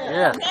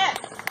 Yeah.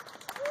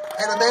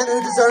 And a man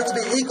who deserves to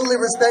be equally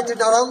respected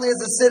not only as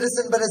a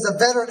citizen, but as a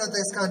veteran of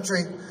this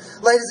country.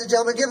 Ladies and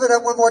gentlemen, give it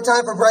up one more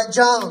time for Brett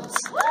Jones.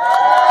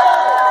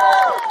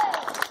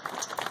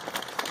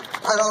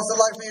 I'd also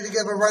like for you to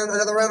give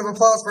another round of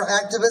applause for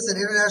activist and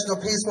international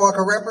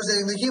peacewalker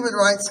representing the Human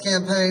Rights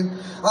Campaign.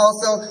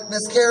 Also,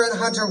 Miss Karen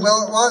Hunter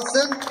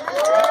Watson,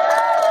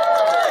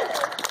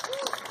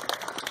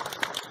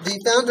 the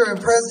founder and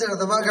president of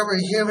the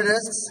Montgomery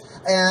Humanists,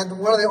 and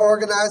one of the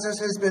organizers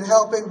who's been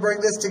helping bring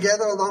this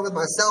together along with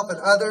myself and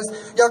others.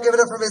 Y'all give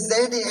it up for Miss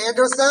Zandy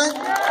Anderson.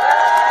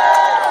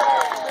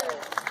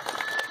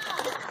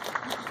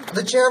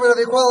 The chairman of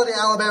Equality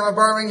Alabama,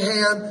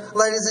 Birmingham.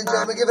 Ladies and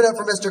gentlemen, give it up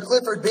for Mr.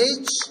 Clifford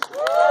Beach.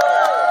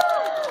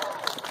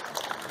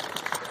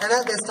 And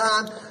at this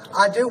time,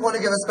 I do want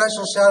to give a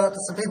special shout out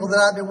to some people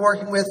that I've been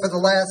working with for the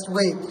last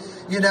week.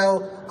 You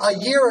know, a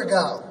year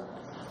ago,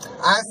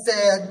 I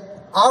said,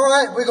 all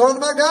right, we're going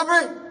to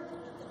Montgomery.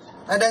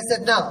 And they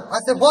said, no. I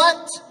said,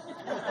 what?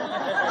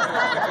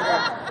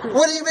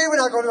 What do you mean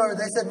we're not going to Montgomery?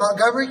 They said,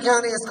 Montgomery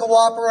County is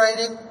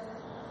cooperating.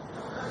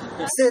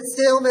 Sit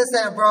still, Miss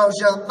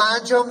Ambrosia.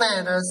 Mind your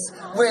manners.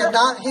 We're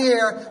not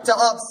here to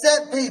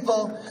upset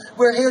people.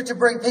 We're here to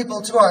bring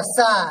people to our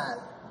side.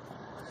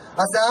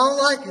 I said, I don't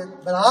like it,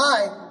 but all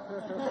right.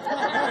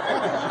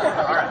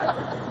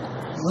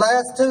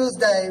 Last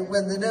Tuesday,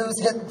 when the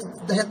news hit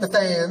the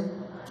fan,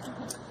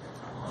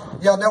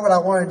 y'all know what I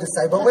wanted to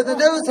say, but when the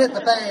news hit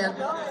the fan,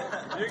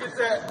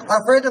 a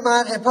friend of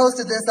mine had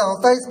posted this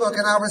on Facebook,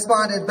 and I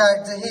responded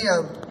back to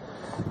him.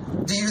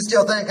 Do you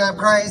still think I'm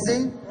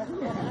crazy?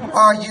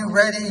 Are you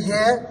ready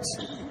yet?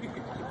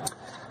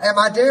 And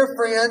my dear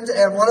friend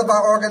and one of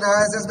our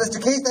organizers,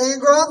 Mr. Keith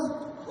Ingram.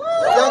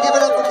 Y'all give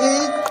it up for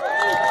Keith.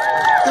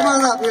 Come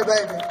on up here,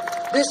 baby.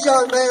 This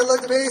young man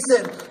looked at me and he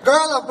said,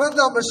 girl, I'm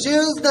putting on my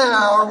shoes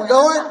now. Are we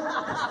going?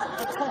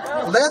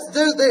 Let's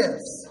do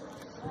this.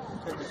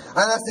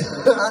 And I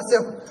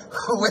said,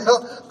 well,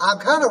 I'm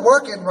kind of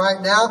working right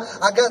now.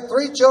 I got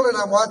 3 children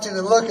I'm watching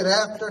and looking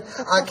after.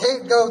 I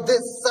can't go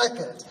this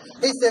second.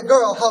 He said,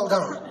 girl, hold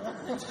on.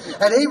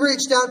 And he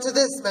reached out to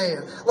this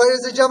man.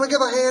 Ladies and gentlemen, give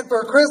a hand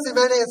for Chrissy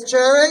Mayonnaise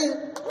Cherry.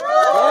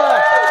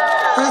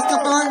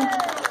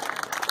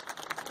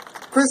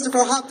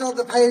 Christopher hopped on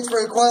the page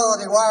for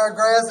Equality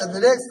Wiregrass, and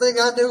the next thing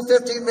I knew,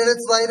 15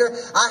 minutes later,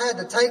 I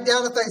had to take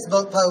down a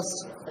Facebook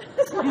post.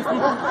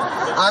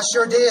 I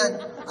sure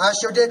did,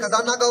 because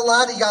I'm not going to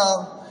lie to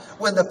y'all.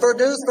 When the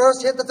news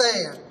first hit the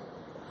fan,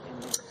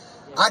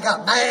 I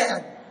got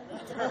mad.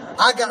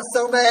 I got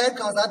so mad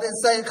because I've been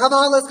saying, come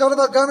on, let's go to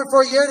Montgomery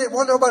for a year. Didn't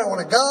want nobody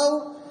want to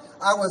go.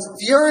 I was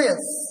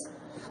furious.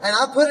 And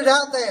I put it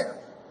out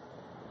there.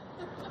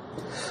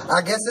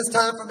 I guess it's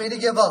time for me to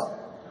give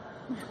up.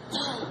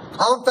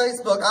 On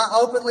Facebook,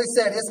 I openly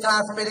said it's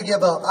time for me to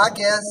give up. I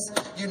guess,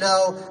 you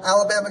know,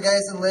 Alabama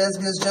gays and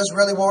lesbians just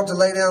really want to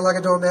lay down like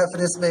a doormat for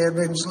this man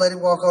and just let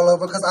him walk all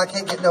over because I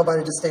can't get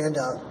nobody to stand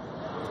up.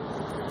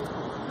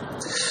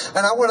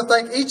 And I want to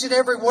thank each and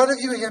every one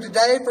of you here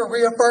today for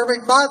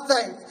reaffirming my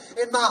faith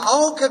in my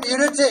own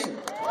community.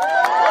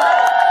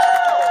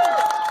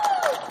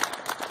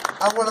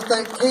 I want to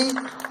thank Keith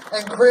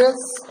and Chris,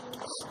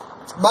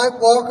 Mike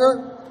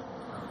Walker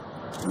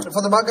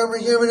for the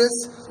Montgomery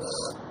Humanists,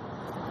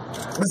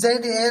 Ms.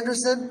 Andy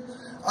Anderson,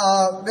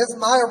 Ms.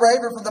 Maya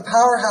Raver from the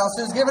Powerhouse,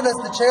 who's given us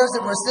the chairs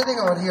that we're sitting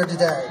on here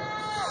today.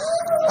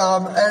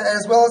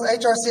 As well as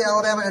HRC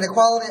Alabama and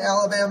Equality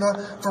Alabama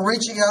for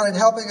reaching out and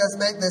helping us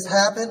make this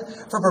happen,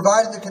 for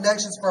providing the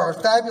connections for our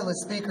fabulous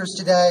speakers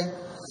today.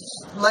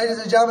 Ladies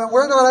and gentlemen,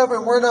 we're not over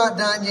and we're not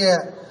done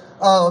yet.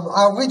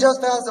 We got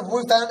a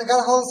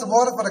hold of some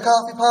water for the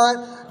coffee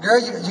pot. Girl,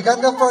 you got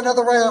enough for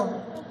another round?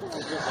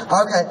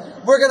 Okay,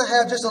 we're going to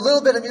have just a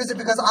little bit of music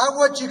because I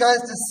want you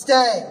guys to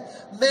stay,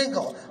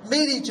 mingle,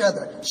 meet each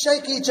other,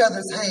 shake each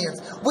other's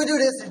hands. We do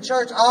this in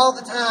church all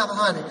the time,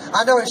 honey.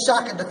 I know it's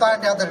shocking to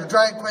find out that a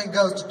drag queen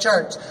goes to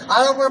church.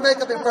 I don't wear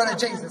makeup in front of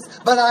Jesus,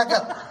 but I go.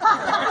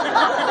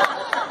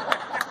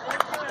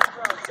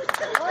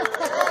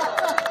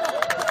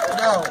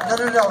 No.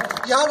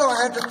 Y'all don't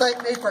have to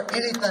thank me for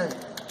anything.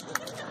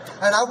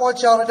 And I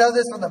want y'all to know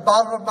this from the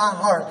bottom of my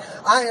heart.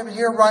 I am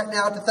here right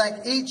now to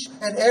thank each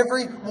and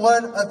every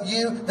one of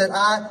you that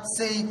I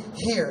see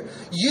here.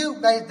 You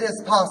made this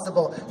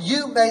possible.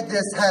 You made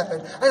this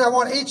happen. And I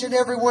want each and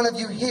every one of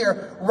you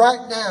here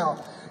right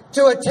now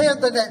to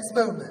attend the next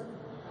movement.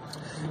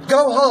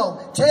 Go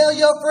home. Tell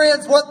your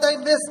friends what they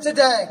missed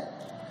today.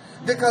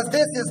 Because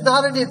this is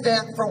not an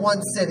event for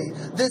one city.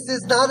 This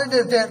is not an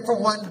event for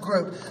one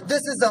group.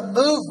 This is a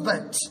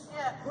movement.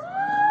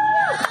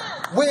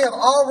 We have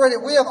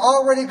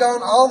already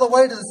gone all the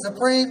way to the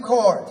Supreme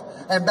Court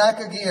and back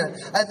again.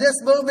 And this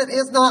movement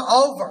is not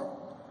over.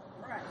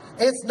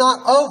 It's not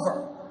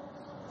over.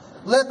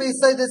 Let me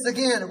say this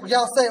again.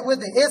 Y'all say it with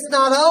me. It's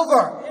not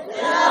over.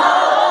 It's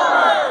not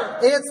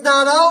over. It's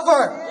not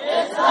over.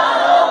 It's not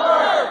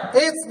over.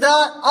 It's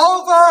not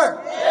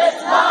over.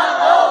 It's not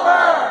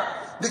over.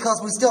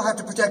 Because we still have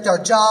to protect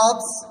our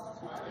jobs.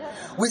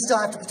 We still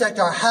have to protect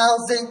our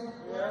housing.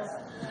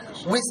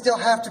 We still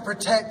have to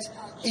protect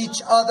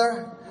each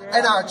other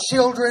and our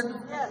children.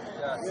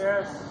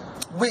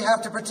 We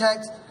have to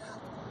protect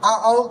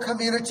our own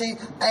community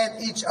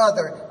and each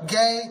other.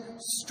 Gay,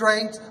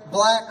 straight,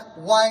 black,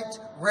 white,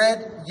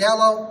 red,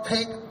 yellow,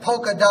 pink,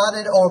 polka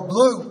dotted, or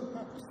blue.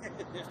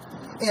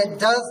 It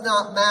does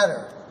not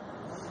matter.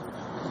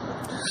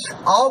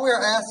 All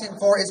we're asking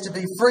for is to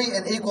be free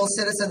and equal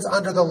citizens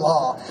under the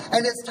law.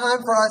 And it's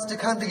time for us to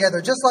come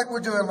together, just like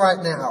we're doing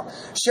right now,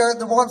 sharing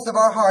the warmth of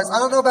our hearts. I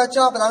don't know about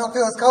y'all, but I don't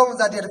feel as cold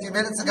as I did a few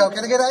minutes ago.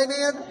 Can I get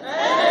amen?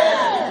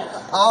 Amen.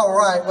 All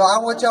right. Well,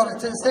 I want y'all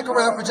to stick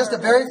around for just a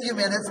very few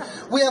minutes.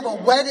 We have a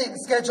wedding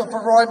scheduled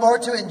for Roy Moore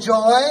to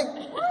enjoy.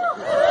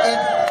 And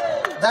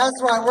that's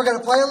right. We're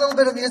going to play a little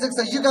bit of music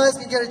so you guys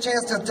can get a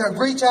chance to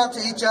reach out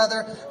to each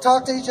other,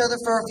 talk to each other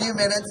for a few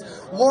minutes,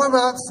 warm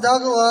up,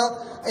 snuggle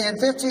up. In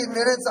 15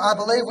 minutes, I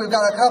believe we've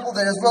got a couple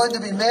that is willing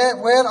to be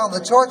wed on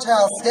the church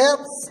house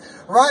steps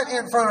right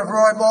in front of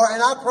Roy Moore.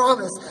 And I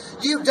promise,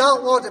 you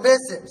don't want to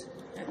miss it.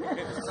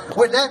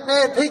 When that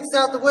man peeks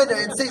out the window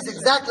and sees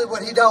exactly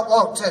what he don't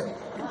want to.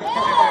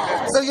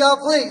 So y'all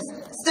please,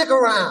 stick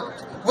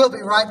around. We'll be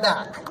right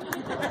back.